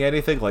doing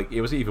anything. Like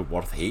it wasn't even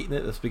worth hating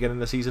at this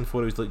beginning of season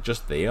 4. He was like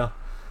just there,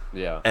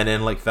 yeah, and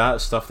then like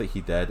that stuff that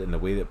he did and the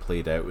way that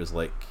played out was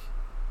like,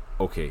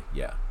 okay,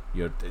 yeah,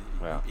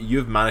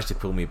 you've managed to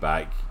pull me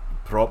back.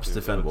 Props dude,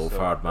 to Finn it was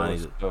Wolfhard, man. It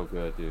was so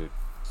good, dude,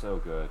 so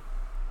good.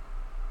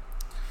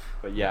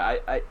 But yeah,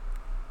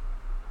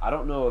 I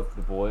don't know if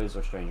The Boys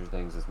or Stranger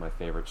Things is my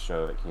favorite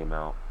show that came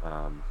out.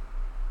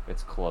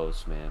 It's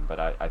close, man, but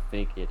I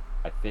think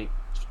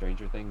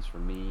Stranger Things for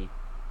me,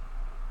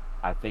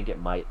 I think it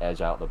might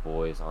edge out The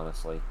Boys,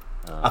 honestly.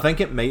 I think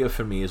it might have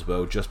for me as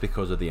well, just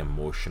because of the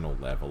emotional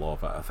level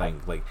of it. I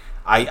think like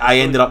I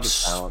ended up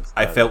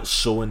I felt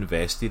so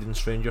invested in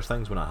Stranger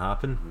Things when it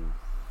happened.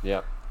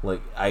 Yeah.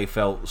 Like I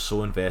felt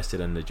so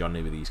invested in the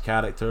journey with these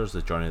characters,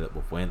 the journey that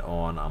we've went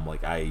on. I'm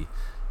like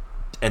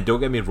and don't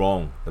get me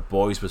wrong, The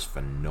Boys was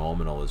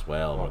phenomenal as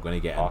well. We're going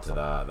to get into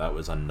that. That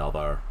was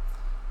another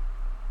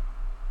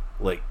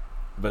like,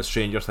 but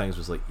Stranger Things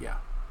was like, yeah,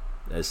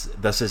 this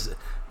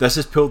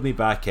has pulled me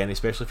back in,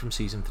 especially from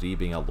season 3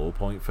 being a low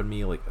point for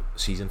me. Like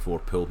season 4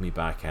 pulled me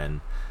back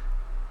in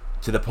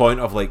to the point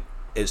of like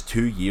it's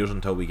 2 years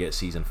until we get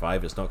season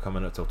 5. It's not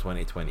coming out till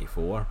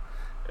 2024,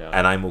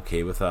 and I'm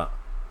okay with that.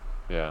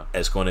 Yeah,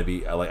 it's going to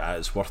be like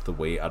it's worth the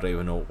wait. I don't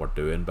even know what we're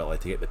doing, but like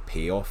to get the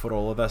payoff for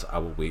all of this, I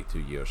will wait 2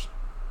 years.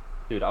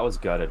 dude, I was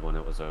gutted when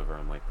it was over.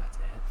 I'm like, that's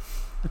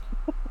it.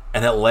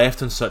 And it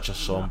left on such a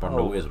somber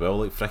note as well.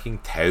 Like freaking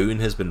town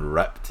has been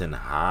ripped in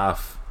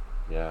half.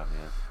 Yeah,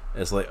 man.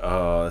 It's like,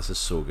 oh, this is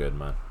so good,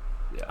 man.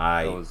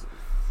 Yeah, it was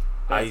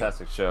a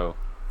fantastic show.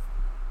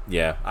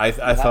 Yeah, I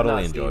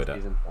thoroughly enjoyed it.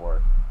 Season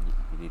 4,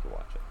 you need to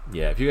watch it.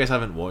 Yeah, if you guys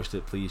haven't watched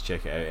it, please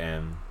check it out.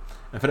 And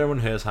for everyone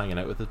who is hanging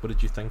out with us, what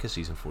did you think of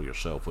season 4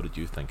 yourself? What did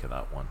you think of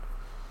that one?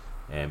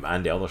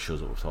 And the other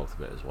shows that we've talked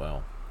about as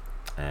well.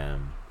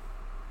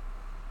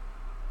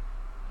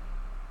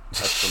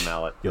 That's for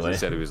Mallet. You He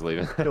said he was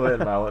leaving. Mallet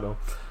know.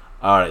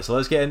 Alright, so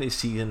let's get into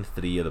season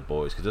 3 of The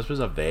Boys, because this was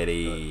a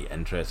very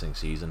interesting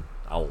season.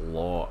 A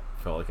lot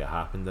felt like it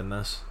happened in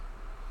this.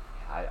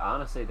 I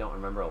honestly don't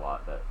remember a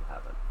lot that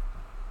happened.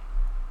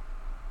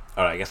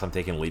 Alright, I guess I'm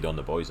taking lead on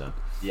The Boys then.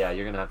 Yeah,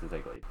 you're gonna have to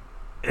take lead.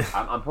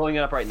 I'm pulling it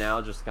up right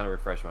now just to kind of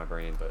refresh my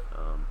brain, but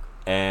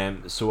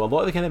so a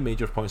lot of the kind of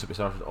major points that we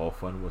started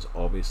off on was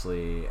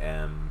obviously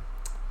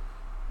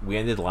we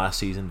ended last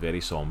season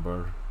very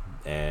somber.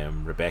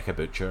 Rebecca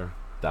Butcher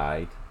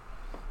died,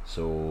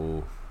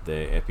 so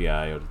the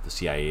FBI or the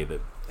CIA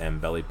that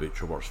Billy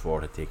Butcher works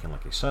for had taken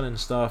like his son and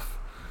stuff.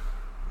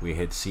 We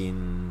had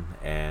seen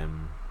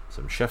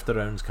some shift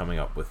arounds coming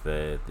up with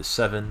the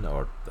 7,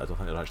 or I don't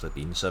think there's actually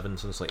been 7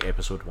 since like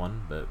episode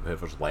 1, but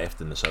whoever's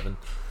left in the 7.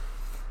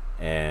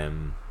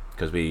 Because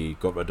because we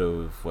got rid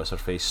of what's her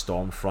face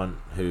Stormfront,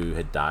 who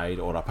had died,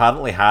 or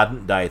apparently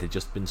hadn't died, had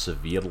just been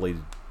severely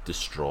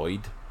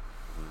destroyed.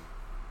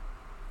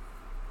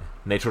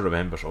 Nitro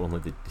remembers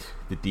only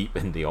the deep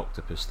in the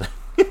octopus thing.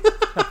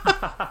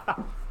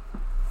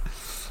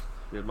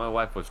 Dude, my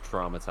wife was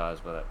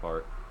traumatized by that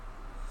part.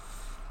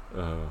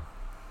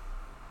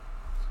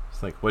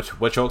 It's like,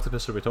 which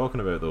octopus are we talking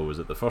about though? Was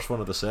it the first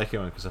one or the second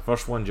one? Because the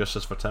first one,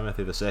 Justice for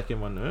Timothy. The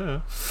second one, We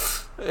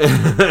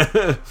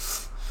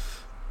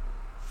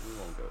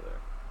won't go there.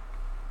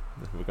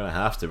 we're gonna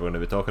have to. We're gonna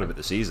be talking about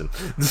the season.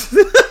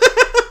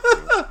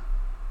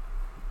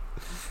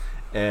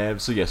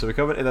 So we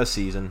come into this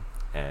season.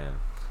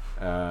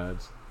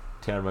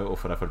 Terminator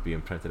Forever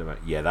being printed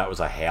about. Yeah, that was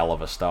a hell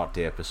of a start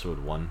to episode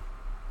 1.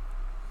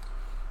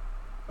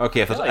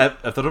 Okay, if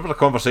there's ever a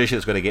conversation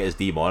that's going to get us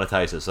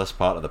demonetized, it's this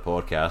part of the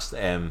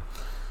podcast.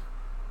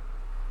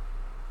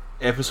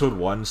 Episode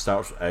 1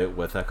 starts out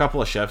with a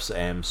couple of shifts.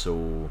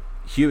 So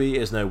Huey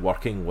is now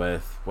working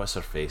with what's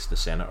her face, the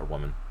senator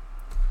woman,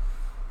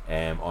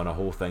 on a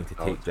whole thing to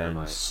take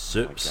down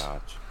Soups. Oh my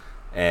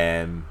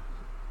gosh.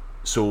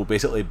 So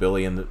basically,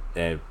 Billy even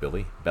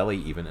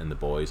and the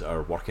boys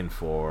are working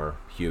for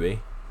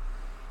Huey,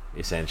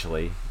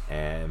 essentially,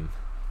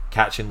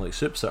 catching like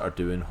Soups that are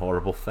doing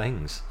horrible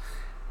things.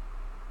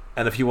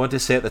 And if you want to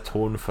set the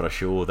tone for a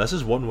show, this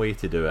is one way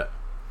to do it,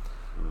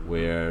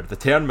 where the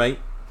termite,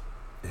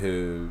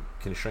 who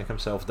can shrink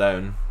himself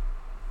down,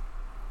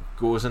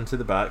 goes into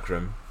the back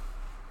room.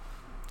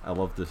 I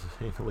love this.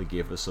 They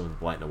gave us some of the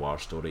Black Noir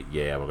story.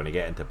 Yeah, we're going to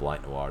get into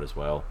Black Noir as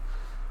well.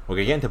 We're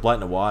going to get into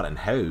Black Noir and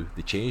how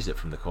they changed it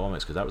from the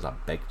comics, because that was a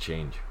big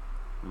change.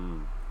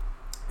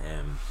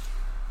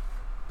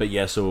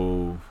 But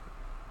so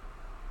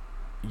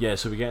we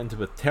get into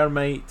with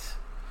Termite,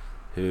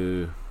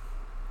 who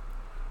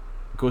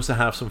goes to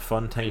have some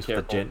fun times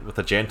with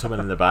a gentleman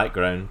in the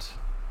background.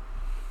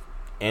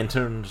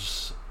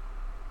 Enters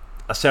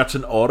a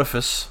certain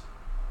orifice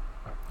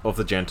of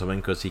the gentleman,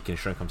 because he can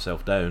shrink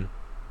himself down.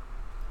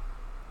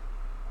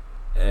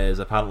 Is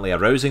apparently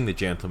arousing the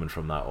gentleman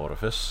from that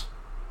orifice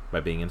by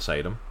being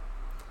inside him,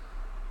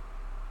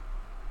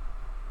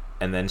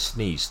 and then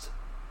sneezed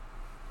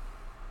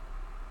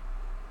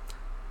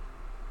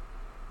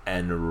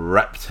and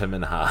ripped him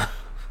in half.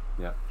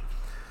 Yeah.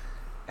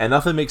 And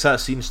nothing makes that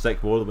scene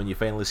stick more than when you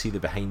finally see the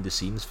behind the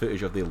scenes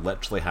footage of they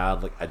literally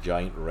had like a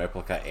giant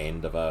replica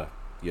end of a,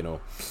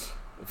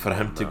 for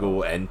him to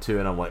go into,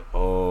 and I'm like,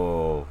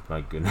 oh my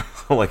goodness.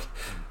 Like,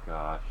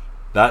 gosh,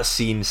 that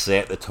scene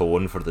set the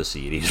tone for the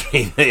series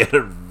right there.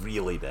 It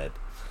really did.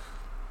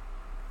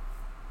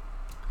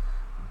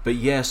 But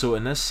yeah, so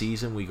in this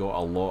season we got a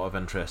lot of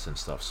interesting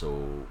stuff.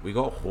 So we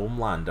got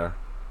Homelander.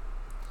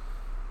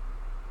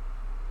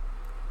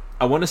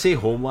 I want to say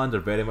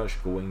Homelander very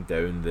much going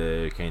down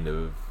the kind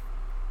of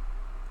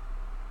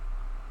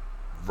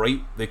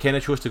right. They kind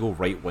of chose to go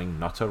right wing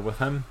nutter with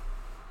him.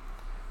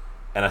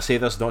 And I say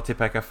this not to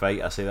pick a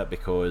fight. I say that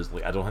because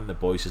I don't think the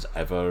boys has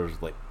ever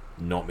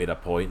not made a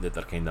point that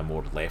they're kind of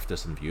more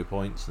leftist in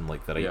viewpoints, and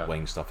the right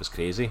wing stuff is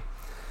crazy.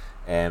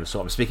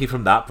 So I'm speaking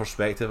from that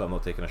perspective. I'm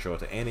not taking a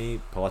shot at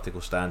any political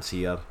stance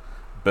here,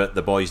 but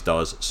the boys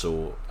does,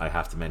 so I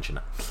have to mention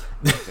it.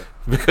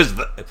 Because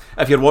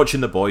if you're watching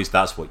the boys,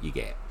 that's what you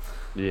get.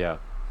 Yeah.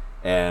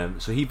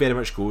 So he very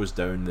much goes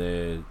down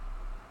the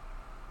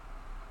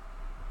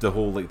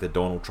whole the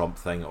Donald Trump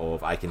thing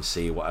of, I can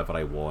say whatever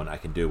I want, I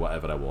can do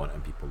whatever I want,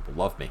 and people will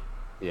love me.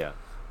 Yeah.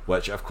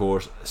 Which of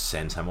course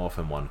sends him off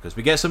in one, because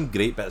we get some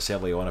great bits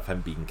early on of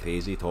him being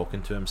crazy,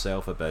 talking to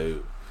himself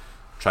about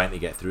trying to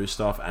get through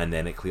stuff, and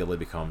then it clearly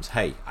becomes,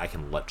 hey, I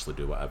can literally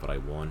do whatever I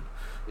want.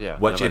 Yeah.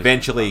 Which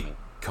eventually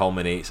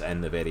culminates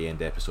in the very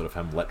end episode of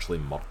him literally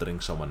murdering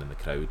someone in the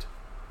crowd.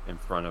 In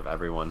front of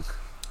everyone.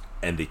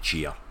 And they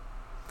cheer.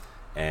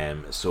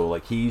 So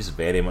he's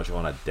very much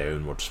on a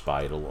downward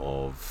spiral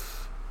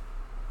of...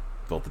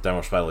 Well, the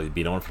downward spiral he's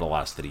been on for the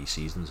last 3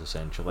 seasons,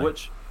 essentially.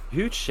 Which,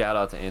 huge shout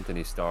out to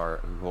Anthony Starr,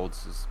 who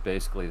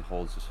basically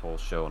holds this whole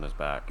show on his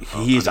back.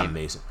 He's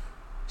amazing.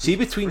 See,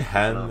 between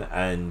him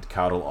and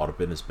Carl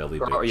Urban as Billy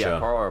Butcher... Yeah,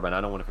 Carl Urban, I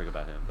don't want to forget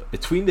about him. But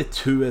between the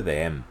two of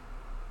them,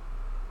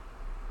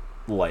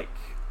 the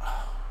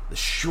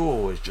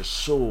show is just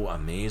so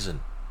amazing.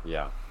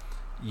 Yeah.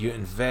 You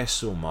invest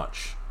so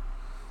much.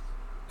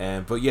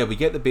 But yeah, we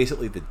get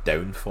basically the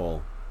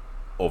downfall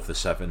of the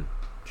Seven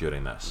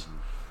during this.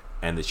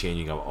 And the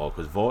changing of it all,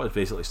 because Vought is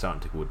basically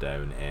starting to go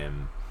down.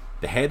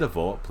 The head of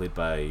Vought, played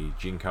by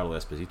Giancarlo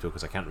Esposito,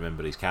 because I can't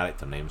remember his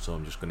character name, so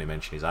I'm just going to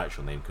mention his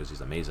actual name because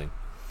he's amazing.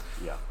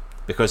 Yeah.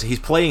 Because he's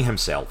playing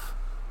himself.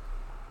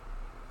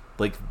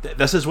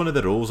 This is one of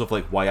the roles of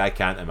why I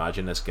can't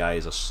imagine this guy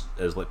as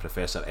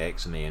Professor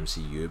X in the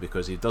MCU,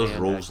 because he does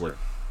roles like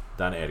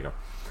Dan Edgar,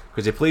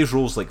 because he plays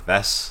roles like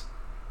this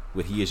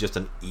where he is just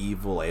an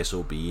evil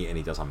SOB and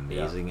he does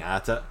amazing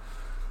at it.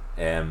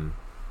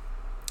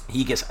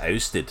 He gets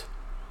ousted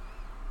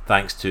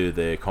thanks to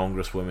the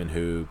congresswoman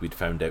who we'd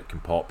found out can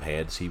pop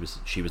heads.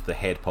 She was the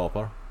head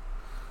popper,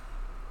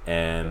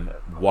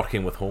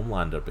 working with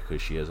Homelander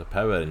because she has a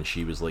power, and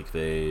she was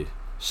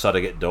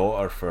surrogate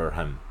daughter for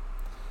him,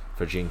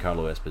 for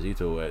Giancarlo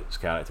Esposito's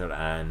character,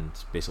 and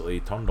basically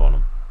turned on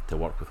him to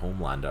work with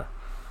Homelander.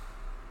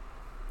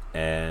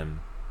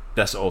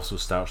 This also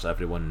starts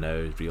everyone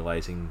now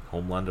realising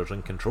Homelander's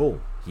in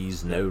control.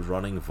 He's now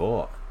running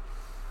Vought.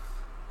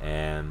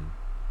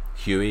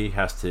 Huey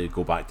has to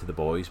go back to the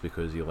boys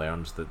because he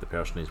learns that the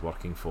person he's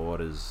working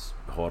for is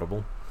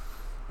horrible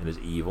and is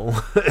evil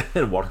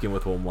and working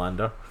with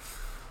Homelander.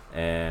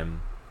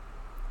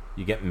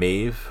 You get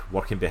Maeve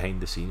working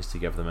behind the scenes to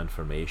give them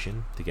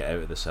information to get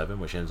out of the Seven,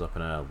 which ends up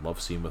in a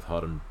love scene with her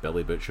and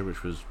Billy Butcher,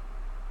 which was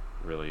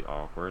really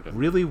awkward and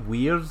really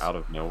weird. Out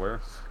of nowhere.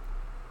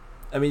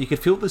 I mean, you could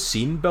feel the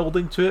scene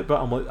building to it,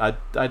 but I'm like,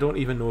 I don't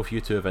even know if you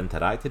two have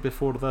interacted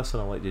before this,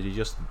 and I'm like, did you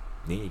just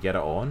need to get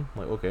it on?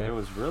 Like, okay. It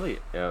was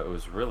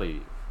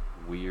really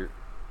weird.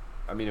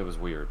 I mean, it was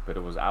weird, but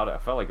I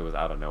felt like it was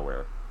out of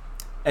nowhere.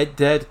 It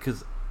did,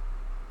 because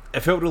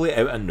it felt really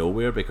out of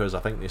nowhere, because I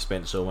think they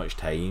spent so much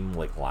time,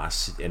 like,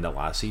 in the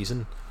last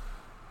season,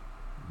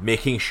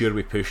 making sure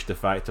we pushed the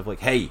fact of, like,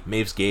 hey,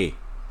 Maeve's gay.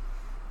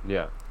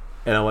 Yeah.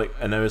 And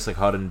now it's like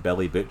her and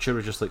Billy Butcher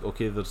are just like,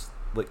 okay, there's,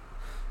 like,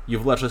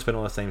 you've literally spent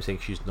all this time saying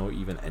she's not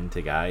even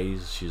into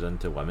guys, she's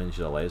into women, she's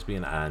a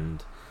lesbian,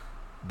 and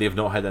they've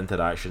not had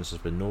interactions.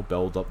 There's been no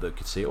build up that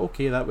could say,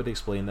 okay, that would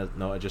explain that.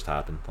 No, it just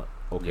happened. Like,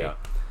 okay.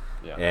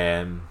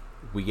 Yeah.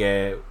 We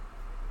get,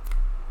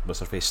 what's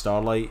her face,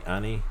 Starlight,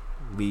 Annie,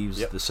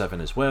 leaves the Seven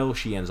as well.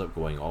 She ends up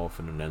going off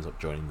and then ends up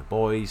joining the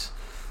boys,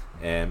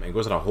 and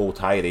goes on a whole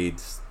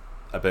tirade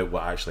about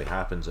what actually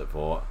happens at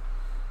Vought.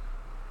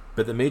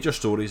 But the major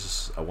story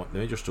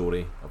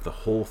of the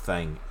whole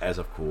thing is,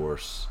 of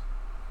course,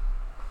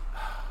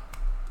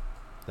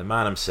 the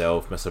man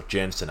himself, Mr.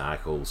 Jensen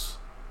Ackles,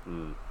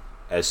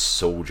 as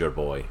Soldier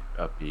Boy.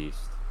 A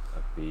beast.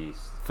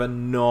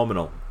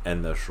 Phenomenal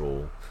in this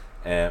role.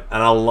 And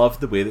I love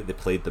the way that they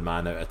played the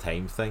man out of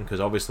time thing, because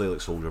obviously,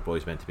 like, Soldier Boy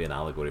is meant to be an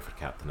allegory for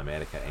Captain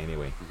America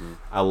anyway.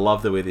 I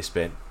love the way they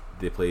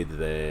played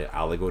the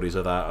allegories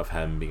of that, of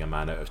him being a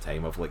man out of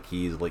time, of like,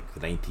 he's like the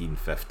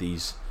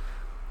 1950s,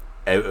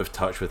 out of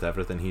touch with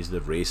everything. He's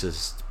the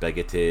racist,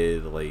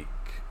 bigoted, like,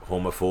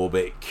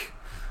 homophobic,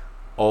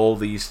 all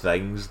these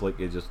things. Like,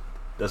 it just,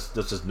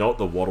 this is not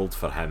the world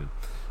for him.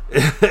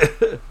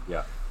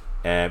 Yeah.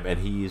 And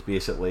he is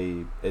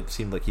basically, it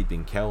seemed like he'd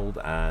been killed,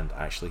 and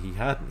actually he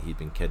hadn't. He'd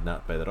been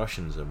kidnapped by the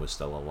Russians and was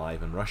still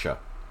alive in Russia.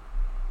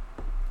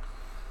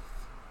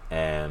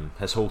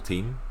 His whole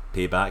team,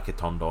 Payback, had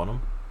turned on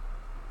him.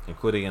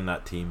 Including in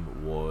that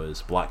team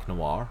was Black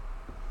Noir,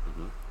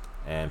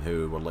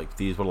 who were like,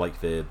 these were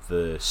like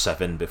the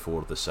Seven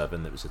before the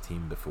Seven. That was a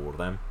team before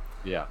them.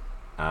 Yeah.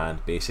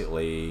 And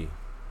basically,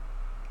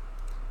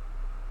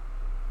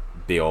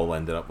 they all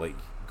ended up like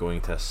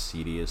going to a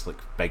serious like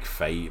big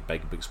fight,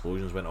 big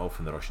explosions went off,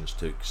 and the Russians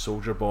took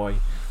Soldier Boy,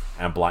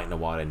 and Black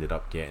Noir ended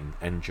up getting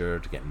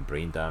injured, getting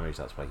brain damage.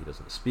 That's why he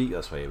doesn't speak.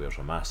 That's why he wears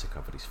a mask to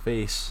cover his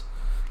face,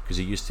 because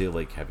he used to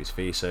like have his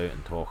face out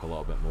and talk a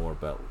little bit more,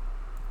 but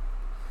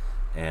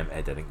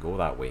it didn't go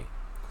that way.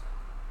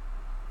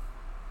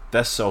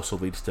 This also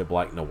leads to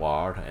Black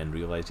Noir and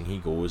realizing, he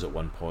goes at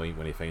one point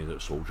when he finds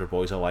out Soldier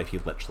Boy's alive, he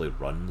literally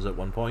runs at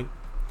one point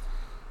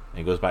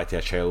and goes back to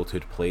a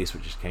childhood place,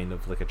 which is kind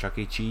of like a Chuck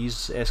E.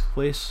 Cheese-esque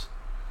place,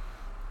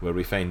 where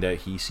we find out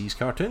he sees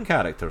cartoon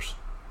characters,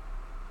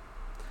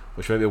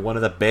 which might be one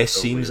of the best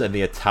scenes in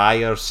the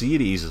entire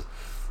series,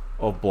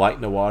 of Black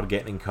Noir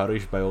getting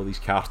encouraged by all these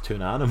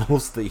cartoon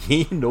animals that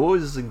he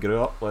knows and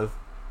grew up with.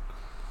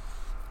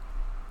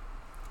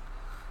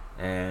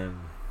 And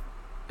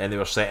they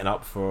were setting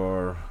up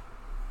for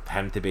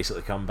him to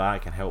basically come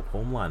back and help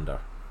Homelander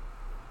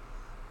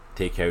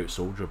take out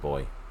Soldier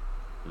Boy,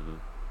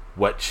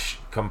 which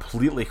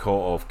completely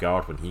caught off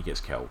guard when he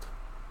gets killed,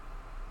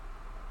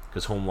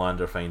 because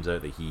Homelander finds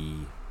out that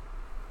he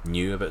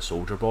knew about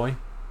Soldier Boy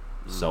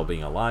still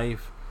being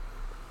alive.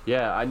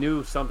 Yeah, I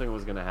knew something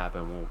was going to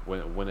happen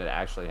when it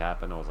actually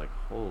happened. I was like,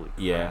 holy crap.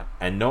 Yeah,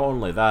 and not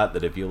only that, the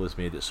reveal is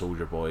made that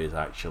Soldier Boy is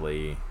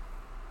actually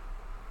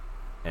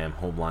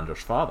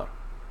Homelander's father,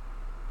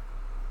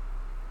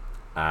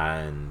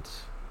 and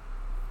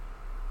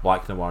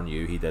Black Noir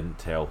knew, he didn't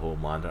tell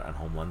Homelander, and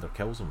Homelander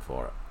kills him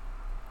for it.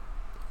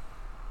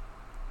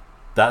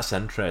 That's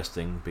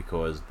interesting,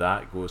 because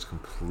that goes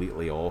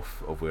completely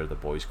off of where the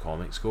boys'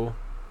 comics go.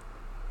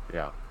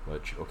 Yeah.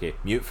 Which, okay,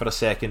 mute for a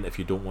second if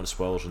you don't want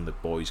spoilers in the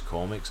boys'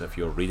 comics, if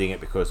you're reading it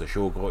because the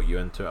show got you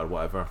into it or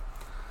whatever.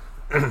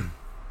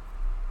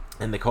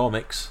 In the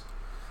comics,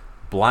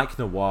 Black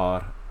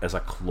Noir is a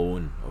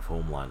clone of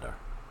Homelander.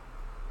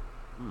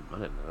 I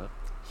didn't know that.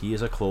 He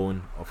is a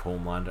clone of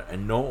Homelander,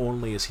 and not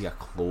only is he a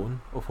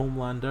clone of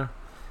Homelander,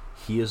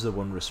 he is the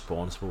one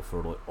responsible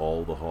for like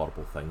all the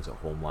horrible things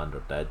that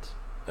Homelander did.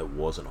 It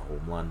wasn't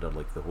Homelander,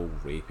 like the whole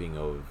raping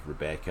of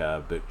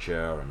Rebecca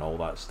Butcher and all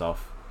that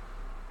stuff.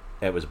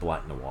 It was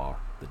Black Noir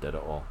that did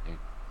it all. Yeah.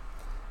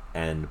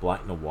 And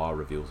Black Noir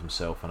reveals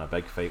himself in a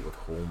big fight with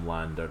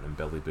Homelander and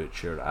Billy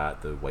Butcher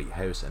at the White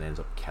House, and ends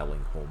up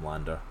killing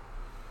Homelander.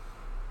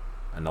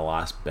 And the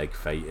last big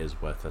fight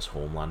is with this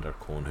Homelander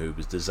clone who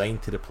was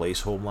designed to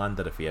replace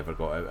Homelander if he ever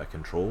got out of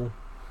control,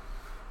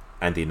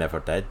 and he never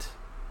did.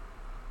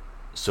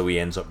 So he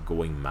ends up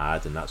going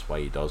mad, and that's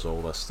why he does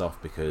all this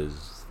stuff,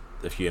 because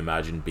if you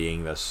imagine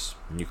being this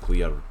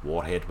nuclear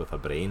warhead with a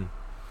brain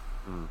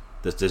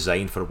that's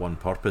designed for one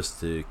purpose,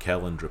 to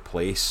kill and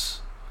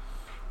replace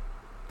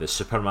the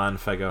Superman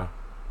figure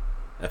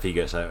if he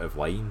gets out of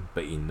line,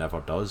 but he never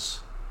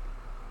does.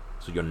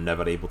 So you're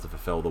never able to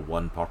fulfill the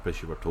one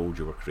purpose you were told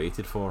you were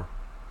created for.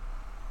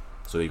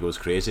 So he goes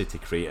crazy to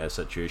create a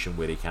situation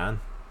where he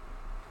can.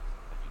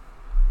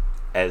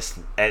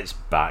 It's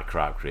bat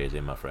crap crazy,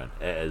 my friend.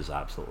 It is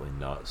absolutely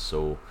nuts.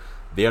 So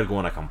they're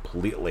going a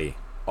completely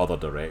other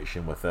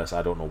direction with this.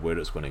 I don't know where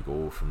it's going to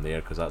go from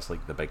there, because that's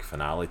like the big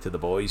finale to The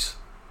Boys.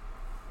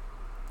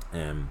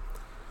 But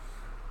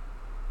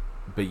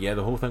yeah,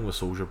 the whole thing with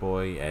Soldier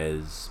Boy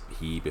is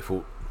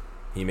before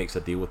he makes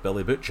a deal with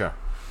Billy Butcher,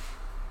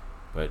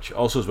 which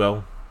also as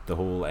well, the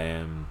whole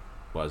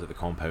the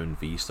Compound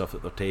V stuff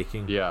that they're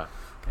taking. Yeah.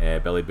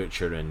 Billy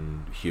Butcher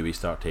and Huey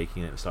start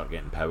taking it and start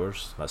getting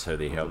powers. That's how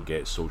they help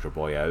get Soldier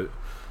Boy out.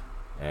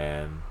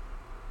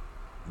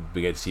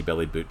 We get to see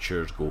Billy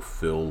Butcher's go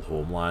full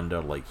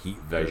Homelander, like heat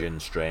vision,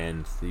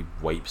 strength. He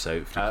wipes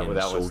out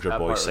freaking Soldier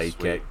Boy's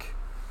sidekick.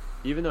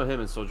 Even though him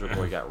and Soldier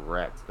Boy got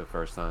wrecked the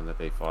first time that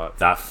they fought.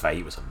 That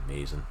fight was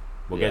amazing.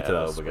 We'll get to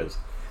that because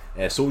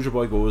Soldier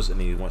Boy goes and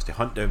he wants to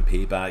hunt down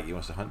Payback. He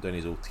wants to hunt down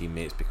his old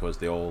teammates because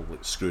they all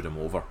screwed him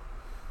over.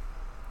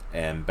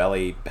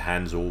 Billy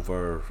hands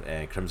over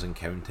Crimson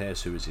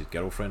Countess, who was his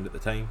girlfriend at the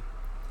time,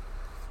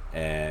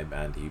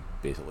 and he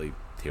basically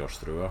tears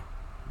through her,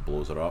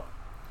 blows her up,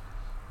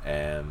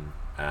 and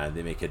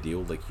they make a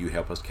deal like, you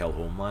help us kill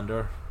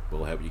Homelander,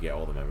 we'll help you get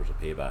all the members of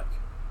Payback.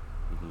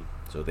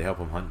 So they help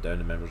him hunt down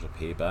the members of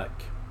Payback,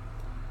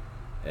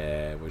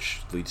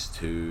 which leads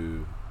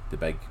to the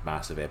big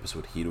massive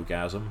episode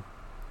Herogasm.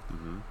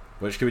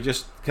 Which can I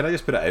just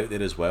put it out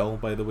there as well,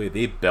 by the way,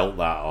 they built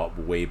that up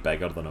way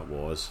bigger than it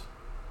was.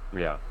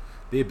 Yeah.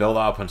 They built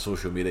that up on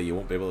social media. You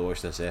won't be able to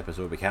watch this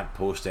episode. We can't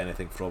post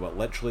anything from it.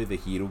 Literally the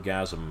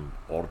Herogasm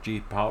orgy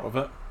part of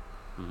it,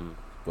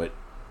 which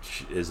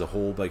is the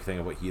whole big thing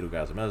of what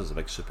Herogasm is. It's a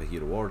big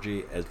superhero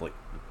orgy. Is like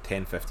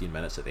 10-15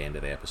 minutes at the end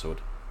of the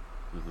episode.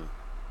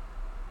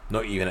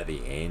 Not even at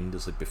the end.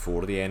 It's like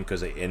before the end,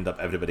 because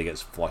everybody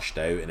gets flushed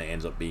out and it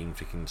ends up being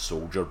freaking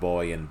Soldier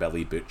Boy and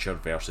Billy Butcher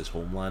versus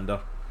Homelander.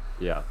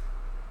 Yeah.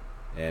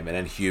 And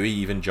then Huey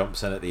even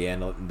jumps in at the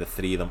end, and the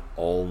three of them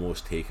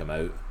almost take him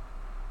out.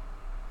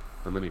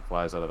 And then he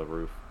flies out of the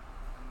roof.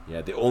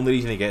 Yeah, the only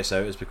reason he gets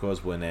out is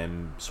because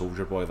when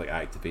Soldier Boy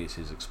activates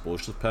his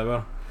explosive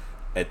power,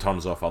 it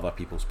turns off other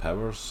people's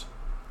powers.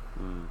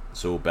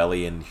 So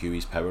Billy and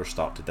Huey's powers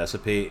start to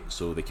dissipate,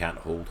 so they can't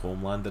hold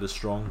Homelander as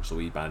strong. So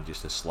he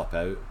manages to slip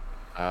out.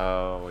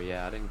 Oh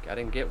yeah, I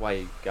didn't get why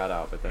he got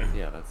out, but then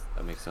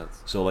that makes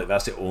sense. So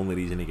that's the only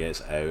reason he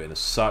gets out, and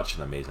it's such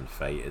an amazing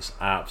fight. It's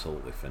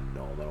absolutely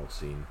phenomenal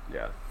scene.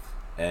 Yeah.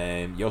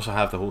 You also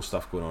have the whole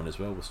stuff going on as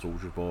well with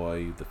Soldier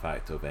Boy. The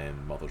fact of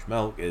Mother's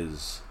Milk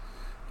is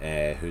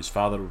whose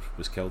father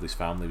was killed, his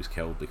family was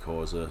killed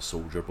because of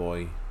Soldier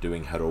Boy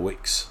doing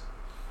heroics.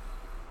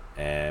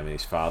 And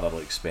his father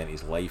spent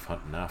his life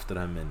hunting after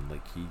him,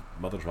 and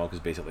Mother's Milk is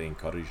basically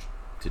encouraged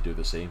to do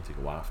the same, to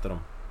go after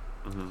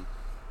him.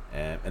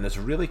 And it's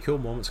really cool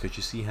moments because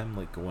you see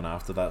him going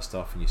after that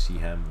stuff, and you see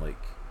him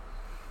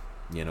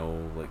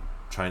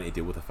trying to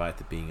deal with the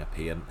fact of being a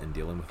parent and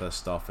dealing with this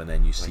stuff, and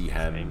then you see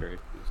him angry.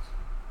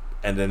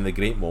 And then the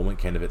great moment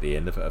kind of at the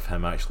end of it of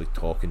him actually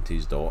talking to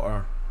his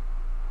daughter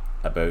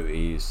about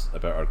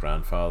her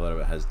grandfather,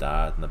 about his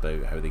dad, and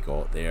about how they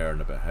got there,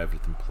 and about how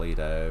everything played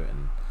out,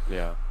 and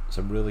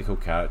some really cool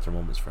character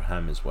moments for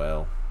him as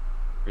well.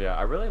 Yeah,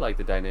 I really like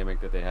the dynamic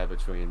that they had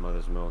between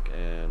Mother's Milk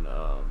and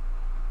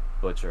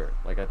Butcher.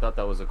 I thought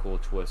that was a cool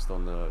twist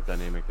on the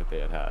dynamic that they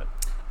had.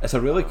 It's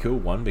a really cool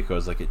one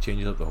because it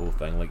changes up the whole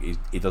thing.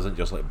 He doesn't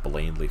just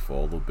blindly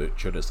follow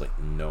Butcher. It's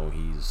no,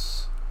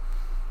 he's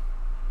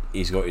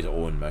got his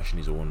own mission,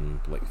 his own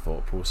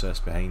thought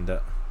process behind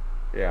it.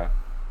 Yeah,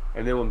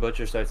 and then when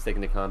Butcher starts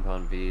taking the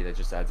Compound V, that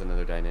just adds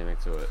another dynamic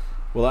to it.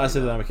 Well, that's the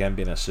dynamic of him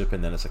being a soup,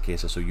 and then it's a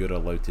case of, so you're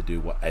allowed to do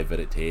whatever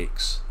it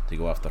takes to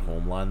go after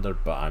Homelander,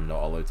 but I'm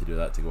not allowed to do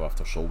that to go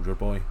after Soldier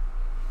Boy.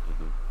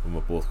 When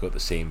we've both got the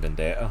same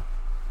vendetta.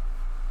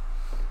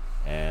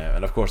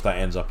 And of course that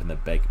ends up in the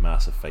big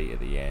massive fight at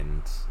the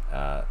end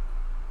at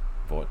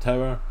Vought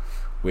Tower,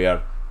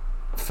 where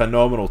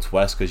phenomenal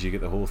twist, because you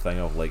get the whole thing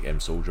of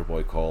Soldier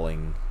Boy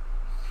calling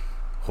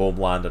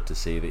Homelander to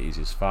say that he's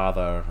his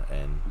father,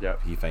 and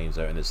he finds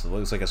out, and it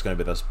looks like it's going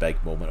to be this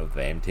big moment of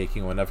them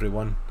taking on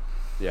everyone.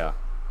 Yeah.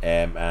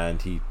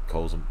 And he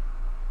comes up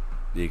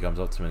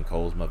to him and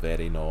calls him a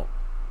very not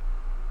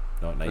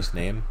nice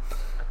name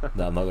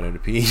that I'm not going to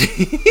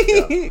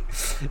repeat.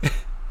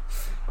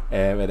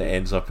 And it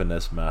ends up in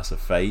this massive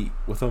fight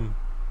with him,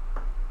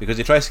 because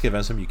he tries to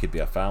convince him you could be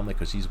a family,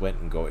 because he's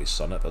went and got his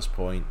son at this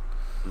point.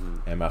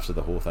 After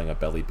the whole thing of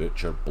Billy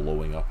Butcher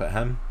blowing up at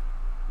him.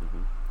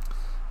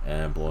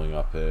 blowing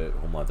up at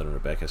Homelander and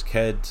Rebecca's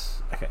kid.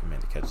 I can't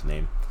remember the kid's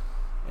name.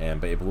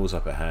 But he blows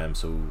up at him,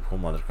 so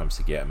Homelander comes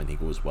to get him and he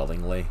goes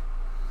willingly.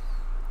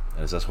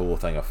 And it's this whole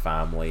thing of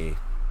family.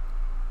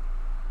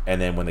 And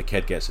then when the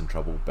kid gets in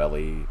trouble,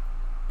 Billy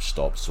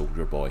stops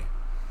Soldier Boy.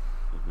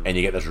 And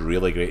you get this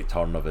really great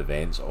turn of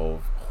events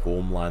of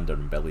Homelander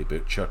and Billy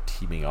Butcher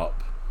teaming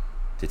up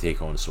to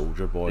take on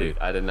Soldier Boy. Dude,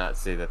 I did not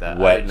see that.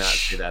 I did not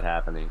see that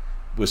happening.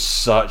 Was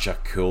such a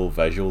cool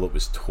visual that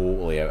was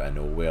totally out of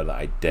nowhere that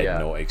I did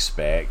not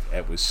expect.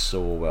 It was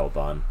so well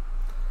done.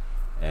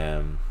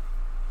 And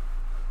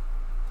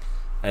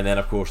then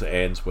of course it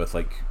ends with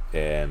like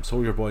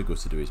Soldier Boy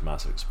goes to do his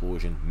massive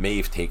explosion.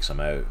 Maeve takes him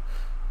out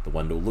the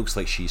window. Looks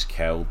like she's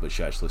killed, but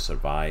she actually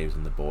survives,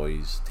 and the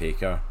boys take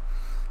her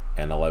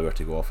and allow her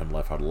to go off and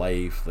live her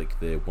life. Like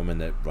the woman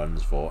that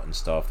runs Vought and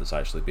stuff, that's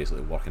actually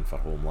basically working for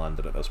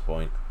Homelander at this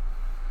point,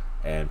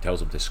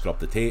 tells him to scrub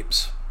the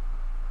tapes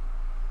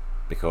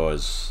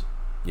because,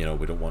 you know,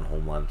 we don't want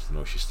Homelander to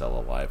know she's still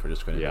alive. We're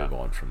just going to move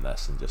on from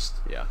this and just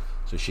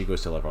So she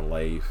goes to live her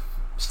life.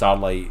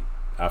 Starlight,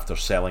 after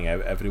selling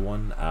out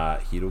everyone at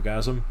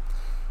Herogasm,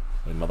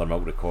 when Mother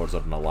Milk records her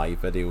in a live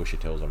video, she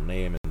tells her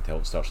name and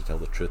starts to tell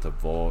the truth of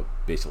Vought.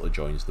 Basically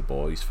joins the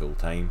boys full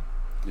time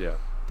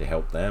to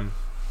help them,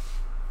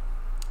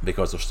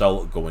 because there's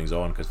still goings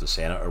on because the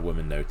senator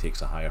woman now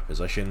takes a higher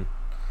position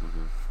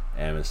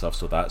and stuff,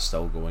 so that's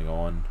still going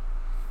on.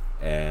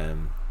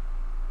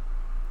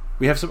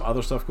 We have some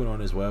other stuff going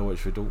on as well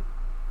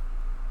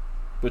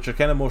which are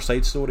kind of more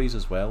side stories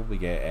as well. We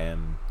get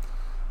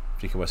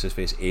freaking what's his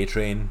face,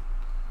 A-Train.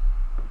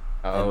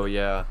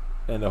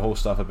 And the whole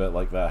stuff about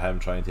like that, him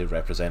trying to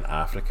represent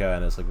Africa,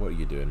 and it's like, what are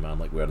you doing, man?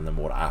 Like wearing the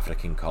more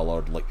African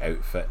coloured like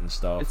outfit and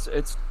stuff.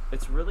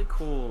 It's really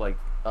cool. Like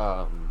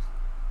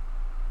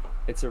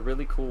it's a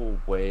really cool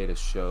way to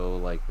show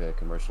like the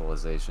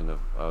commercialization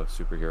of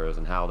superheroes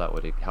and how that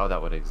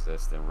would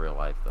exist in real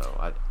life,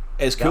 though.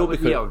 It's cool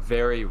because be a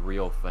very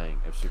real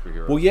thing if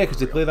superheroes. Well, yeah, because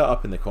they play that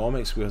up in the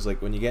comics. Because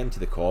like when you get into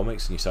the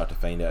comics and you start to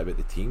find out about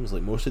the teams,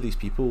 like most of these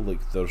people, like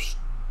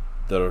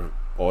their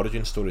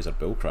origin stories are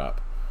bullcrap.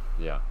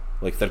 Yeah.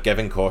 Like they're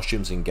given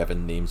costumes and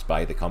given names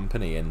by the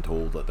company and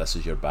told that this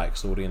is your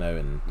backstory now,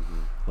 and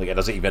like it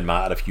doesn't even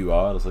matter if you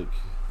are. It's like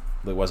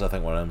was I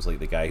think one of them's like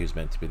the guy who's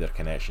meant to be their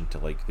connection to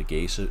like the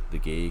gay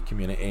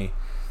community,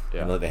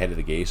 and like the head of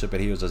the gay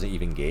superheroes isn't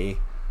even gay.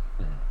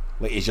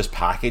 Like he's just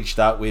packaged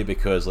that way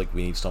because like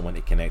we need someone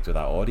to connect with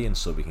that audience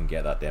so we can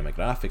get that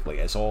demographic. Like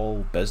it's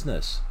all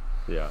business.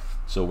 Yeah.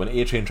 So when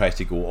A-Train tries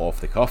to go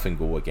off the cuff and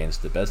go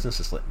against the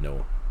business, it's like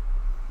no.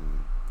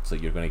 So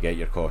you're going to get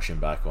your costume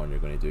back on, you're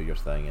going to do your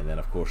thing, and then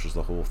of course there's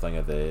the whole thing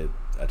of the,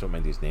 I don't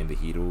mind his name, the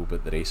hero,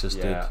 but the racist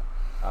dude. Yeah,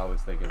 I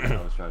was thinking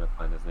I was trying to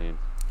find his name.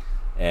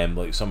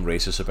 Like some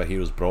racist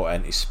superheroes brought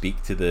in to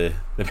speak to the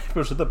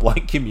members of the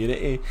black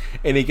community,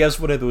 and he gives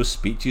one of those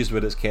speeches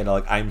where it's kind of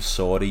like, I'm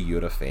sorry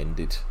you're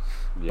offended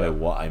by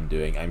what I'm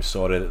doing. I'm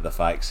sorry that the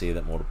facts say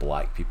that more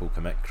black people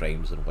commit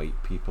crimes than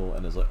white people,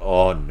 and it's like,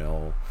 oh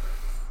no.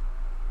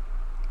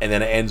 And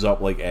then it ends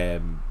up like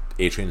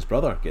A-Train's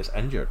brother gets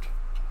injured,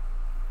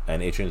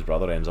 and A-Train's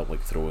brother ends up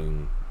like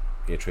throwing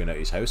A-Train out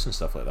his house and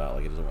stuff like that.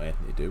 Like he doesn't want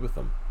anything to do with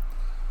them,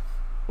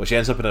 which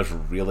ends up in a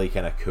really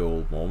kind of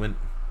cool moment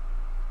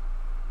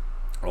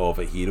of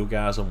a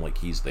Herogasm. Like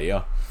he's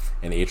there,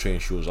 and A-Train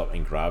shows up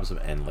and grabs him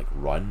and like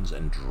runs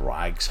and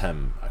drags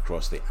him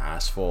across the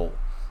asphalt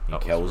and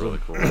kills him.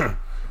 Cool. And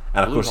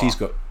of course he's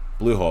got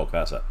Blue Hawk.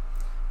 That's it.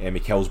 He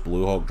kills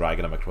Blue Hawk,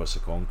 dragging him across the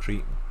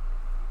concrete,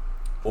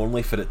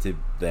 only for it to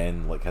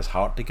then like his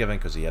heart to give in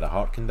because he had a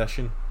heart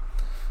condition.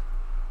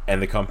 And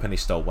the company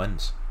still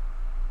wins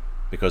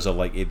because of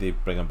like they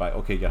bring him back.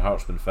 Okay, your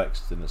heart's been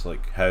fixed, and it's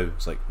like, how?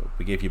 It's like,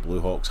 we gave you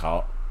Blue Hawk's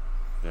heart.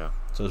 Yeah.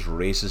 So this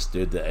racist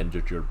dude that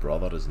injured your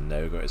brother has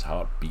now got his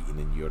heart beating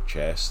in your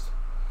chest.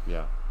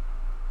 Yeah.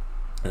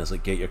 And it's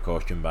like, get your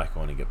costume back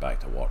on and get back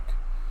to work.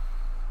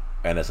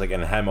 And it's like,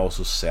 and him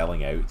also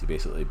selling out to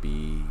basically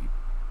be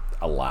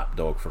a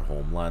lapdog for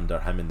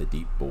Homelander. Him and the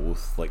Deep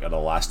both like are the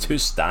last two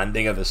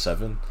standing of the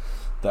 7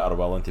 that are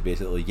willing to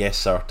basically yes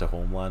sir to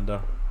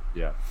Homelander.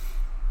 Yeah.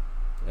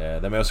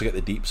 Then we also get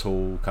the Deep's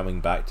whole coming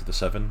back to the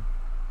 7.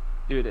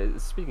 Dude,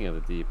 speaking of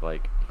the Deep,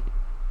 like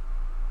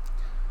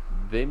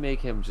they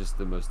make him just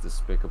the most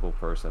despicable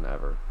person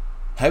ever.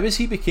 How has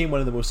he became one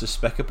of the most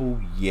despicable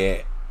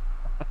yet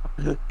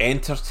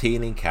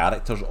entertaining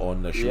characters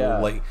on the show?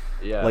 Like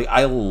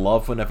I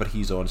love whenever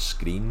he's on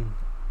screen,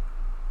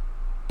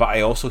 but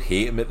I also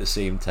hate him at the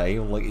same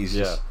time. Like he's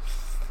just,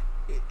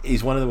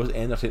 he's one of the most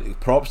entertaining.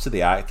 Props to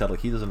the actor.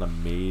 Like he does an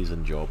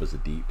amazing job as a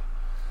Deep.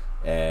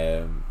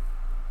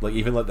 Like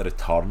even like the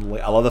return,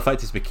 like I love the fact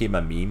he's became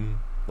a meme.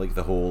 Like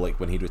the whole like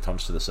when he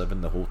returns to the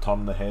 7, the whole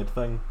turn the head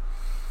thing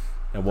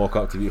and walk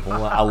up to beat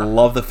Homelander. I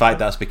love the fact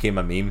that's became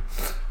a meme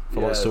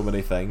for like so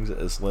many things.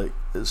 It's like,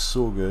 it's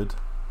so good.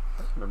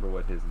 I don't remember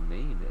what his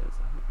name is.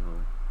 I don't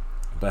know.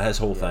 But his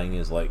whole thing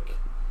is like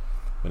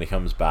when he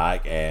comes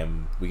back,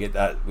 we get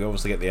that, we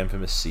obviously get the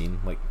infamous scene,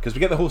 like because we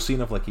get the whole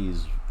scene of like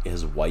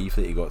his wife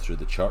that he got through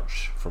the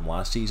church from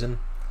last season,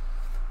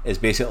 is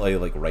basically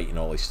like writing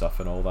all his stuff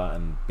and all that,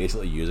 and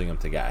basically using him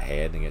to get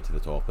ahead and get to the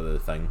top of the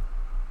thing.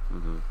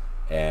 Mm-hmm.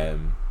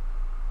 And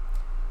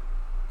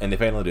they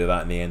finally do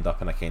that, and they end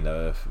up in a kind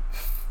of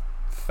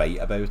fight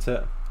about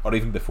it. Or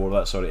even before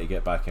that, sorry, to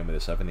get back in with the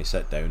Seven, they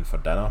sit down for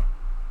dinner,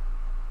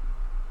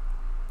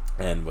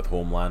 and with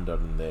Homelander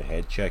and the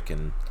head chick,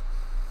 and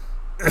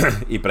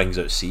he brings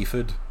out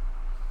seafood,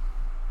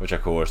 which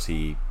of course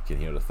he can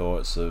hear the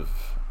thoughts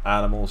of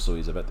animals, so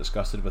he's a bit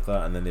disgusted with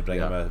that. And then they bring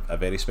him a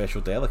very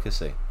special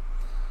delicacy.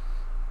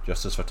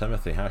 Justice for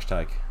Timothy,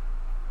 hashtag.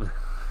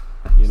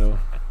 You know,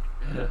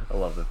 I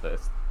love the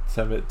fist.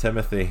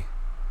 Timothy,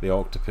 the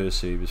octopus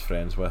who he was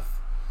friends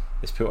with,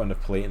 is put on a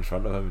plate in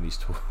front of him, and he's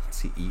told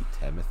to eat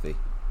Timothy.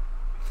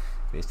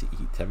 He has to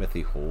eat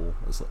Timothy whole.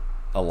 It's like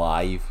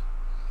alive.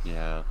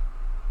 Yeah.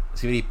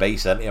 See when he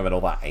bites into him and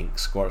all that ink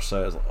squirts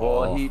out. It's like,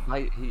 oh. He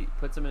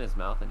puts him in his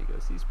mouth and he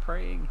goes, he's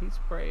praying.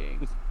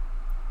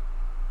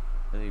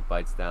 And he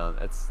bites down.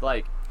 It's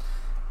like,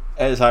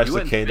 it's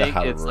actually kind of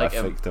horrific it's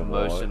like to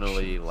watch.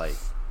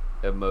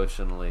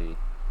 Emotionally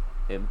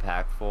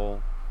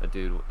impactful. A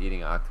dude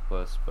eating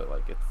octopus, but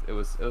like it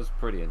was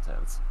pretty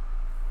intense.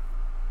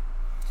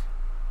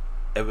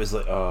 It was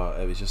like,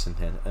 it was just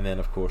intense. And then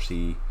of course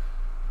they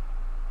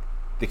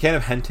kind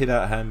of hinted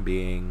at him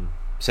being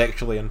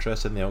sexually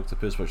interested in the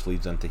octopus, which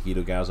leads into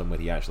Herogasm, where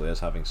he actually is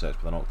having sex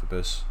with an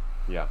octopus.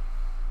 Yeah.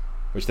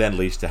 Which then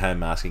leads to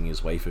him asking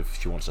his wife if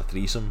she wants a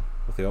threesome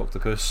with the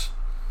octopus.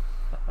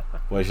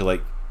 Which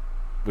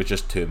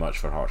is too much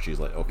for her. She's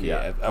like,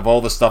 okay, of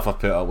all the stuff I've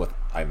put up with,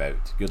 I'm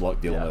out. Good luck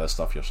dealing with this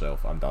stuff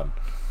yourself. I'm done.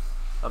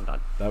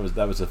 That was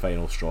the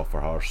final straw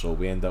for her. So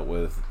we end up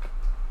with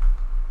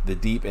the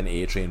Deep and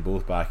A-Train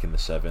both back in the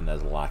Seven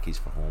as lackeys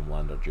for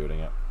Homelander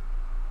during it.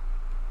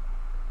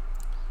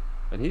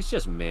 And he's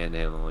just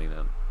manhandling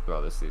them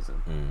throughout this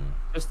season.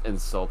 Just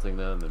insulting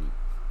them, and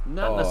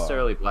not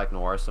necessarily Black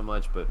Noir so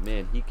much, but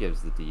man, he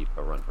gives the Deep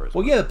a run for his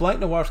money. Yeah, the Black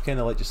Noir's kind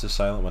of like just as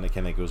silent when it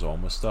kind of goes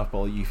on with stuff,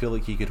 but you feel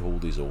like he could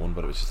hold his own,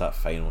 but it was just that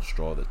final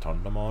straw that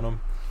turned him on him.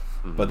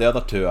 But the other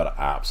two are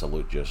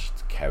absolute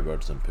just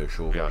cowards and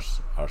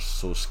pushovers, are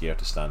so scared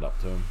to stand up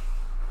to him.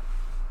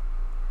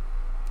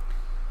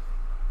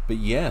 But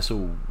yeah,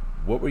 so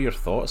what were your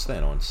thoughts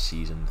then on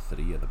season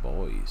 3 of The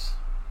Boys?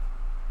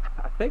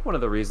 I think one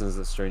of the reasons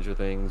that Stranger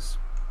Things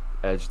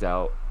edged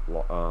out,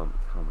 I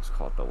almost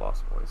call it The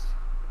Lost Boys.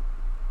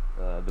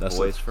 The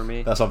Boys for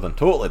me. That's something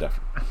totally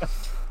different.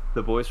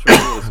 The Boys for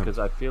me is because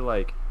I feel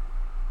like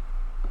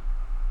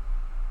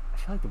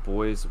The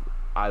Boys.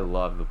 I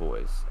love The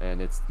Boys,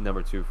 and it's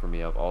number 2 for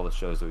me of all the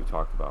shows that we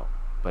talked about.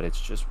 But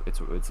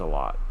it's a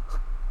lot.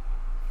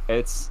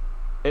 It's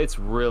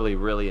really,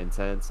 really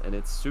intense, and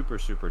it's super,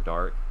 super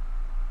dark.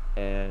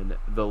 And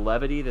the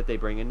levity that they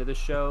bring into the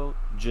show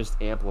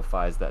just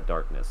amplifies that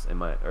darkness.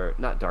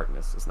 Not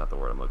darkness, it's not the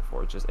word I'm looking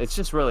for. It's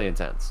just really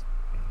intense.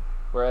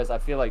 Whereas I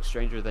feel like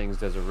Stranger Things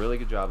does a really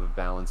good job of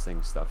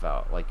balancing stuff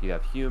out. Like, you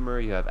have humor,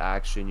 you have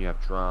action, you have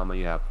drama,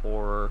 you have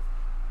horror,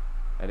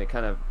 and it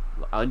kind of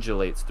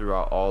undulates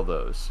throughout all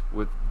those.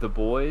 With The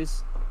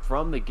Boys,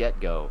 from the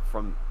get-go,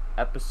 from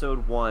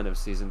episode 1 of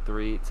season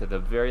 3 to the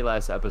very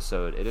last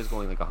episode, it is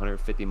going like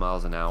 150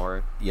 miles an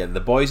hour. Yeah, The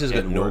Boys has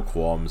got no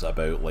qualms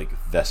about like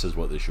this is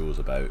what the show's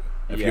about.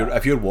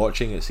 If you're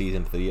watching at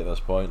season 3 at this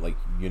point, like,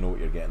 you know what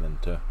you're getting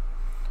into.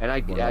 And I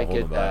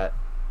get that.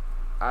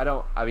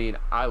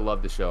 I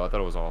love the show. I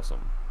thought it was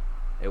awesome.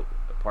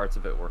 Parts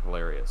of it were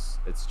hilarious.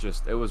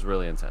 It was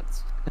really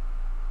intense.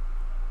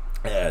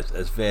 Yeah,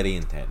 it's very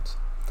intense.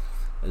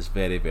 It's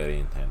very, very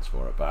intense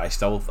for it, but I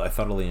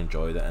thoroughly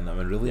enjoyed it, and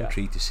I'm really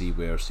intrigued to see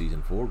where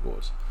season 4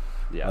 goes.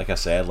 Yeah. Like I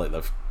said, like,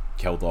 they've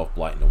killed off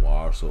Black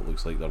Noir, so it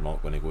looks like they're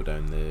not going to go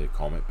down the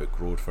comic book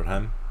road for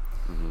him.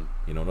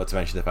 You know, not to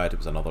mention the fact it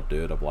was another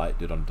dude, a black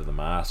dude under the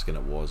mask, and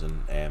it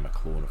wasn't a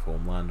clone of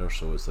Homelander,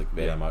 so it's like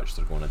very much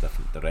they're going a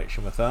different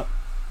direction with that.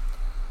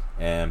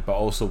 But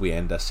also we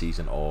end this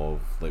season of,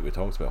 like we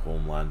talked about,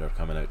 Homelander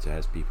coming out to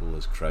his people,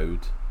 his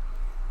crowd,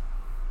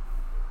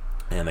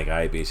 and the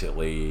guy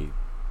basically,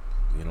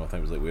 you know, I think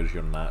it was like, where's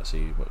your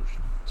Nazi,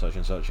 such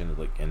and such, and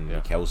like, and he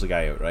kills the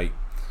guy outright,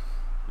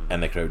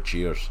 and the crowd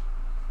cheers.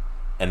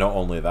 And not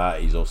only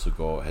that, he's also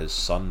got his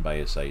son by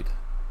his side,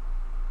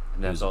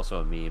 and that's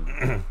also a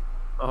meme.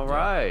 All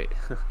right.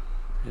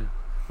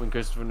 When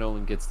Christopher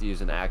Nolan gets to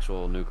use an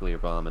actual nuclear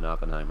bomb in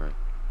Oppenheimer.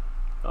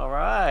 All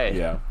right.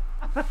 Yeah.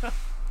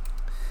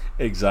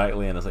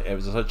 Exactly, and it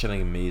was such an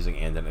amazing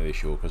ending to the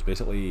show, because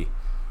basically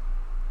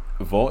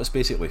Vaught's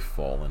basically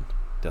fallen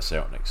to a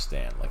certain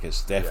extent. Like,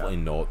 it's definitely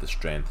not the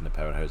strength and the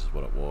powerhouse as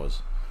what it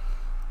was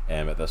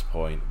at this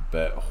point,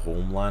 but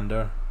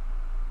Homelander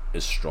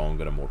is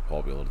stronger and more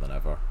popular than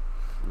ever.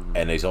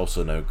 And he's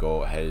also now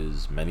got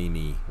his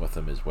mini-me with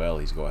him as well.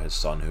 He's got his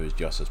son, who is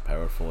just as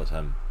powerful as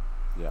him,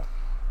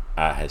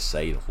 at his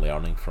side,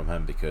 learning from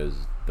him,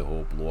 because the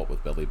whole blow up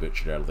with Billy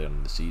Butcher earlier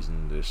in the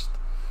season just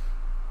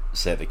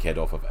set the kid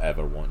off of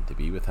ever wanting to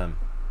be with him.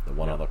 The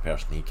one other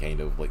person he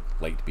kind of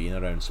liked being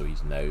around, so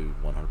he's now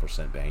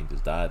 100% behind his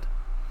dad.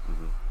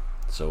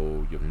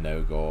 So you've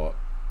now got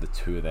the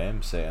two of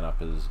them setting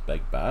up as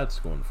big bads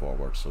going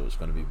forward. So it's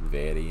going to be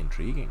very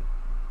intriguing.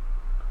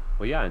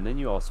 Well, yeah, and then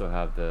you also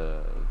have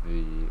the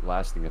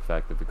lasting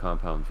effect of the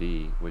compound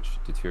V, which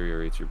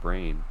deteriorates your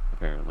brain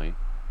apparently.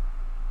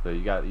 So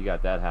you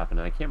got that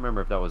happening. I can't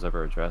remember if that was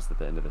ever addressed at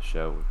the end of the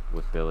show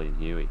with Billy and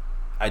Huey.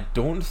 I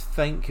don't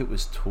think it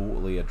was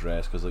totally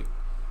addressed because, like,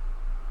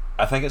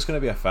 I think it's going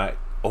to be a fact.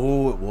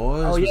 Oh, it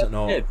was. Oh, was yeah, it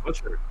not? yeah,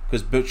 Butcher.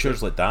 Because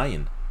Butcher's like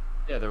dying.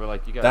 Yeah, they were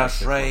like, you got.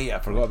 That's right. I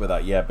forgot about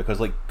that. Yeah,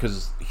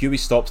 because Huey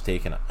stops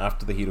taking it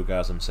after the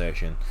Herogasm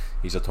session.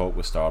 He's a talk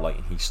with Starlight,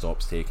 and he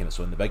stops taking it.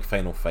 So in the big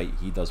final fight,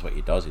 he does what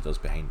he does. He does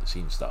behind the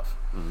scenes stuff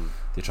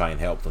to try and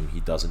help them. He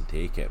doesn't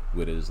take it,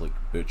 whereas like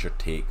Butcher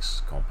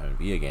takes Compound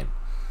V again.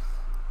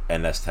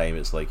 And this time,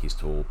 it's like he's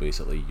told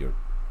basically you're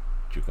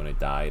going to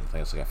die. I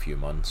think it's like a few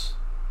months.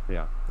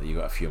 Yeah. That you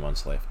got a few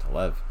months left to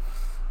live.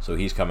 So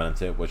he's coming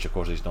into it, which of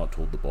course he's not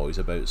told the boys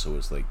about. So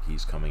it's like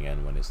he's coming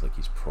in when it's like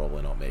he's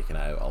probably not making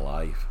it out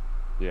alive.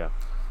 Yeah.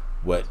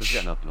 Which so he's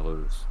got nothing to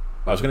lose.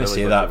 I was going to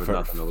say that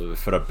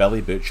for a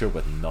Billy Butcher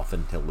with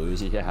nothing to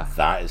lose,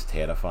 that is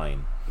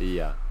terrifying.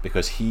 Yeah.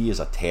 Because he is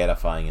a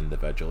terrifying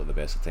individual at the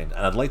best of times.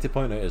 And I'd like to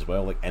point out as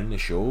well, like in the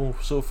show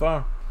so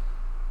far,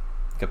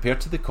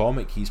 compared to the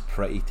comic, he's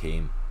pretty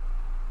tame.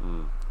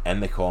 In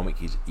the comic,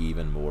 he's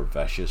even more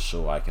vicious.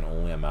 So I can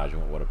only imagine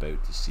what we're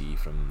about to see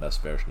from this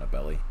version of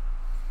Billy.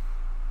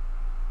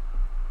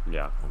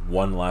 Yeah.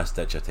 One last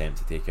ditch attempt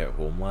to take out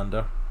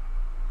Homelander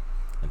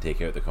and take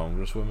out the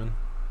Congresswoman.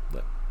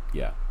 But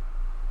yeah,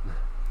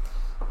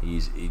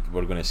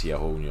 we're going to see a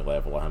whole new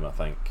level of him, I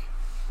think,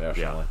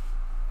 personally. Yeah.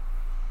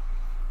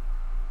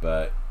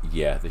 But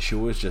yeah, the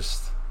show is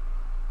just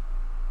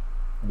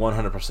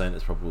 100%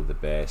 is probably the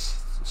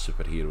best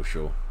superhero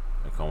show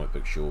and comic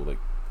book show like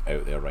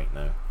out there right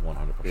now.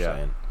 100%.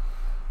 Yeah.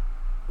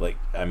 Like,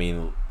 I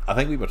mean, I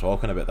think we were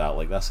talking about that.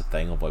 Like, that's the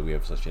thing of why we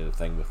have such a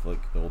thing with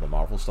like all the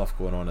Marvel stuff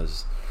going on.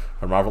 Is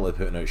for Marvel to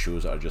putting out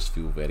shows that are just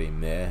feel very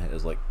meh.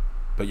 Is like,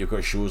 but you've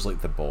got shows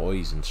like The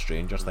Boys and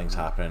Stranger Things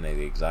happening at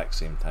the exact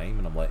same time,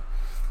 and I'm like,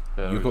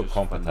 you've got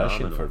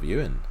competition for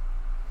viewing.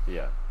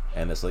 Yeah.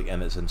 And it's like,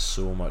 and it's in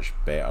so much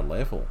better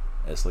level.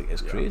 It's like,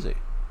 it's crazy.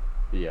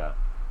 Yeah.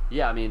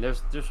 Yeah, I mean,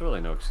 there's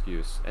really no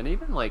excuse. And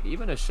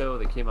even a show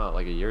that came out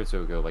like a year or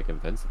two ago, like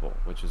Invincible,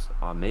 which is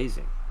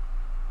amazing.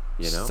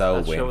 You know,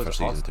 still waiting for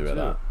season 2 of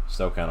that.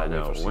 Still cannot wait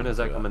for season 2. When is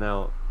that coming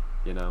out?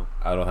 You know,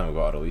 I don't think we've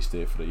got a release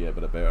date for it yet,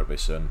 but it better be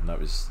soon.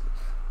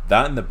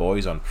 That and The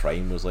Boys on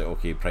Prime was like,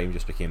 okay, Prime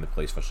just became the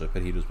place for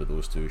superheroes with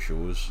those two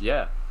shows.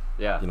 Yeah.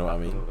 You know what I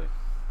mean?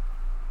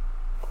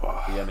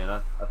 Yeah, man,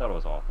 I thought it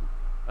was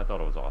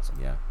awesome.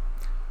 Yeah.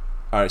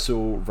 Alright,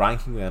 so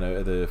ranking then out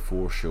of the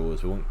 4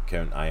 shows, we won't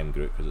count I Am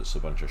Groot because it's a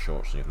bunch of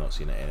shorts and you've not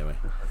seen it anyway.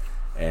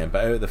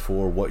 But out of the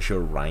 4, what's your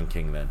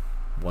ranking then?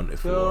 1 to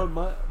 4.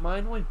 So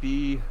mine would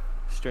be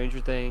Stranger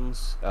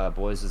Things.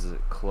 Boys is a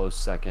close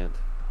second.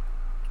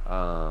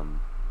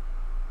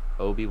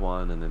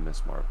 Obi-Wan and then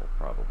Miss Marvel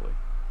probably.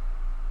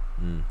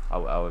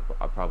 I'll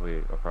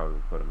probably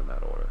put them in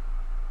that order.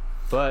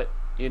 But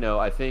you know,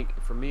 I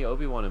think for me,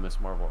 Obi-Wan and Miss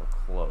Marvel are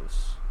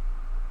close.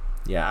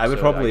 Yeah, I would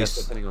probably. I guess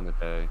depending on the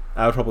day.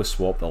 I would probably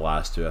swap the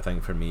last two. I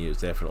think for me,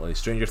 it's definitely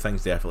Stranger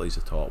Things. Definitely is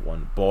the top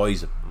one.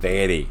 Boys,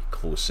 very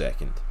close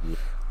second. Yeah.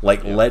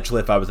 Like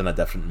literally, if I was in a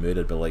different mood,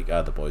 I'd be like,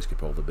 The Boys could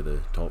probably be the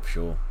top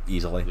show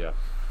easily.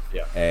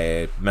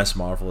 Yeah. Miss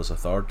Marvel is a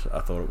third. I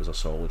thought it was a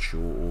solid show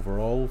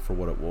overall for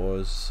what it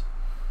was.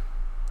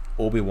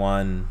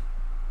 Obi-Wan,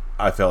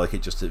 I felt like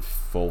it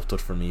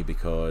faltered for me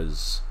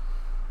because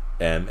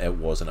it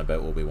wasn't about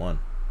Obi-Wan.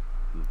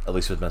 At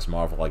least with Miss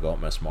Marvel, I got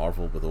Miss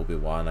Marvel. With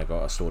Obi-Wan, I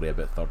got a story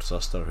about Third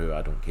Sister, who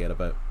I don't care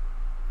about.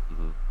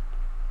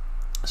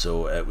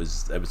 So it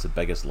was the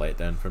biggest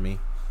letdown for me.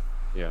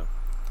 Yeah.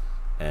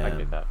 I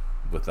get that.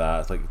 With that,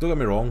 it's like, don't get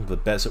me wrong, the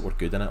bits that were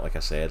good in it, like I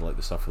said, like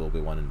the stuff with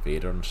Obi-Wan and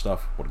Vader and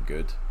stuff, were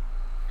good.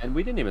 And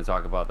we didn't even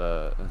talk about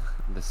the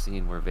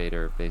scene where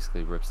Vader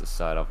basically rips the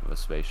side off of a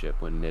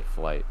spaceship when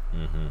mid-flight.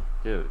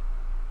 Dude,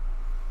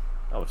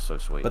 that was so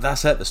sweet. But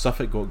that's it. The stuff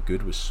that got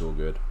good was so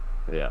good.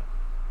 Yeah.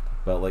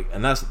 But like,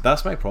 and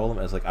that's my problem.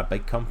 Is like a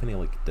big company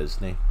like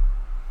Disney,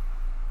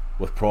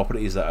 with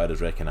properties that are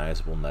as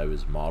recognizable now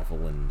as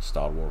Marvel and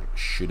Star Wars,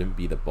 shouldn't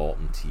be the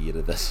bottom tier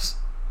of this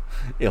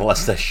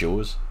list of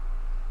shows.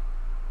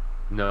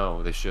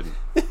 No, they shouldn't.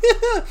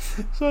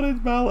 Sorry,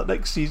 Mallet,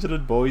 Nick Caesar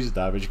and Boys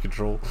Damage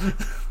Control.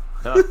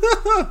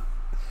 The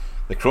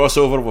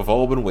crossover we've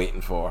all been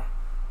waiting for.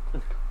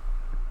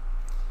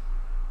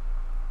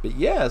 But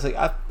yeah, it's like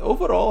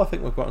overall, I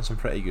think we've gotten some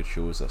pretty good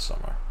shows this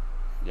summer.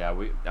 Yeah,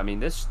 I mean,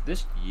 this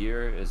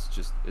year is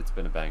just, it's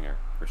been a banger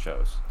for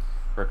shows,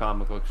 for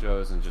comic book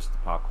shows and just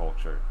pop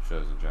culture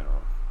shows in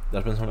general.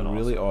 There's been some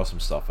really awesome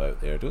stuff out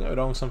there. Don't get me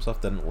wrong, some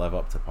stuff didn't live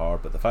up to par,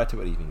 but the fact that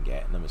we're even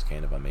getting them is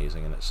kind of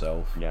amazing in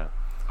itself. Yeah,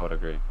 I would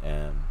agree.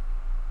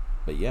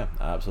 But yeah,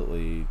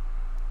 absolutely,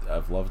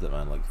 I've loved it,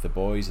 man. Like The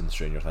Boys and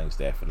Stranger Things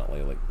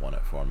definitely like won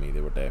it for me. They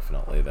were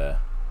definitely the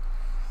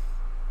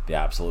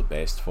absolute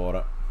best for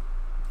it.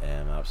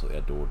 Absolutely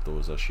adored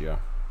those this year.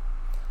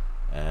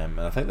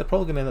 And I think they're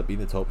probably going to end up being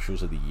the top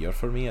shows of the year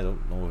for me. I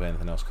don't know of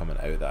anything else coming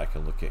out that I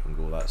can look at and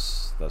go,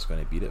 that's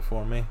going to beat it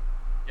for me.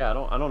 Yeah, I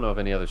don't know of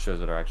any other shows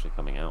that are actually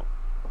coming out.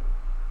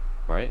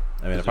 Right?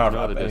 I mean,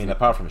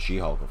 apart from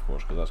She-Hulk, of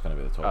course, because that's going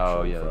to be the top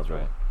show for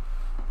everyone. Right.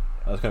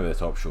 That's going to be the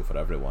top show for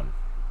everyone.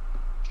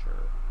 Sure.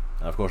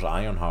 And of course,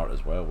 Ironheart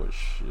as well,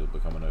 which will be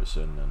coming out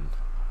soon.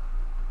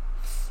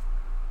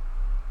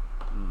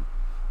 And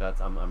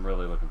I'm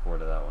really looking forward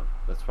to that one.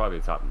 That's probably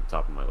top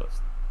of my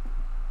list.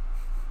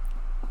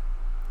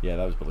 Yeah,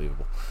 that was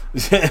believable.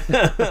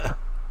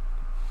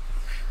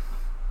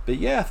 But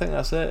yeah, I think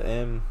that's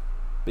it.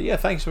 But yeah,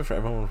 thanks for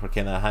everyone for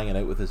kind of hanging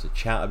out with us to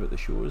chat about the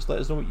shows. Let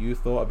us know what you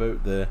thought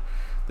about the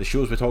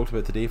shows we talked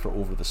about today for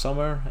over the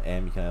summer.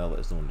 You can either let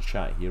us know in the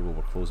chat here while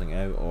we're closing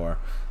out, or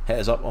hit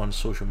us up on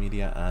social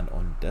media and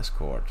on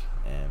Discord,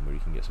 where you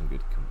can get some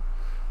good.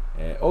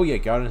 Oh yeah,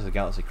 Guardians of the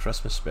Galaxy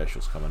Christmas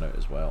specials coming out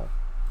as well.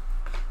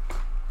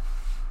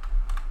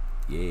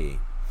 Yay!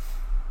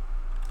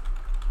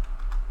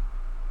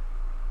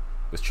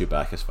 With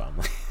Chewbacca's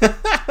family.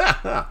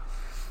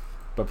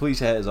 But please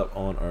hit us up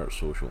on our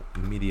social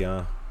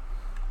media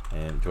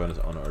and join us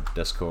on our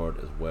Discord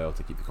as well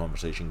to keep the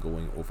conversation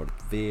going over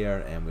there.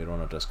 And we're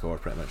on our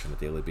Discord pretty much on a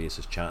daily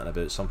basis, chatting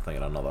about something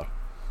or another.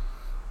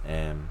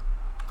 And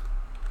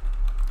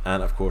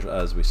of course,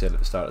 as we said at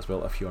the start as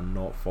well, if you're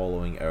not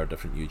following our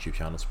different YouTube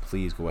channels,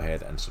 please go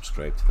ahead and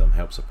subscribe to them,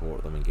 help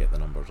support them and get the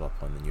numbers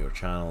up on the newer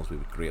channels. We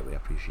would greatly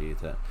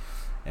appreciate it.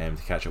 To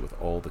catch up with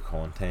all the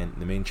content,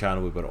 the main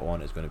channel we were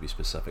on is going to be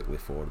specifically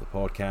for the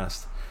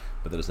podcast,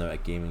 but there is now a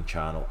gaming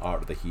channel,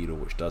 Art of the Hero,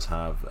 which does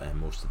have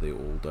most of the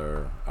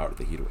older Art of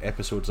the Hero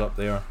episodes up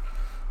there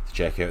to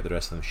check out. The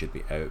rest of them should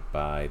be out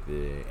by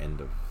the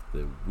end of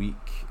the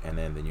week, and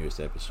then the newest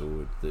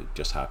episode that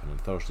just happened on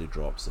Thursday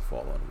drops the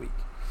following week.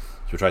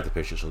 So we tried to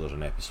push it so there's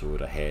an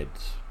episode ahead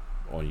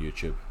on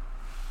YouTube.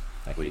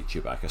 I hate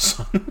Chewbacca's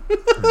son.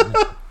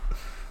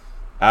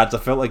 Ads, I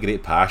felt like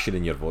great passion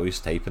in your voice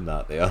typing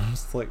that there.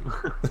 It's like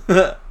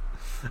I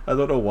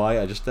don't know why,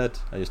 I just did.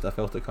 I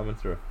felt it coming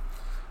through.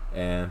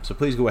 So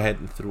please go ahead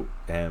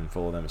and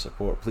follow them and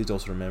support. Please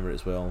also remember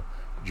as well,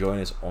 join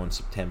us on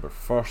September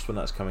 1st when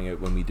that's coming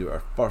out, when we do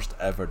our first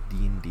ever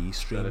D&D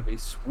stream. That'd be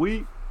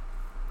sweet.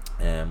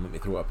 Let me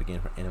throw it up again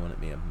for anyone that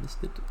may have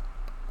missed it.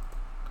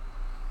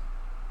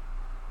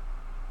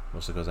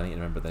 Mostly because I need to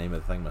remember the name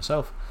of the thing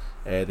myself.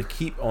 The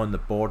Keep on the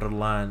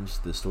Borderlands,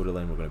 the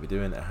storyline we're going to be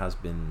doing, it has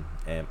been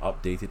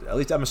updated. At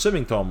least I'm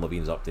assuming Tom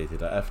Levine's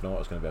updated it. If not,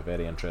 it's going to be a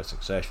very interesting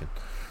session.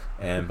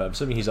 But I'm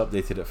assuming he's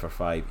updated it for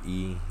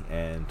 5e.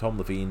 And Tom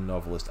Levine,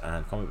 novelist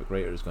and comic book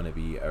writer, is going to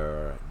be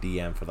our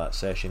DM for that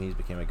session. He's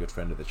become a good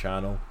friend of the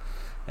channel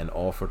and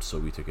offered, so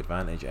we took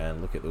advantage.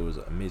 And look at those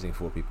amazing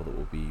 4 people that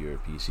will be your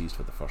PCs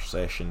for the first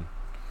session.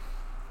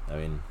 I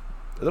mean,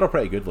 they're all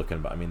pretty good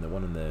looking, but I mean the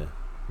one in the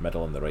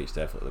middle and the right is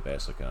definitely the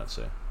best looking, I'd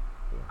say.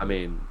 I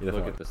mean,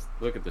 look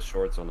at the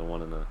shorts on the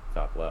one in the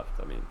top left.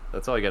 I mean,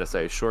 that's all you gotta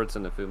say. Shorts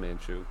and the Fu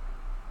Manchu.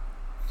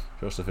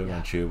 Shorts and Fu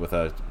Manchu with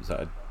is that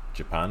a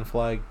Japan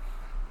flag?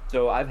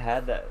 So I've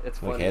had that. It's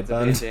funny. It's a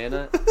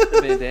bandana.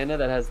 A bandana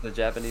that has the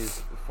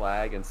Japanese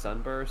flag and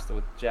sunburst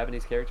with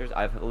Japanese characters.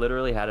 I've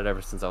literally had it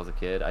ever since I was a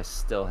kid. I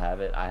still have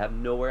it. I have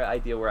no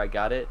idea where I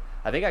got it.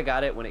 I think I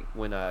got it when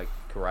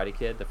Karate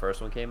Kid, the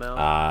first one, came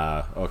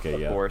out. Okay,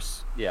 yeah. Of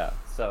course, yeah.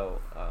 So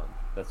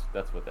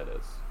that's what that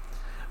is.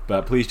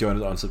 But please join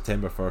us on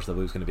September 1st. I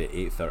believe it's going to be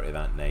at 8:30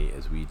 that night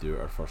as we do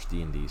our first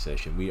D&D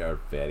session. We are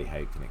very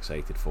hyped and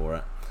excited for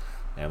it.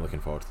 I'm looking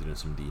forward to doing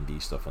some D&D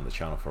stuff on the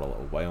channel for a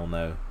little while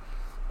now.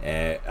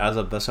 As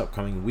of this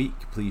upcoming week,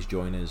 please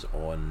join us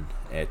on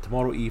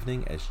tomorrow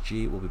evening as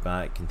Jay will be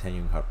back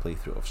continuing her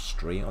playthrough of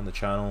Stray on the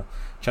channel.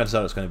 Chances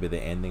are it's going to be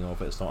the ending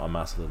of it. It's not a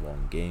massively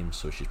long game,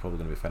 so she's probably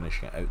going to be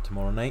finishing it out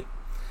tomorrow night.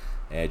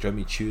 Join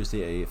me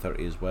Tuesday at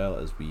 8:30 as well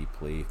as we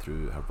play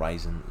through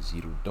Horizon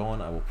Zero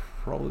Dawn. I will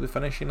probably be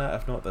finishing that,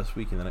 if not this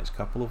week, in the next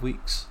couple of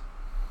weeks.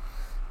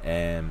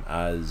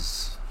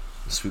 As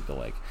swoop the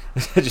leg.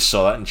 I just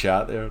saw that in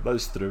chat there. That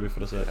just threw me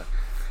for a sec.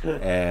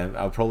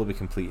 I'll probably be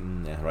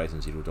completing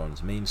Horizon Zero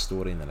Dawn's main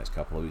story in the next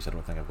couple of weeks. I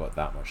don't think I've got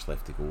that much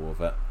left to go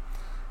of it.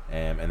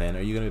 And then,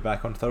 are you going to be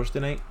back on Thursday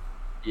night?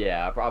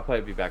 Yeah, I'll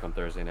probably be back on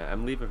Thursday night.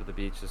 I'm leaving for the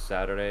beach this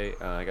Saturday.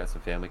 I got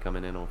some family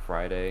coming in on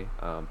Friday,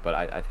 but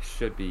I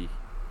should be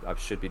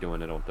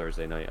doing it on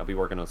Thursday night. I'll be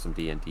working on some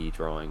D&D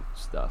drawing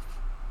stuff.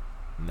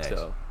 Nice.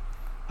 So,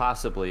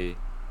 possibly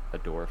a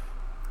dwarf.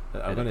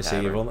 I'm going to say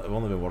I've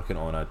only been working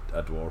on a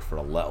dwarf for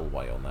a little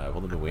while now. I've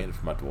only been waiting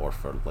for my dwarf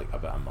for like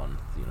about a month,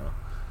 you know.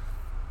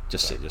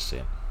 Just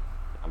saying.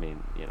 I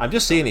mean, you know, I'm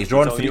just saying he's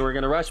drawn 3. You were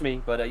going to rush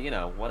me, but you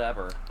know,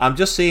 whatever. I'm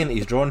just saying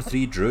he's drawn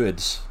 3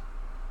 druids.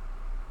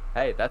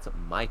 Hey, that's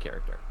my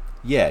character.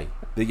 Yeah,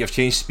 that you've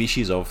changed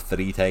species of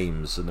 3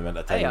 times in the amount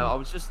of time. Hey, I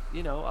was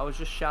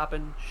just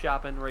shopping.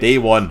 Right. Day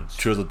 1,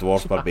 chose the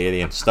dwarf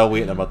barbarian. Still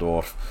waiting on my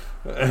dwarf.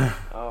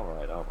 all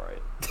right.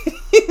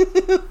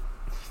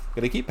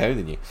 Gonna keep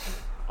pounding you.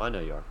 I know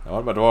you are. I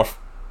want my dwarf.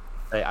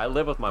 Hey, I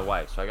live with my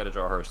wife, so I got to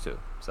draw hers too.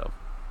 So.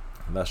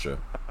 That's true.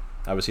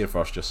 I was here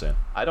first, just saying.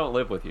 I don't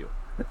live with you.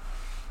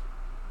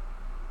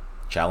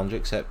 Challenge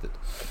accepted.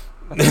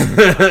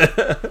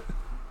 I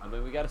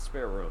mean, we got a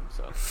spare room,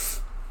 so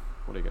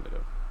what are you gonna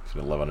do? If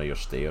you live under your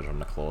stairs or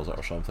in a closet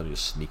or something, you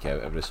just sneak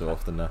out every so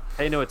often now.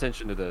 Pay no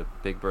attention to the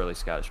big burly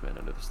Scottish man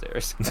under the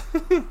stairs.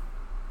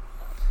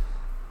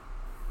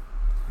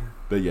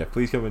 But yeah,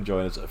 please come and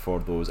join us for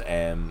those.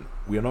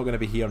 We are not going to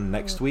be here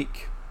next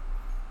week,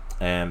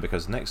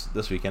 because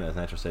this weekend, as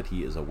Nitro said,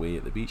 he is away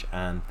at the beach,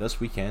 and this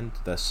weekend,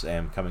 this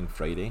coming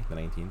Friday, the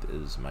 19th,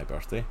 is my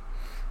birthday,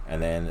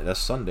 and then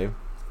this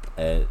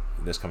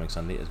coming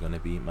Sunday is going to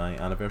be my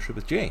anniversary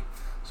with Jay.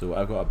 So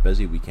I've got a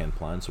busy weekend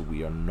planned, so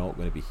we are not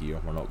going to be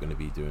here. We're not going to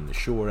be doing the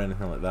show or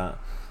anything like that,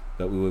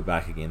 but we will be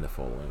back again the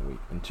following week.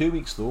 In 2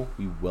 weeks, though,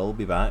 we will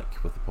be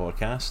back with the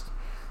podcast.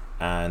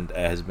 And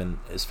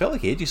it's felt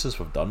like ages since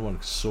we've done one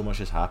because so much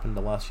has happened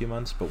the last few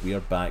months, but we are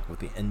back with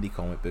the Indie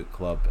Comic Book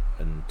Club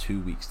in 2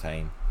 weeks'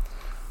 time.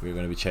 We're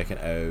going to be checking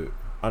out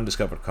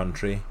Undiscovered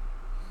Country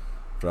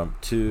from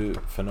two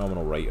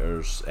phenomenal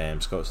writers,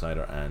 Scott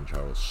Snyder and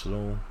Charles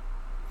Soule.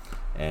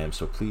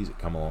 So please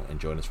come along and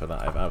join us for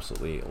that. I've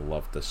absolutely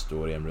loved this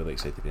story. I'm really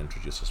excited to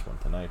introduce this one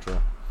to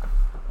Nitro.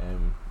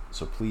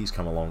 So please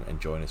come along and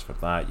join us for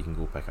that. You can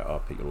go pick it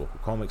up at your local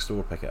comic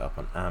store, pick it up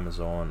on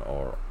Amazon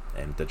or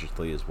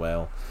digitally as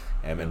well,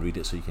 and read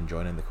it so you can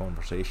join in the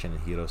conversation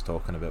and hear us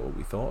talking about what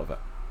we thought of it.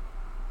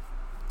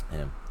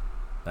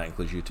 That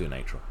includes you too,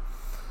 Nitro.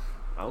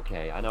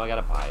 Okay, I know I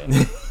gotta buy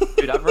it.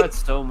 Dude, I've read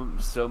so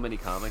many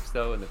comics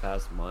though in the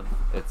past month.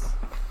 It's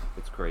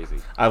crazy.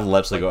 I've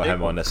literally got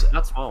him on this.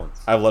 Not small ones.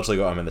 I've literally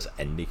got him in this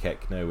indie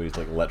kick now, where he's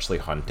like literally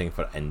hunting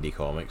for indie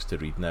comics to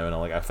read now,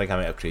 and I think I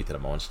might have created a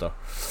monster.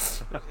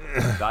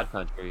 God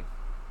Country,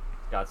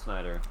 Scott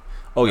Snyder.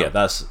 Oh yeah,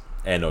 that's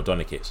no,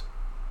 Donny Cates.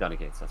 Donny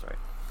Cates, that's right.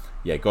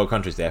 Yeah, God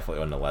Country's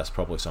definitely on the list.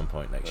 Probably some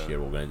point next year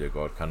we're going to do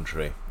God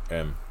Country.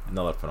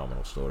 Another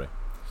phenomenal story.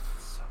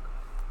 So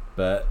good.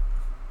 But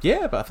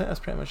yeah, I think that's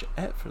pretty much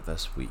it for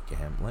this week.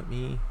 Let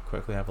me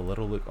quickly have a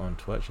little look on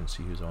Twitch and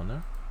see who's on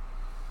there.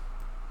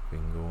 We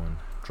can go and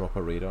drop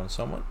a raid on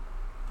someone.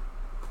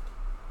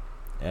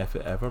 If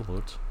it ever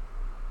loads.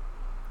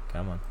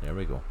 Come on, there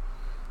we go.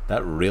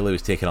 That really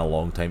was taking a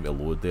long time to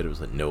load there. It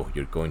was like, no,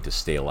 you're going to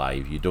stay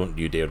alive. You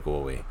dare go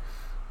away.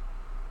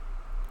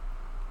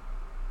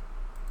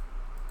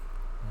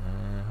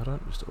 Hold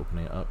on, just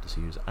opening it up to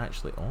see who's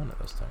actually on at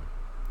this time.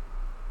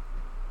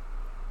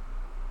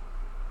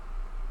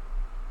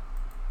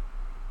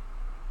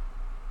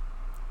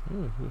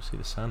 Oh, we'll see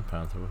the Sand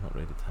Panther. We've not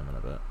raided him in a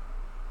bit.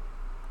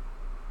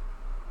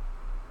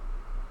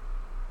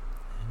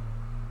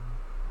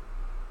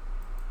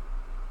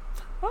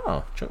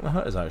 Oh, Chunk the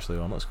Hut is actually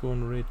on. Let's go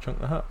and raid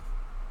Chunk the Hut.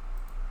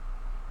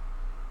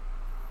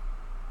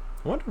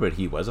 I wonder where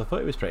he was. I thought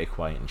he was pretty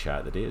quiet in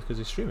chat today. It's because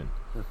he's streaming.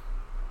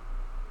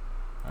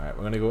 Alright,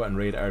 we're going to go out and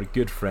raid our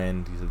good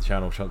friend. He's at the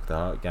channel Chunk the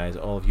Hut. Guys,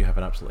 all of you have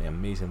an absolutely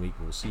amazing week.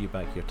 We'll see you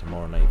back here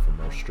tomorrow night for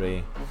more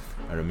Stray.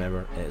 And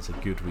remember, it's a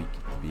good week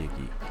to be a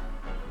geek.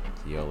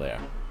 See you all there.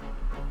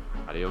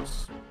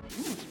 Adios.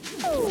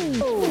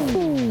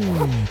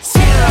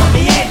 Sierra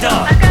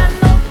Miedo.